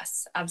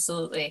 Yes,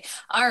 absolutely.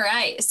 All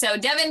right. So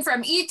Devon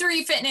from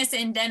E3 Fitness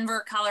in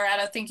Denver,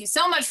 Colorado. Thank you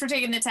so much for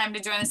taking the time to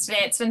join us today.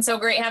 It's been so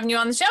great having you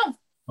on the show.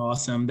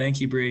 Awesome. Thank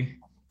you, Bree.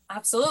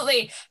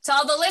 Absolutely. To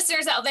all the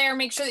listeners out there,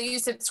 make sure that you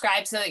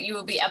subscribe so that you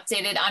will be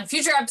updated on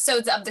future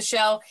episodes of the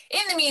show.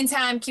 In the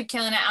meantime, keep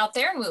killing it out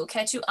there and we will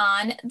catch you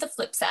on the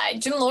flip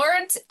side. Gym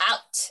Lords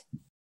out.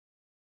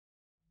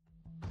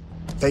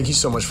 Thank you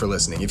so much for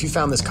listening. If you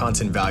found this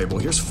content valuable,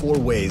 here's 4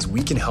 ways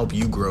we can help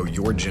you grow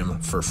your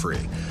gym for free.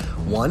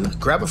 1,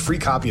 grab a free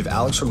copy of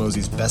Alex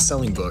Hormozi's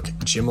best-selling book,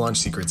 Gym Launch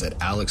Secrets, at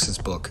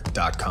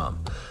alexsbook.com.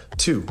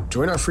 2,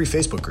 join our free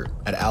Facebook group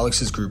at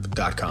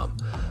alexsgroup.com.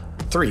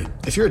 3,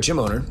 if you're a gym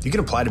owner, you can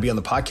apply to be on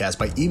the podcast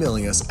by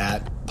emailing us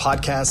at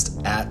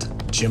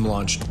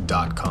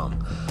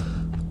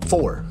podcast@gymlaunch.com.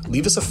 4,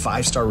 leave us a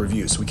 5-star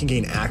review so we can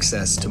gain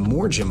access to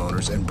more gym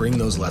owners and bring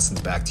those lessons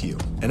back to you.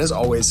 And as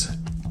always,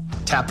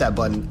 tap that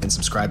button and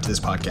subscribe to this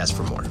podcast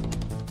for more.